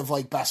the aid of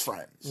like best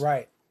friends,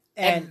 Right?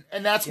 And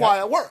that's why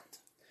it worked.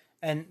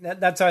 And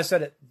that's how I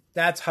said it.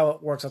 That's how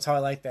it works. That's how I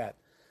like that.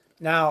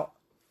 Now,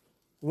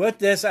 with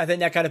this, I think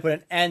that kind of put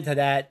an end to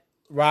that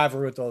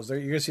rivalry with those. You're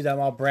going to see them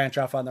all branch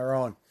off on their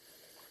own.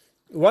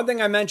 One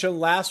thing I mentioned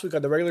last week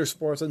on the regular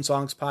Sports and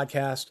Songs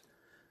podcast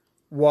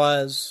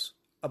was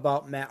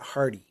about Matt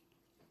Hardy.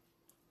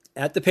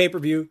 At the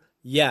pay-per-view,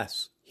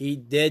 yes, he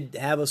did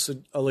have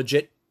a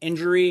legit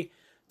injury.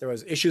 There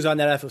was issues on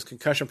that if it was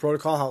concussion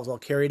protocol, how it was all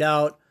carried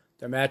out.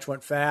 Their match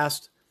went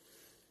fast.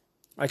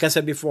 Like I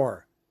said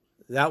before,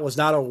 that was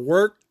not a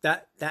work.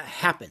 That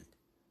happened.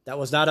 That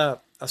was not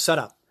a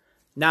setup.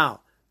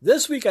 Now,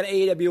 this week on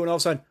AEW, and all of a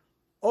sudden,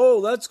 oh,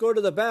 let's go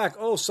to the back.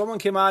 Oh, someone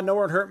came out of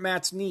nowhere and hurt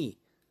Matt's knee.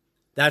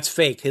 That's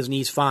fake. His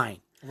knee's fine.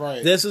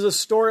 Right. This is a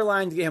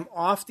storyline to get him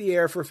off the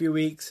air for a few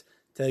weeks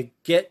to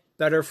get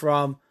better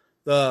from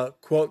the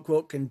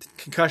quote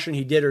concussion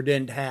he did or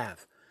didn't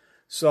have.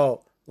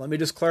 So let me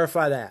just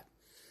clarify that.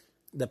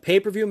 The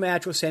pay-per-view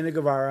match with Sammy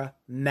Guevara,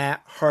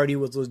 Matt Hardy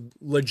was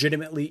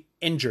legitimately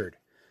injured.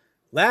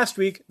 Last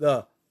week,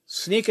 the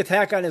sneak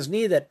attack on his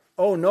knee that,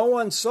 oh, no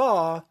one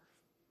saw,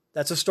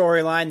 that's a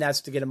storyline.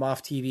 That's to get him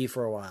off TV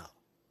for a while.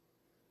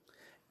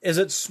 Is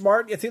it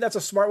smart? You think that's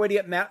a smart way to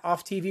get Matt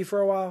off TV for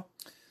a while?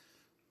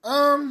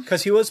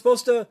 Because he was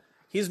supposed to,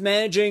 he's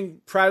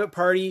managing Private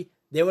Party.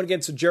 They went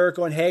against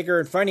Jericho and Hager.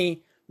 And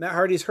funny, Matt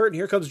Hardy's hurt. And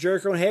here comes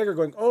Jericho and Hager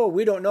going, oh,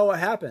 we don't know what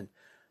happened.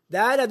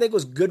 That, I think,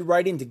 was good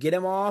writing to get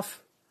him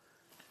off.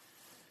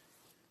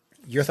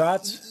 Your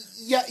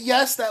thoughts? Yeah,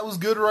 yes, that was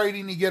good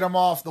writing to get him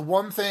off. The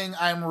one thing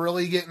I'm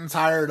really getting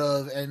tired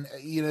of, and,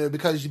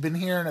 because you've been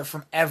hearing it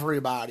from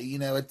everybody,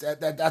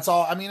 that's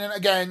all. I mean, and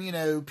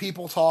again,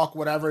 people talk,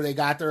 whatever, they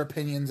got their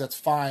opinions, that's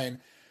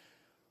fine.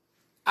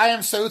 I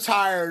am so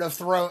tired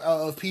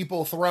of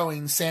people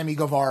throwing Sammy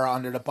Guevara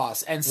under the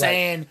bus and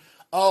saying,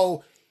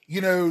 oh,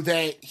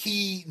 that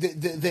he's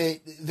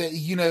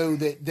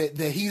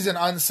an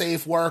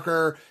unsafe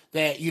worker,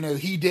 that,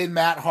 he did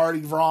Matt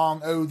Hardy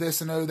wrong, oh,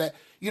 this and oh, that.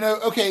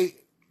 Okay,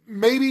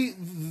 maybe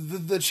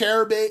the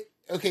chair bit,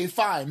 okay,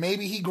 fine.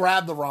 Maybe he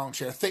grabbed the wrong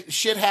chair.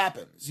 Shit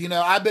happens.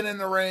 I've been in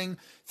the ring.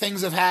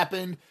 Things have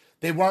happened.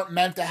 They weren't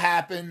meant to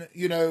happen.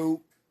 You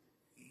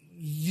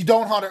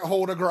don't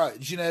hold a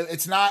grudge.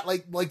 It's not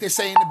like they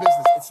say in the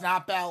business, it's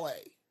not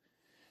ballet.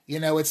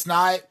 It's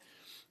not,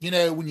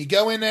 when you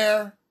go in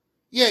there,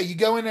 you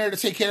go in there to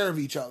take care of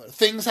each other.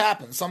 Things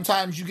happen.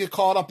 Sometimes you get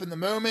caught up in the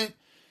moment.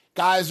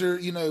 Guys are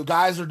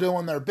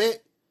doing their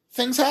bit.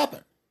 Things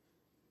happen.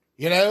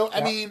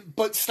 I mean,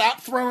 but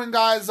stop throwing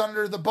guys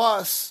under the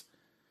bus,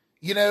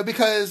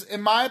 because in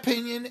my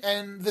opinion,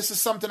 and this is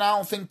something I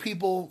don't think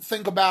people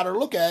think about or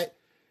look at,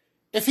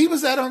 if he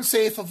was that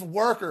unsafe of a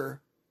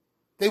worker,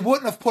 they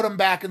wouldn't have put him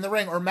back in the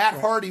ring, or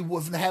Matt Hardy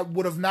would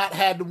have not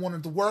had to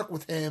want to work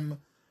with him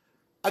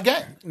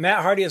again.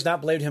 Matt Hardy has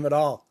not blamed him at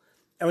all.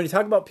 And when you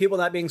talk about people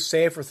not being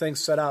safe or things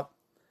set up,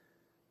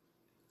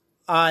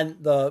 on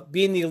the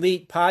Being the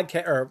Elite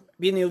podcast or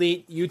Being the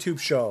Elite YouTube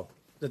show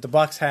that the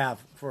Bucks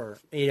have for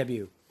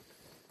AEW,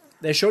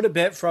 they showed a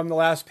bit from the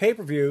last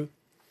pay-per-view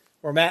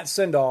where Matt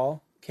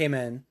Sindall came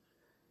in.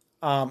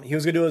 He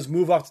was going to do his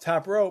move off the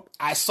top rope.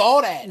 I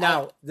saw that.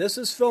 Now, this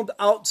is filmed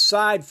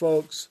outside,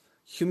 folks.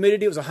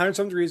 Humidity was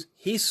 100-something degrees.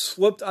 He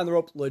slipped on the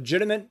rope.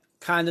 Legitimate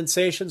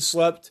condensation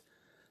slipped.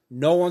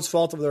 No one's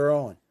fault of their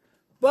own.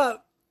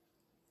 But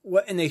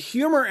in the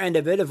humor end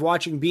of it, of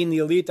watching Being the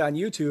Elite on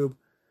YouTube,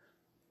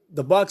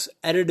 the Bucks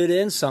edited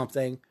in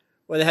something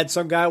where they had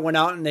some guy went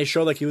out and they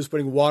showed like he was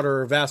putting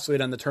water or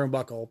Vaseline on the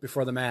turnbuckle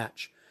before the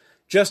match.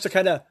 Just to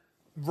kind of,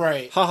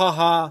 ha ha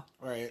ha.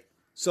 Right.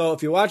 So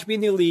if you watch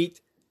Being the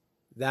Elite,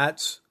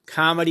 that's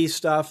comedy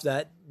stuff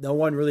that no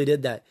one really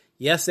did that.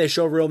 Yes, they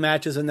show real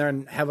matches in there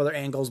and have other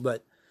angles,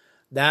 but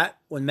that,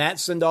 when Matt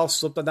Sindall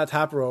slipped on that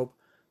top rope,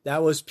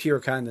 that was pure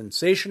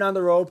condensation on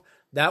the rope.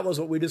 That was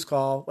what we just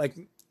call, like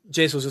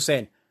Jason was just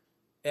saying,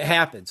 it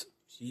happens.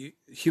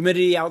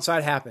 Humidity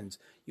outside happens.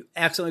 You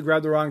accidentally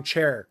grab the wrong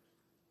chair.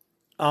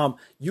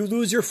 You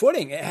lose your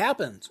footing. It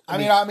happens. I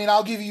mean,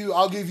 I'll give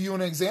you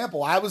an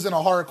example. I was in a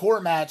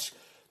hardcore match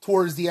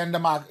right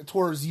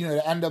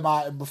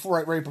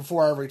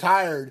before I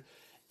retired.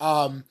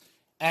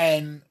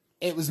 And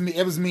it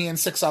was me and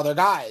 6 other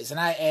guys.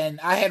 And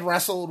I had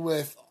wrestled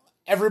with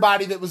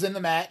everybody that was in the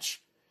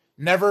match.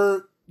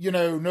 Never,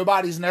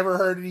 nobody's never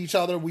hurted each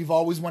other. We've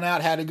always went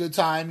out, had a good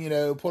time,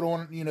 put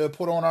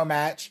on our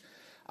match,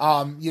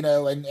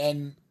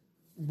 and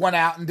went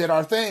out and did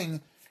our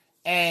thing.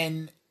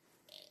 And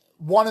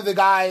one of the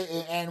guys,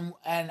 and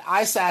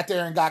I sat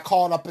there and got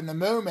caught up in the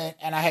moment,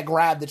 and I had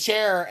grabbed the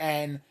chair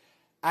and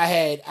I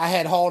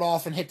had hauled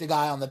off and hit the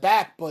guy on the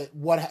back. But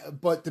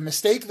the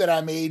mistake that I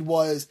made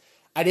was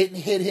I didn't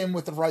hit him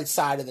with the right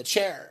side of the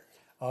chair.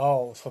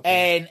 Oh,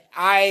 okay.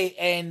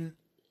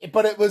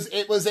 But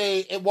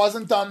it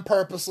wasn't done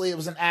purposely. It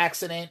was an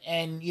accident.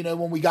 And,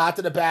 when we got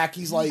to the back,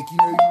 he's like, you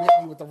hit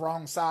me with the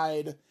wrong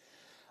side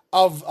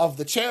of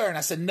the chair. And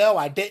I said, no,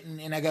 I didn't.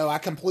 And I go, I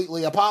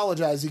completely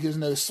apologize. He goes,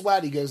 no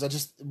sweat. He goes, I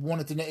just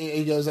wanted to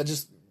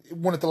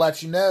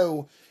let you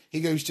know.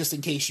 He goes, just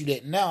in case you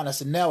didn't know. And I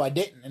said, no, I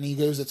didn't. And he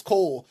goes, it's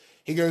cool.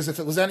 He goes, if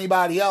it was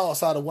anybody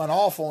else, I'd have went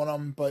off on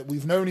him, but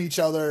we've known each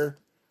other.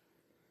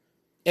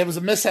 It was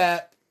a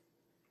mishap.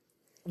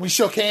 We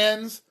shook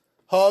hands,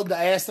 hugged.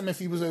 I asked him if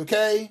he was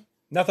okay.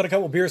 Nothing a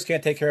couple beers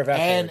can't take care of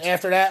afterwards. And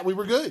after that, we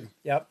were good.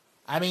 Yep.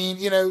 I mean,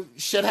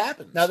 shit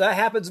happens. Now, that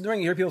happens in the ring.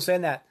 You hear people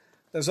saying that.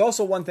 There's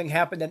also one thing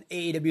happened in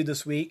AEW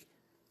this week.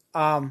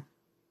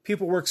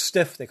 People work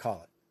stiff, they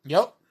call it.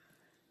 Yep.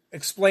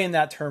 Explain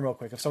that term real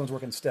quick if someone's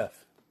working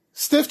stiff.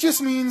 Stiff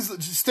just means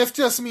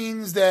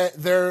that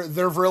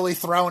they're really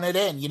throwing it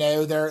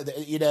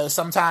in.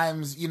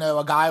 Sometimes,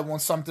 a guy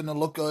wants something to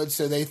look good,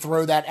 so they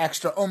throw that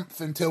extra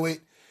oomph into it,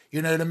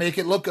 to make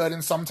it look good.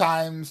 And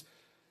sometimes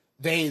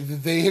they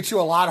hit you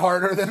a lot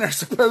harder than they're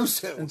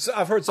supposed to. And so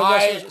I've heard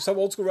some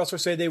old school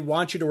wrestlers say they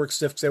want you to work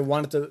stiff because they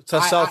want it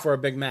to sell for a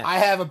big match. I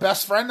have a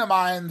best friend of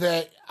mine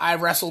that I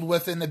wrestled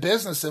with in the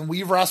business, and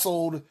we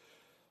wrestled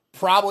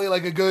probably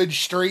like a good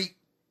straight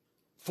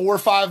 4 or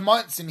 5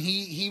 months, and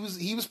he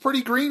was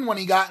pretty green when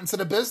he got into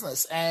the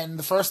business. And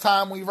the first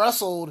time we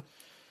wrestled,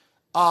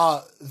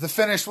 the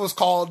finish was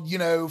called,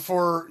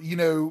 for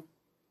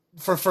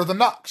the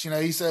knucks.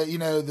 He said,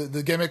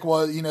 the gimmick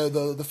was,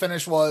 the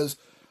finish was,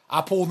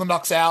 I pulled the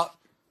knucks out,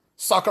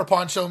 sucker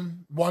punch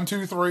him, 1,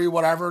 2, 3,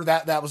 whatever.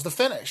 That was the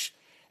finish.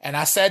 And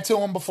I said to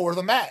him before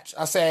the match,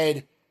 I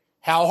said,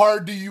 how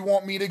hard do you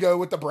want me to go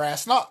with the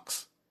brass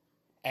knucks?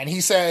 And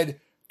he said,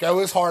 go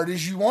as hard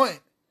as you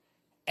want.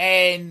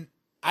 And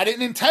I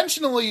didn't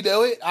intentionally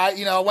do it.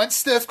 I went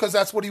stiff because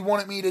that's what he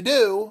wanted me to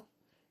do.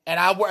 And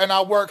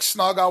I worked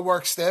snug, I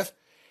worked stiff.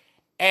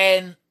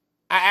 And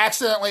I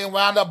accidentally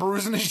wound up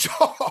bruising his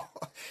jaw.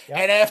 Yep.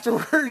 And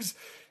afterwards,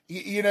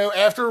 he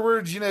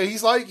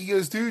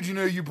goes, dude,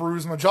 you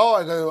bruised my jaw.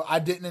 I go, I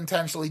didn't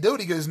intentionally do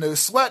it. He goes, no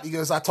sweat. He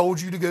goes, I told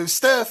you to go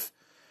stiff.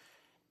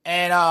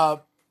 And I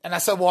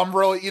said, well, I'm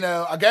really,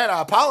 again,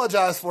 I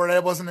apologize for it.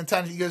 It wasn't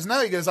intentional. He goes,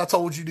 no. He goes, I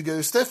told you to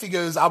go stiff. He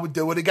goes, I would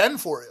do it again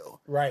for you.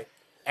 Right.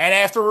 And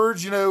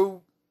afterwards,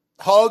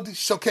 hugged,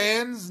 shook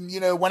hands,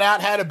 and, went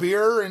out, had a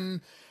beer.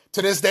 And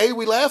to this day,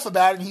 we laugh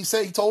about it. And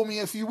he told me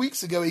a few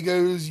weeks ago, he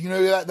goes,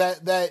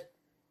 that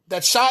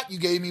shot you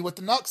gave me with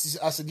the knucks.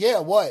 I said, yeah,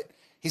 what?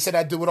 He said,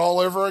 I'd do it all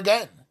over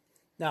again.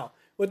 Now,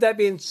 with that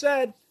being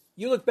said,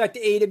 you look back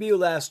to AEW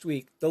last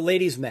week, the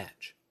ladies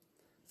match,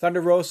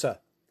 Thunder Rosa.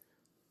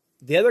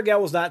 The other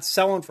gal was not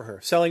selling for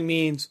her. Selling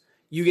means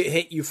you get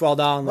hit, you fall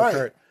down, look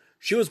hurt.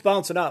 She was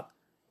bouncing up.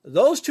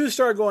 Those two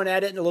started going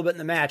at it a little bit in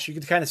the match. You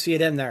could kind of see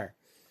it in there.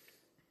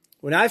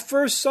 When I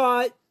first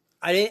saw it,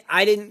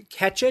 I didn't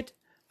catch it.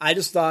 I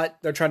just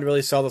thought they're trying to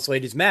really sell this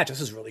ladies match.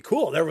 This is really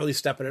cool. They're really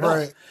stepping it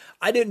up.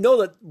 I didn't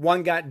know that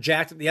one got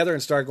jacked at the other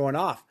and started going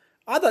off.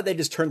 I thought they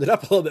just turned it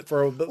up a little bit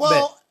for a bit.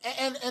 Well,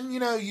 and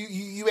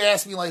you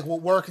asked me like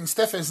what working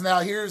stiff is.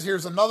 Now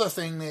here's another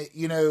thing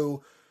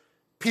that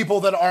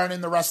people that aren't in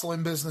the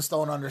wrestling business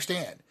don't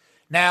understand.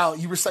 Now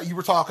you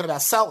were talking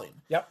about selling.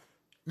 Yep.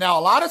 Now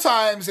a lot of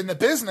times in the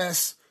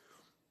business,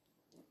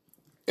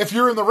 if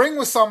you're in the ring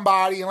with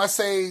somebody and let's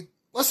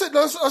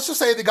just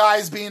say the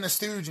guy's being a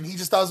stooge and he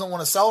just doesn't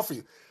want to sell for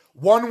you.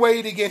 One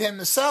way to get him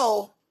to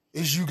sell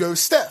is you go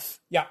stiff.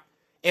 Yeah.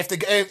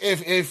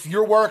 If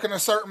you're working a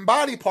certain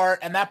body part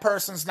and that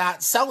person's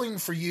not selling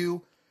for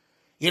you,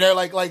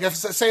 like if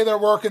say they're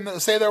working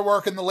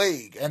the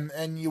leg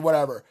and you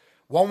whatever.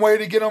 One way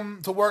to get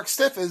them to work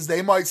stiff is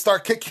they might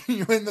start kicking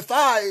you in the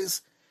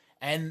thighs,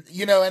 and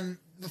and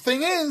the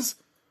thing is,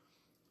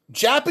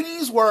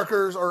 Japanese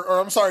workers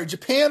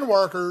Japan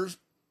workers,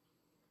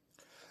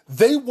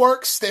 they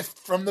work stiff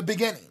from the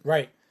beginning.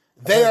 Right.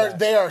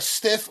 They are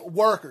stiff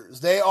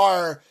workers. They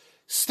are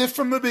stiff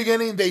from the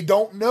beginning. They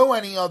don't know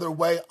any other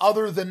way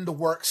other than to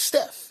work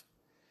stiff.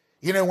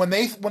 When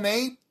they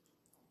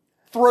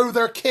throw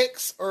their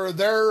kicks or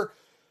they're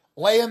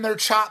laying their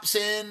chops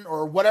in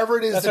or whatever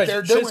it is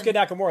they're doing. Shinsuke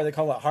Nakamura, they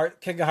call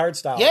it kick a hard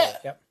style. Yeah.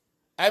 Yep.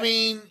 I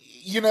mean,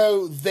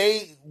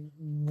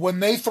 when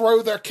they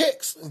throw their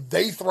kicks,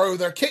 they throw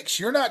their kicks.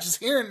 You're not just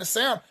hearing the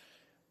sound.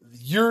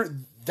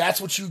 That's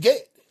what you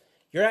get.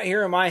 You're not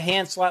hearing my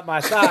hand slap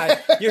my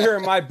side. You're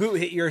hearing my boot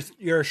hit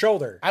your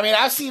shoulder. I mean,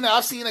 I've seen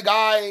a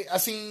guy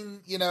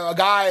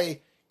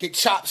get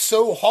chopped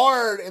so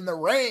hard in the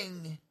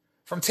ring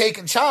from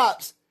taking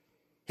chops,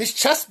 his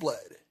chest bled.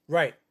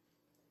 Right.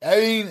 I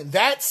mean,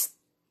 that's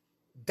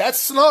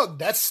snug.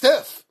 That's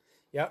stiff.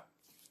 Yep.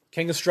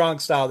 King of Strong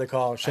style, they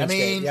call it. Shinsuke. I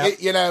mean, yep.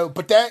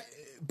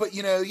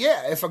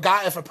 If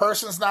a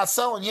person's not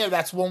selling,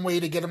 that's one way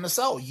to get them to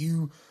sell.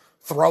 You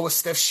throw a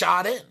stiff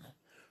shot in.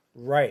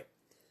 Right.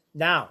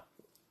 Now,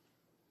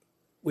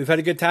 we've had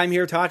a good time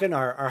here talking.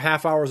 Our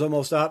half hour is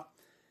almost up.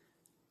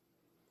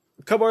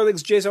 A couple other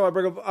things, Jason, I want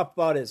to bring up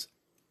about is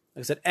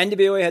Like I said,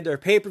 NWA had their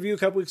pay-per-view a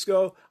couple weeks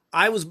ago.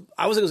 I was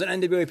thinking it was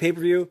an NWA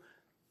pay-per-view.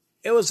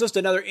 It was just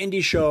another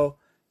indie show.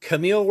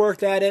 Camille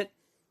worked at it.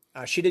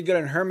 She did good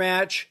in her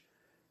match.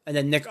 And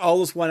then Nick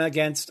Aldis won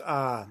against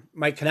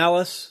Mike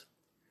Kanellis.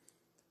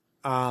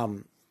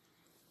 And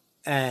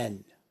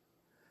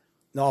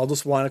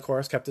Aldis won, of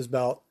course, kept his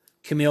belt.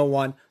 Camille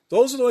won.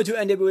 Those are the only two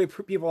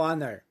NWA people on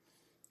there.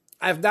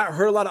 I've not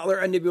heard a lot of other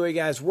NWA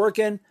guys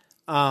working.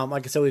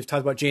 Like I said, we've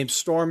talked about James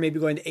Storm maybe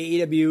going to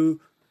AEW.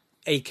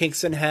 Eddie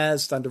Kingston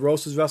has. Thunder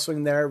Rosa's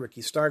wrestling there.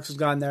 Ricky Starks has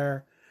gone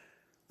there.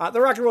 The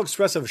Rock and Roll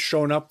Express have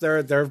shown up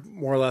there. They're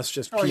more or less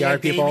just PR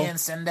people. Damien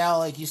Sindel,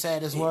 like you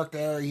said, has worked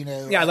there.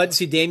 Yeah, I'd like to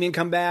see Damien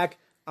come back.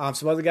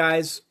 Some other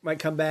guys might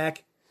come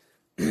back.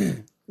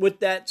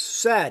 With that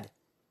said,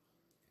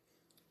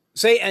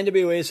 say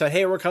NWA said,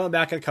 hey, we're coming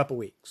back in a couple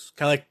weeks.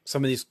 Kind of like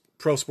some of these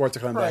pro sports are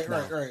coming back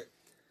now. Right.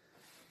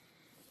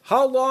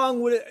 How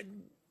long would it...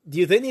 Do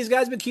you think these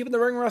guys have been keeping the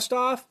ring rust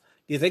off?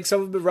 Do you think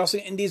some have been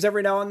wrestling indies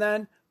every now and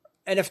then?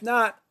 And if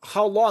not,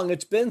 how long?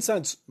 It's been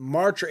since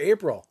March or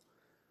April.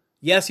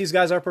 Yes, these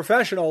guys are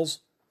professionals,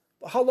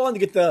 but how long to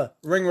get the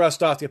ring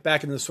rust off to get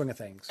back into the swing of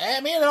things? I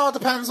mean, it all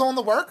depends on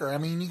the worker.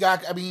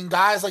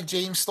 Guys like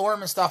James Storm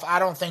and stuff, I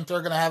don't think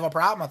they're going to have a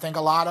problem. I think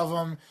a lot of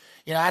them,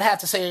 I'd have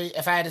to say,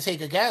 if I had to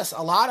take a guess,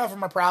 a lot of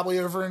them are probably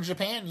over in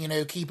Japan,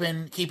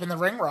 keeping the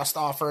ring rust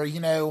off or,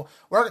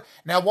 work.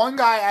 Now, one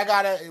guy I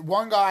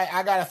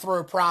gotta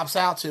throw props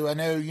out to. I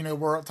know,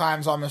 we're at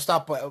times on this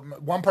stuff,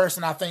 but one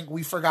person I think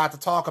we forgot to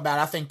talk about,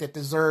 I think that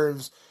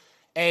deserves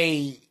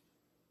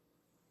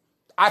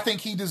I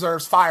think he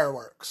deserves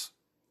fireworks.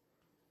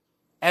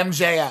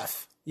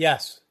 MJF.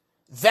 Yes.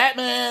 That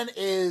man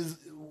is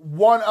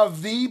one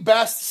of the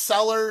best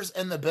sellers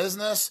in the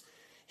business.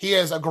 He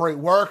is a great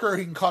worker.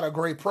 He can cut a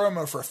great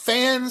promo for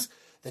fans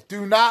that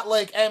do not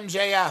like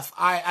MJF.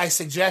 I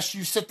suggest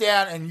you sit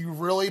down and you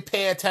really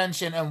pay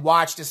attention and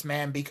watch this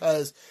man,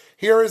 because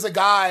here is a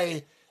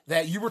guy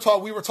that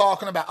we were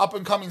talking about up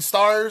and coming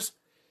stars.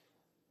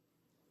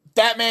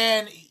 That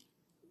man,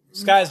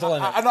 sky's the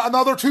limit.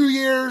 Another 2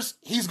 years,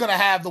 he's going to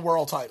have the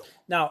world title.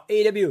 Now,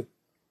 AEW,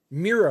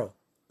 Miro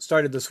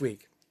started this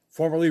week,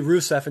 formerly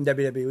Rusev in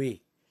WWE.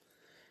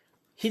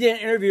 He did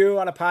an interview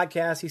on a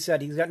podcast. He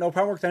said he's got no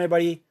problem working with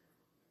anybody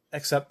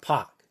except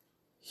Pac.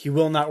 He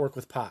will not work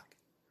with Pac.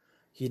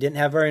 He didn't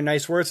have very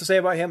nice words to say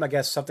about him. I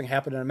guess something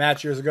happened in a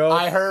match years ago.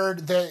 I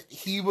heard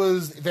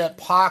that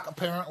Pac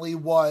apparently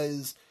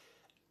was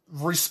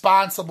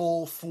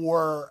responsible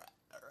for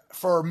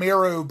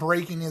Miro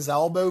breaking his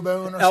elbow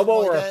bone or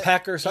elbow something or like a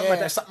that. pec or something like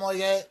that. Something like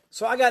that.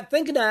 So I got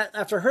thinking that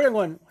after hearing him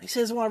going, he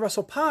says he wants to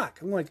wrestle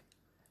Pac. I'm like,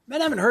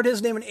 man, I haven't heard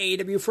his name in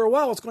AEW for a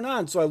while. What's going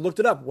on? So I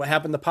looked it up. What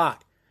happened to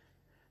Pac?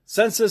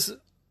 Since this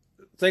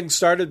thing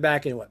started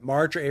back in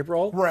March or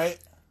April? Right.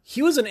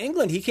 He was in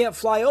England. He can't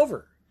fly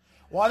over.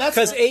 Well, that's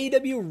because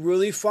AEW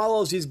really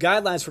follows these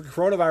guidelines for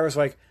coronavirus.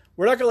 Like,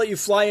 we're not going to let you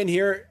fly in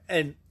here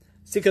and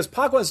see, because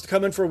Pac wants to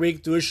come in for a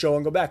week, do a show,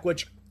 and go back,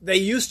 which they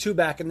used to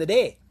back in the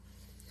day.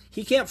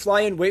 He can't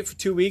fly in, wait for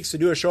 2 weeks to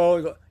do a show.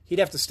 And go. He'd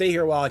have to stay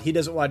here a while, and he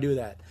doesn't want to do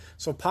that.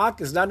 So Pac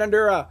is not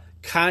under a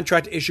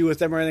contract issue with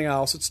them or anything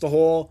else. It's the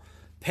whole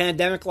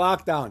pandemic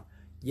lockdown.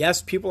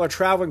 Yes, people are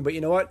traveling, but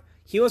you know what?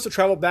 He wants to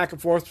travel back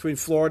and forth between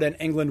Florida and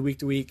England week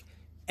to week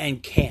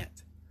and can't.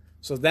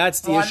 So that's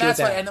the issue with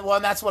that. And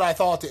that's what I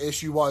thought the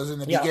issue was in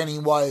the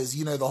beginning was,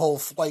 the whole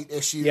flight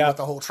issue with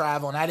the whole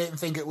travel. And I didn't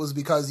think it was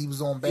because he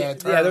was on bad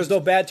terms. Yeah, there's no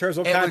bad terms,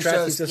 no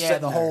contract. He's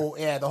just the whole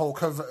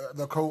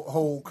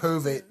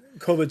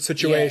COVID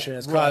situation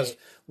has caused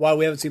why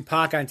we haven't seen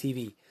Pac on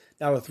TV.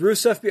 Now with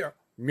Rusev,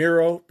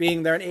 Miro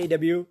being there in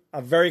AEW,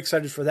 I'm very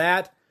excited for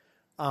that.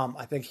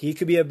 I think he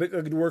could be a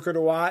good worker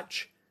to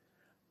watch.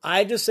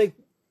 I just think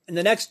in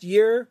the next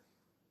year,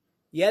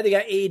 yeah, they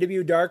got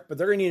AEW Dark, but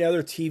they're going to need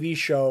another TV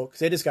show because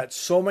they just got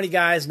so many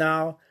guys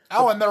now.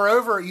 Oh, and they're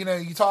over, you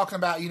talking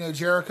about,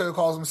 Jericho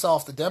calls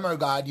himself the demo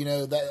god,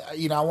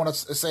 I want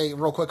to say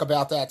real quick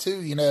about that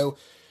too,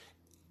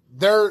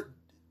 their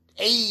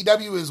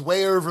AEW is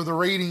way over the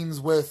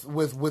ratings with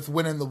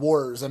winning the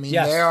wars. I mean,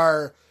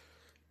 yes.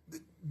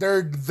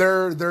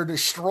 they're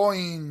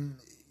destroying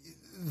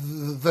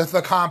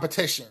the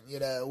competition,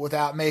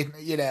 without making,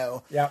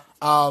 Yeah.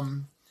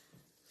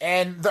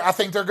 And I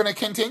think they're going to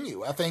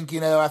continue. I think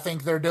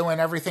they're doing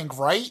everything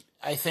right.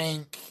 I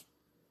think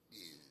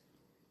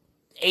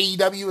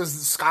AEW is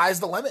the sky's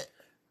the limit.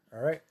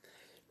 All right.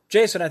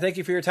 Jason, I thank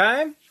you for your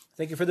time.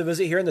 Thank you for the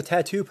visit here in the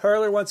Tattoo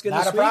Parlor once again.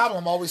 Not a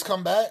problem. Always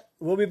come back.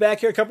 We'll be back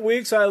here in a couple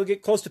weeks. I'll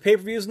get close to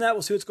pay-per-views and that.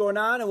 We'll see what's going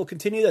on, and we'll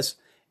continue this.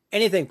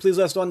 Anything, please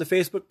let us know on the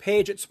Facebook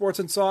page at Sports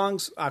and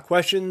Songs.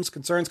 Questions,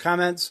 concerns,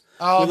 comments.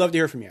 We'd love to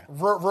hear from you.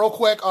 Real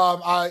quick,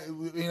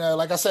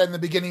 like I said in the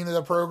beginning of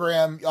the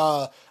program,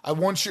 I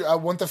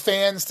want the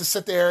fans to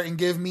sit there and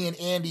give me and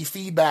Andy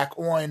feedback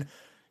on.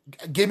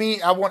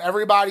 I want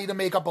everybody to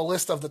make up a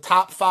list of the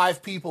top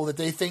 5 people that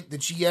they think the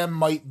GM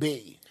might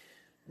be.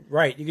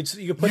 Right, you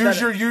could put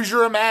use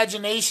your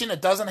imagination.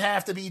 It doesn't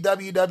have to be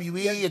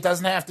WWE. It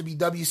doesn't have to be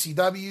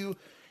WCW.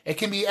 It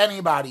can be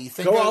anybody.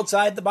 Go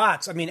outside the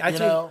box. I mean, I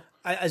think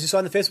as you saw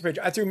on the Facebook page,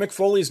 I threw Mick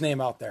Foley's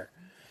name out there.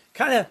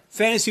 Kind of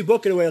fantasy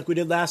book it away like we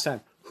did last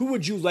time. Who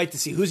would you like to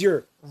see? Who's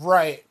your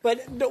Right.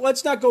 But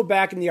let's not go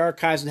back in the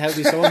archives and have it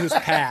be someone who's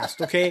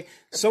passed, okay?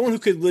 Someone who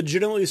could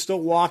legitimately still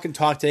walk and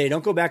talk today.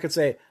 Don't go back and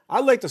say,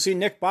 I'd like to see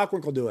Nick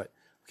Bockwinkel do it.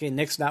 Okay,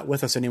 Nick's not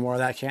with us anymore.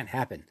 That can't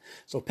happen.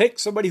 So pick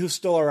somebody who's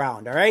still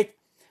around, all right?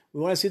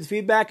 We want to see the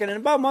feedback, and in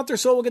about a month or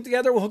so, we'll get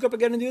together. We'll hook up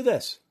again and do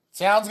this.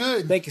 Sounds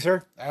good. Thank you,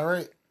 sir. All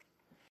right.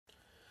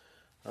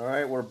 All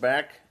right, we're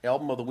back.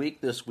 Album of the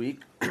week this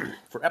week.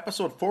 For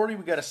episode 40,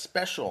 we got a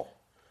special.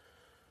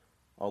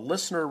 A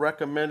listener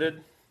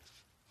recommended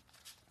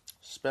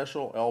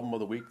special album of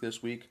the week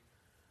this week.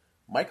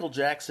 Michael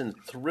Jackson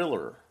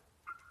Thriller.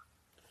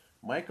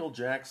 Michael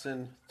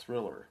Jackson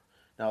Thriller.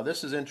 Now,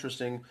 this is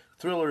interesting.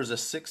 Thriller is a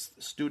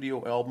sixth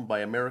studio album by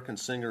American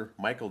singer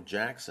Michael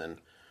Jackson,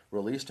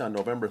 released on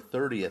November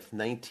 30th,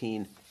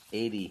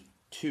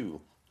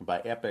 1982 by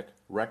Epic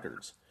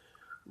Records.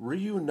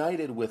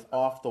 Reunited with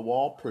Off the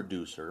Wall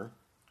producer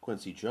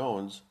Quincy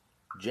Jones,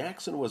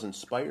 Jackson was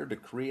inspired to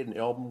create an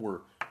album where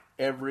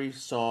every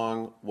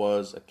song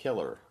was a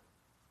killer.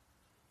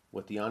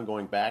 With the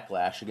ongoing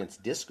backlash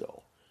against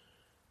disco,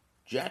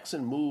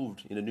 Jackson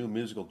moved in a new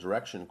musical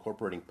direction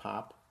incorporating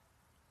pop,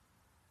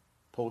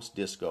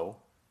 post-disco,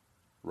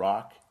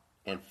 rock,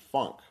 and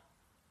funk.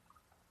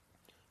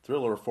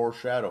 Thriller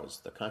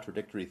foreshadows the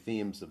contradictory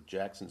themes of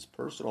Jackson's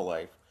personal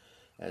life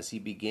as he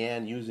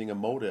began using a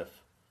motif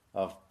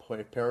of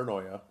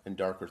paranoia and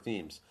darker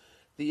themes.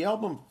 The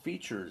album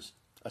features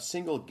a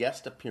single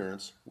guest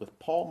appearance with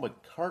Paul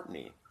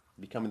McCartney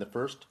becoming the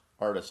first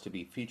artist to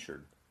be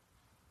featured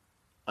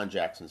on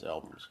Jackson's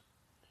albums.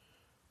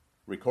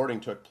 Recording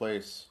took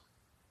place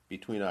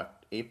between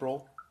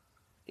April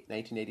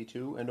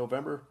 1982 and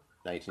November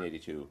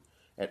 1982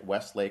 at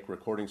Westlake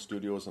Recording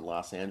Studios in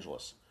Los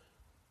Angeles,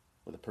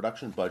 with a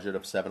production budget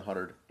of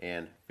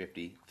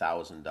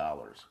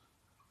 $750,000.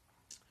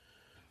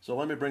 So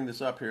let me bring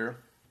this up here.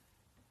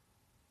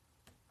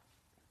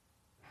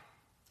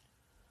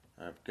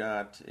 I've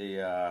got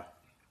a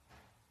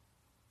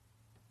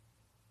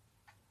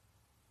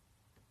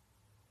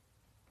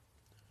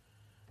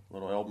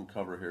little album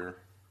cover here.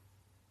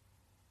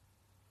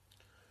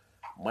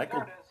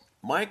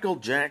 Michael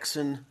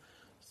Jackson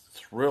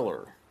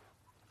Thriller.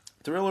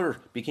 Thriller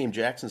became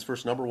Jackson's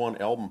first number one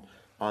album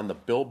on the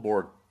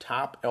Billboard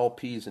Top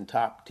LPs and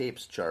Top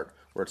Tapes chart,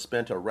 where it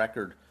spent a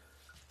record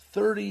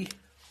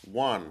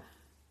 37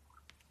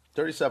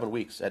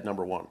 weeks at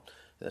number one.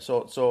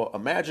 So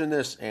imagine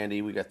this,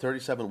 Andy. We got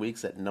 37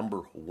 weeks at number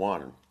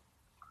one.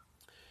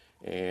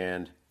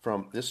 And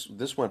from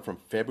this went from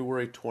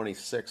February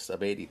 26th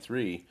of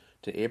 83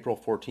 to April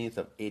 14th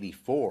of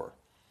 84.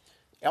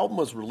 The album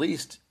was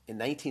released in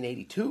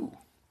 1982.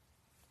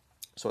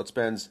 So it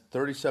spends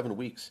 37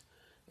 weeks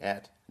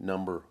at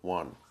number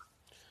one.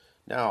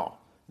 Now,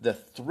 the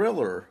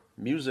Thriller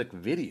music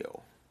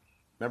video,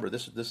 remember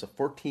this is a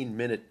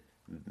 14-minute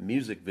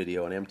music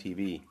video on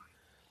MTV,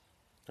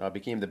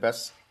 became the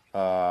best.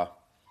 The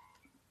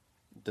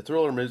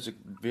Thriller music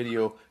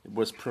video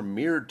was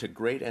premiered to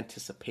great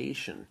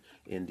anticipation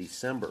in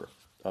December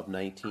of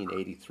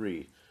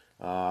 1983.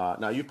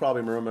 Now, you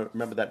probably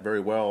remember that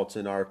very well. It's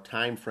in our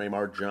time frame,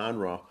 our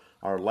genre,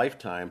 our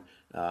lifetime.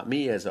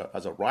 Me as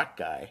a rock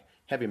guy,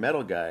 heavy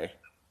metal guy,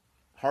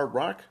 hard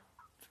rock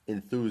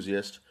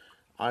enthusiast,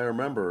 I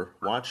remember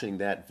watching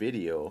that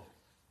video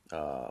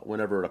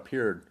whenever it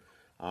appeared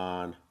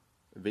on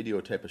video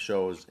type of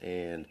shows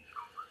and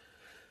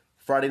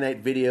Friday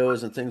night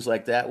videos and things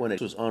like that when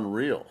it was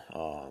unreal.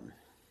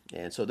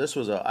 And so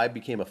I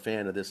became a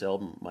fan of this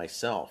album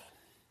myself.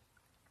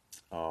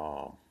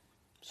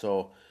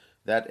 So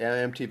that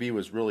MTV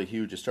was really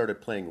huge. It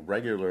started playing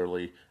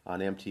regularly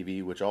on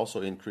MTV, which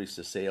also increased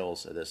the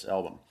sales of this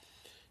album.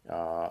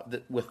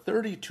 With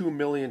 32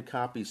 million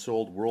copies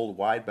sold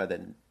worldwide by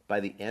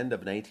the end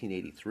of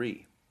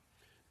 1983.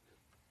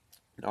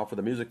 Now, for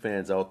the music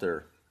fans out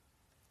there,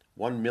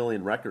 1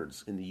 million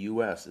records in the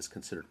U.S. is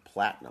considered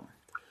platinum.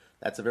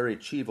 That's a very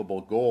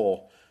achievable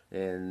goal,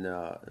 and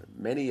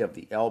many of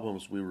the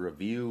albums we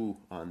review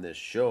on this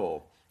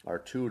show are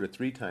 2 to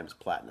 3 times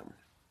platinum,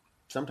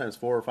 sometimes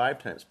 4 or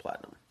 5 times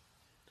platinum.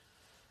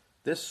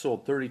 This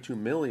sold 32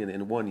 million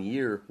in 1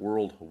 year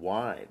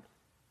worldwide.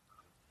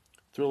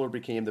 Thriller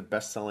became the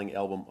best-selling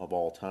album of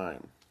all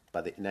time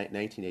by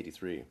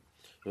 1983.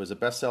 It was the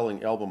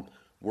best-selling album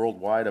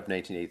worldwide of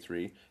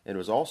 1983, and it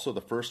was also the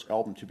first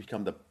album to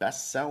become the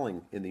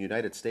best-selling in the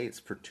United States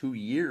for 2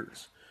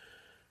 years.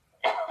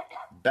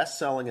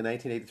 Best-selling in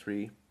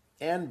 1983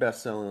 and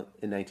best-selling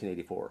in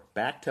 1984.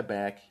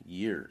 Back-to-back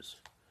years.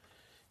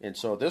 And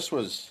so this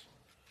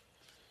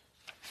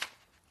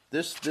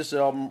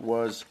album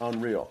was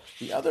unreal.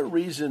 The other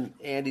reason,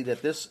 Andy,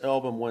 that this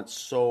album went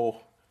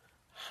so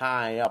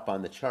high up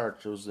on the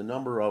charts was the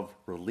number of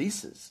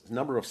releases, the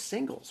number of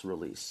singles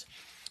released.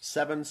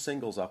 7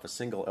 singles off a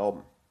single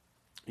album.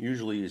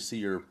 Usually you see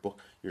your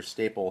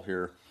staple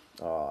here,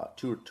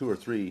 2 or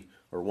 3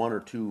 or 1 or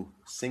 2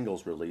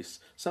 singles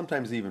released,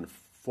 sometimes even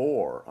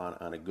 4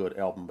 on a good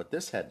album, but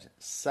this had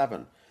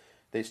 7.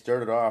 They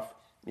started off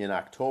in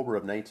October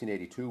of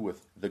 1982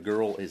 with The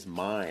Girl Is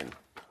Mine.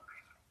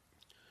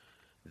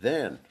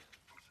 Then,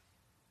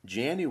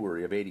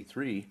 January of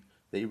 83,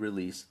 they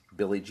released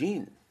Billie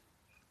Jean.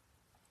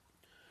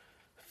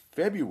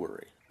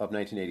 February of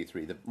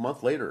 1983, the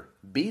month later,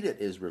 Beat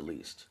It is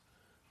released,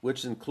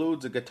 which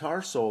includes a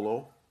guitar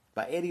solo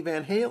by Eddie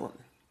Van Halen.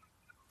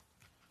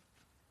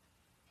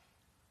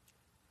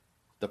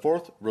 The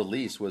fourth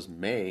release was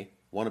May,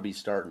 Wanna Be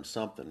Startin'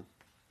 Something.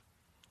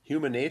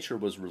 Human Nature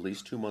was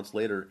released 2 months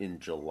later in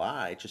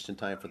July, just in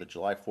time for the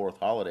July 4th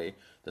holiday,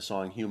 the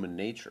song Human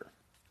Nature.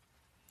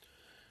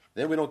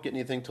 Then we don't get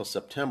anything till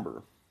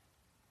September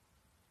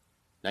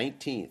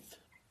 19th.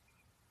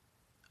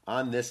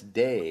 On this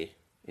day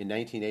in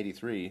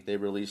 1983, they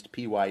released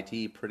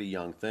PYT, Pretty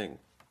Young Thing.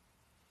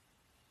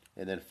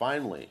 And then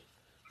finally,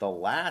 the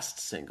last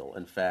single,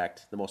 in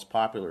fact, the most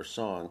popular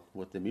song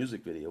with the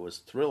music video was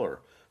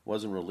Thriller,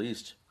 wasn't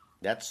released,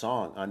 that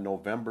song, on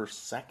November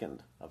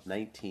 2nd of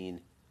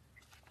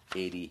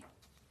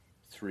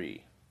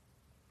 1983.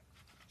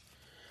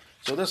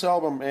 So this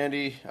album,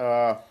 Andy,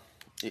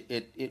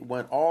 it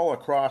went all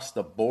across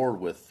the board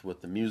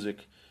with the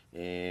music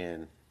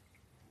and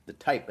the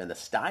type and the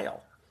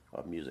style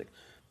of music.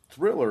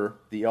 Thriller,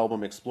 the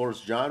album,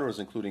 explores genres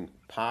including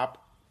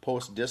pop,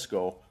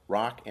 post-disco,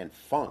 rock, and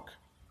funk.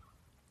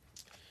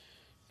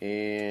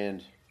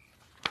 And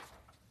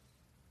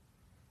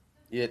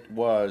it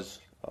was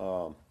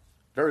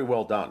very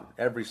well done.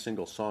 Every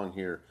single song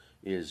here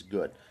is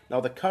good. Now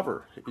the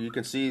cover, you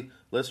can see,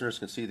 listeners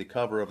can see the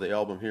cover of the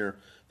album here.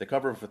 The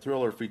cover of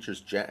Thriller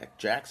features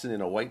Jackson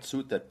in a white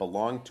suit that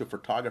belonged to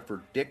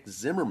photographer Dick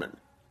Zimmerman.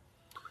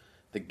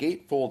 The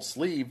gatefold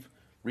sleeve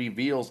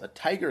reveals a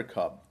tiger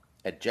cub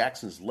at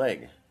Jackson's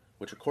leg,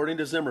 which according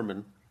to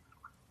Zimmerman,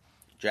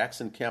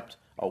 Jackson kept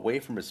away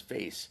from his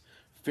face,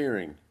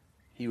 fearing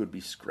he would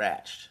be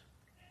scratched.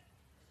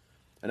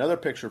 Another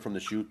picture from the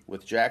shoot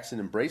with Jackson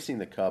embracing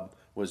the cub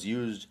was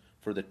used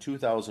for the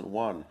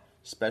 2001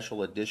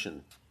 special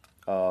edition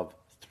of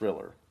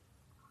Thriller.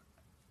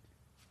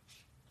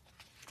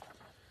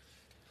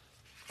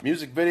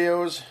 Music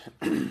videos,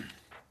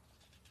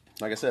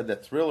 like I said,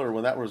 that Thriller,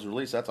 when that was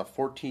released, that's a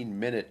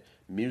 14-minute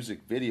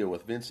music video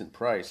with Vincent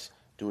Price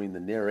doing the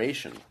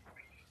narration.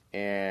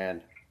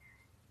 And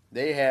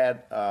they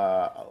had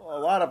a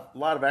lot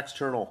of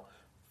external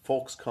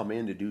folks come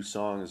in to do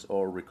songs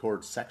or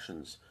record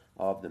sections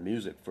of the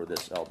music for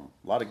this album.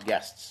 A lot of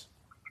guests.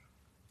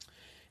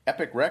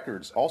 Epic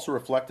Records also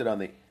reflected on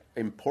the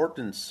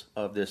importance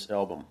of this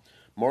album.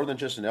 More than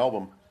just an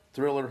album,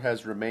 Thriller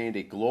has remained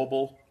a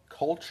global,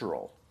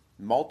 cultural,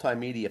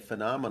 multimedia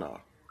phenomenon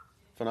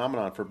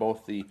for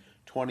both the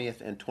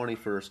 20th and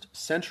 21st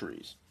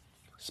centuries,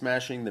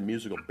 smashing the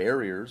musical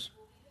barriers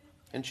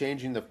and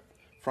changing the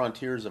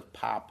frontiers of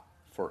pop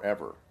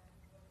forever.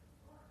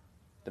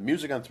 The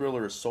music on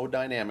Thriller is so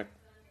dynamic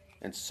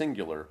and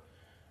singular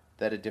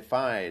that it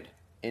defied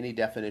any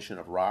definition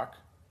of rock,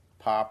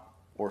 pop,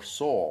 or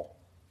soul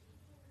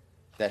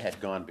that had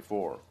gone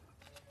before.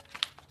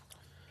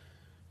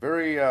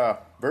 Very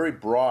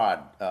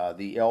broad,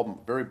 the album,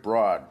 very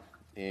broad.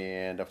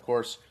 And of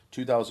course,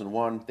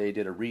 2001, they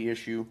did a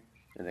reissue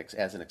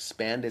as an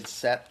expanded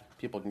set.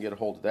 People can get a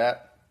hold of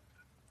that.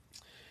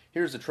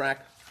 Here's the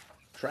track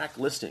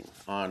listing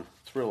on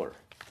Thriller.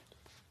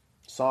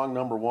 Song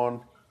number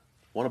 1,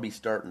 Wanna Be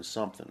Startin'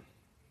 Something.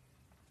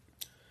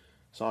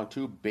 Song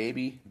 2,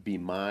 Baby Be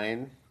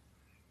Mine.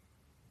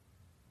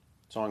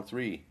 Song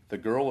 3, The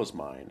Girl Is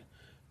Mine.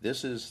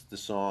 This is the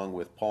song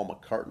with Paul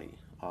McCartney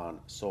on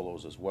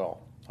solos as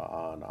well,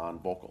 on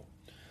vocal.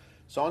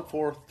 Song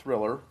 4,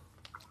 Thriller.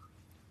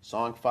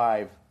 Song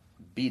 5,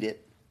 Beat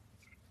It.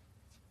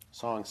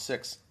 Song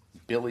 6,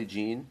 Billie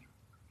Jean.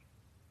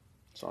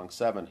 Song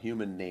 7,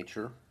 Human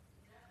Nature.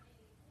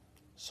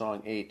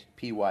 Song 8,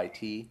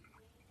 PYT,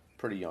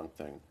 Pretty Young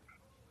Thing.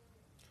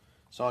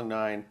 Song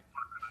 9,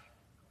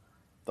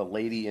 The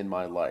Lady in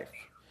My Life.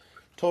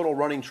 Total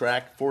running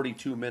track,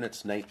 42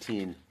 minutes,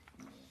 19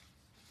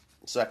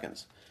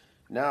 seconds.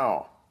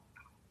 Now,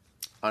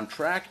 on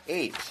track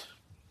 8,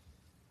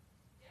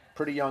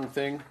 Pretty Young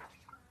Thing,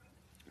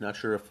 not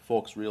sure if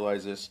folks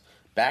realize this,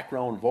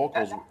 background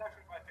vocals. That's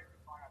actually my favorite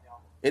song on the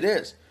album. It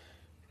is.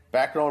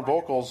 Background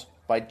vocals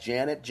by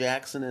Janet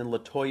Jackson and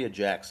LaToya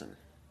Jackson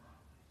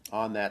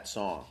on that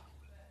song.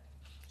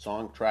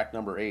 Song track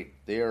number 8.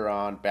 They are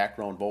on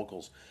background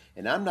vocals.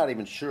 And I'm not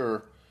even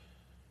sure.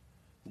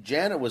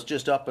 Janet was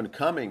just up and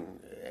coming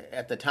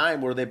at the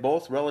time. Were they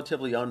both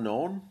relatively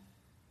unknown?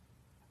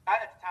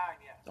 At the time,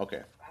 yes. Okay.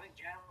 I think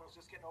Janet was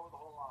just getting over the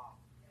whole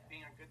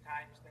being a good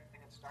time thing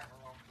and starting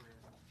her own career.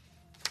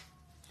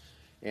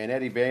 And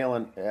Eddie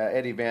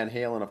Van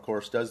Halen, of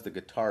course, does the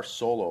guitar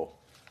solo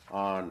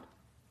on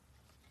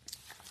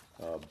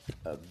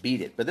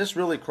Beat It. But this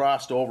really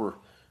crossed over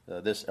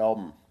this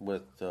album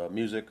with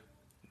music,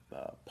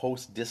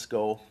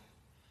 post-disco,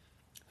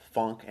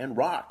 funk, and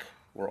rock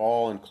were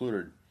all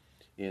included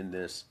in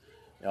this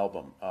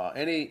album.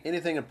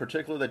 Anything in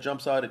particular that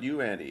jumps out at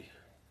you, Andy?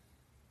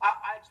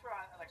 I swear,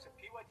 like I said,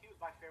 PYT was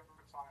my favorite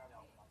song on the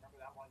album. I remember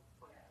that one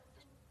for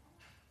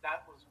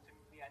that was to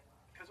me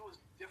because it was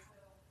different.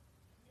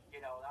 You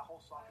know, that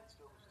whole song and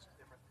still was just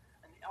different.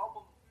 And the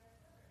album,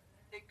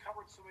 it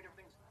covered so many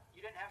different things.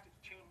 You didn't have to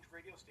change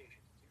radio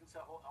stations. You could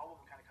set a whole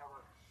album and kind of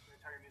cover the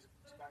entire music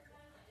spectrum.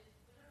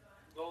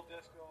 Little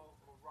disco,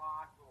 little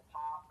rock, little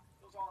pop.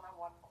 It was all in that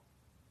one.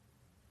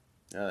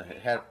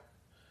 Had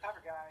Type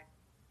of guy.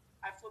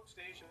 I flip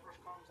station. First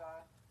comes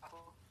on, I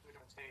flip to a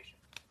different station.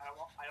 I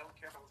don't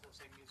care if I listen to the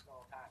same music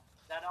all the time.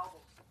 That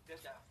album did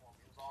that for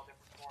me. It was all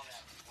different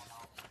formats in one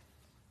album.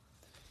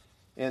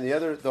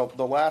 And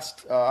the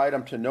last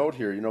item to note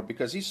here, you know,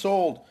 because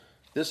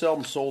this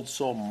album sold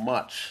so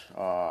much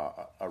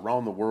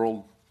around the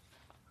world,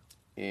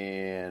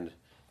 and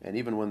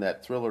even when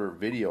that Thriller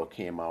video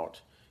came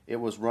out, it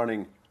was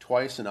running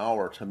twice an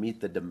hour to meet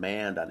the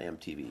demand on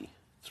MTV.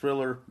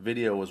 Thriller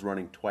video was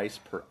running twice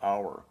per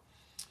hour.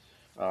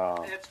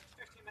 And it's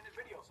 15-minute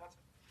videos. That's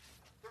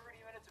 30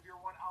 minutes of your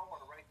 1 hour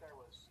right there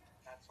was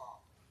that song.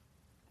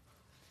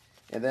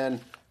 And then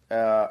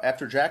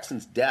after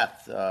Jackson's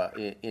death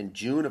in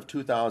June of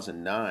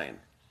 2009,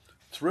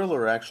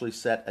 Thriller actually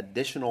set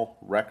additional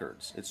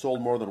records. It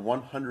sold more than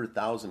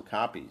 100,000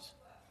 copies.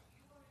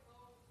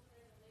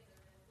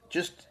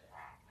 Just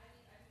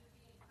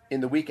in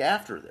the week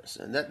after this,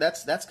 and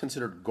that's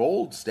considered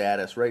gold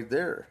status right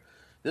there.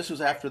 This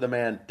was after the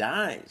man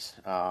dies,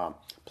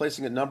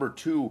 placing at number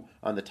 2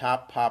 on the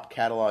top pop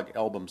catalog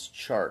albums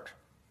chart.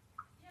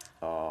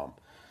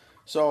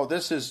 So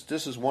this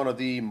is one of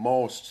the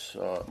most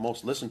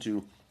listened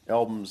to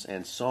albums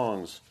and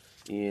songs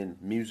in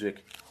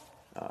music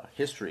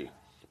history.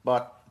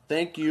 But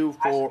thank you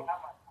for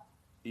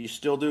you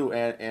still do,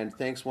 and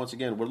thanks once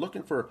again. We're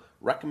looking for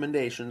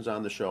recommendations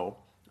on the show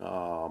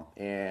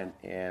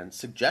and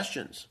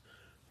suggestions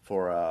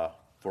for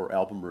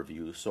album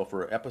reviews. So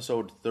for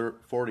episode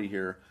 40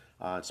 here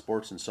on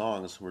Sports and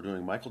Songs, we're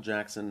doing Michael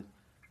Jackson,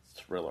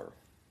 Thriller.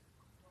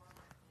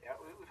 Yeah,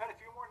 we've had a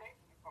few more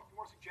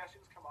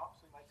suggestions come up,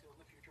 so you might see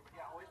those in the future. But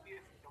yeah,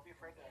 don't be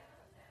afraid to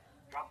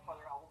drop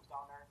other albums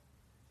down there.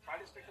 Try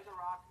to stick to the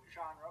rock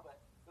genre,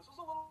 but this was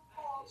a little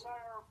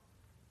outside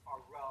our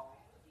realm,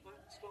 but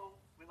still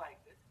we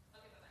liked it.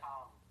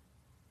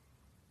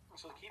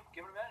 So keep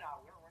giving them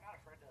out. We're not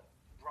afraid to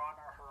broaden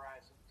our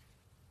horizons,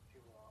 if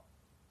you will.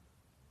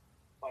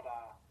 But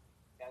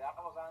yeah, that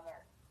was on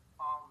there.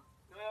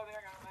 The other thing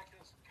I'm going to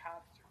mention is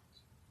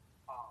concerts.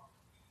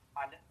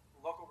 On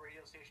local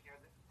radio station here,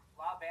 a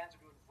lot of bands are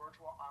doing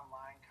virtual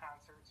online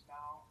concerts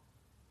now.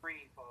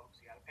 Free,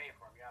 folks. You got to pay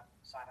for them. You got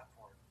to sign up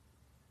for it.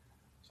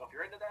 So if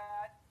you're into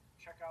that,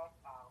 check out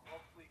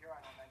locally here.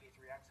 I know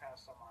 93X has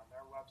some on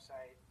their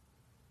website.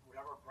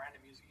 Whatever brand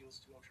of music you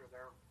listen to, I'm sure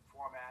their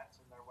formats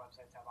and their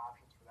websites have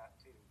options for that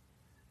too.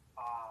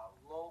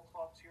 Little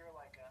clubs here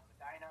like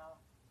Medina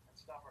and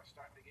stuff are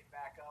starting to get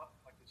back up.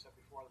 Like we said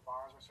before, the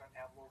bars are starting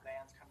to have little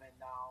bands come in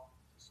now.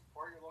 To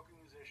support your local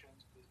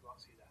musicians, please go out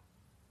and see that.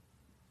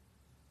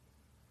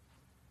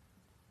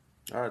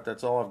 All right,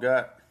 that's all I've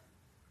got.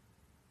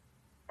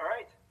 All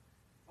right.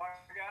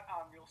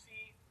 You'll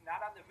see,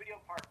 not on the video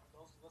part, but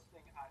those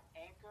listening on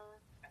Anchor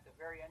at the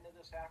very end of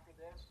this after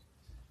this,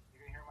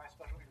 you're going to hear my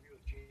special interview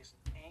with Jason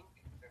Ink.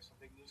 There's some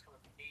big news coming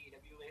from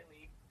AEW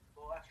lately. A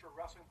little extra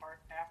wrestling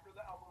part after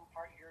the album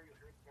part here, you'll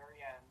hear at the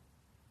very end.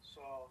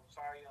 So,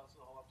 sorry, that's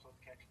the whole episode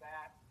to catch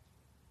that.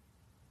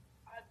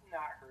 I'd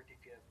not hurt if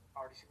you've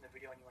already seen the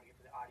video and you want to get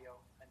to the audio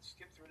and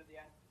skip through to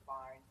the end,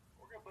 fine.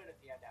 We're going to put it at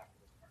the end after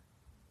this part.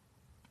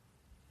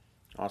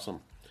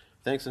 Awesome.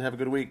 Thanks and have a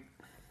good week.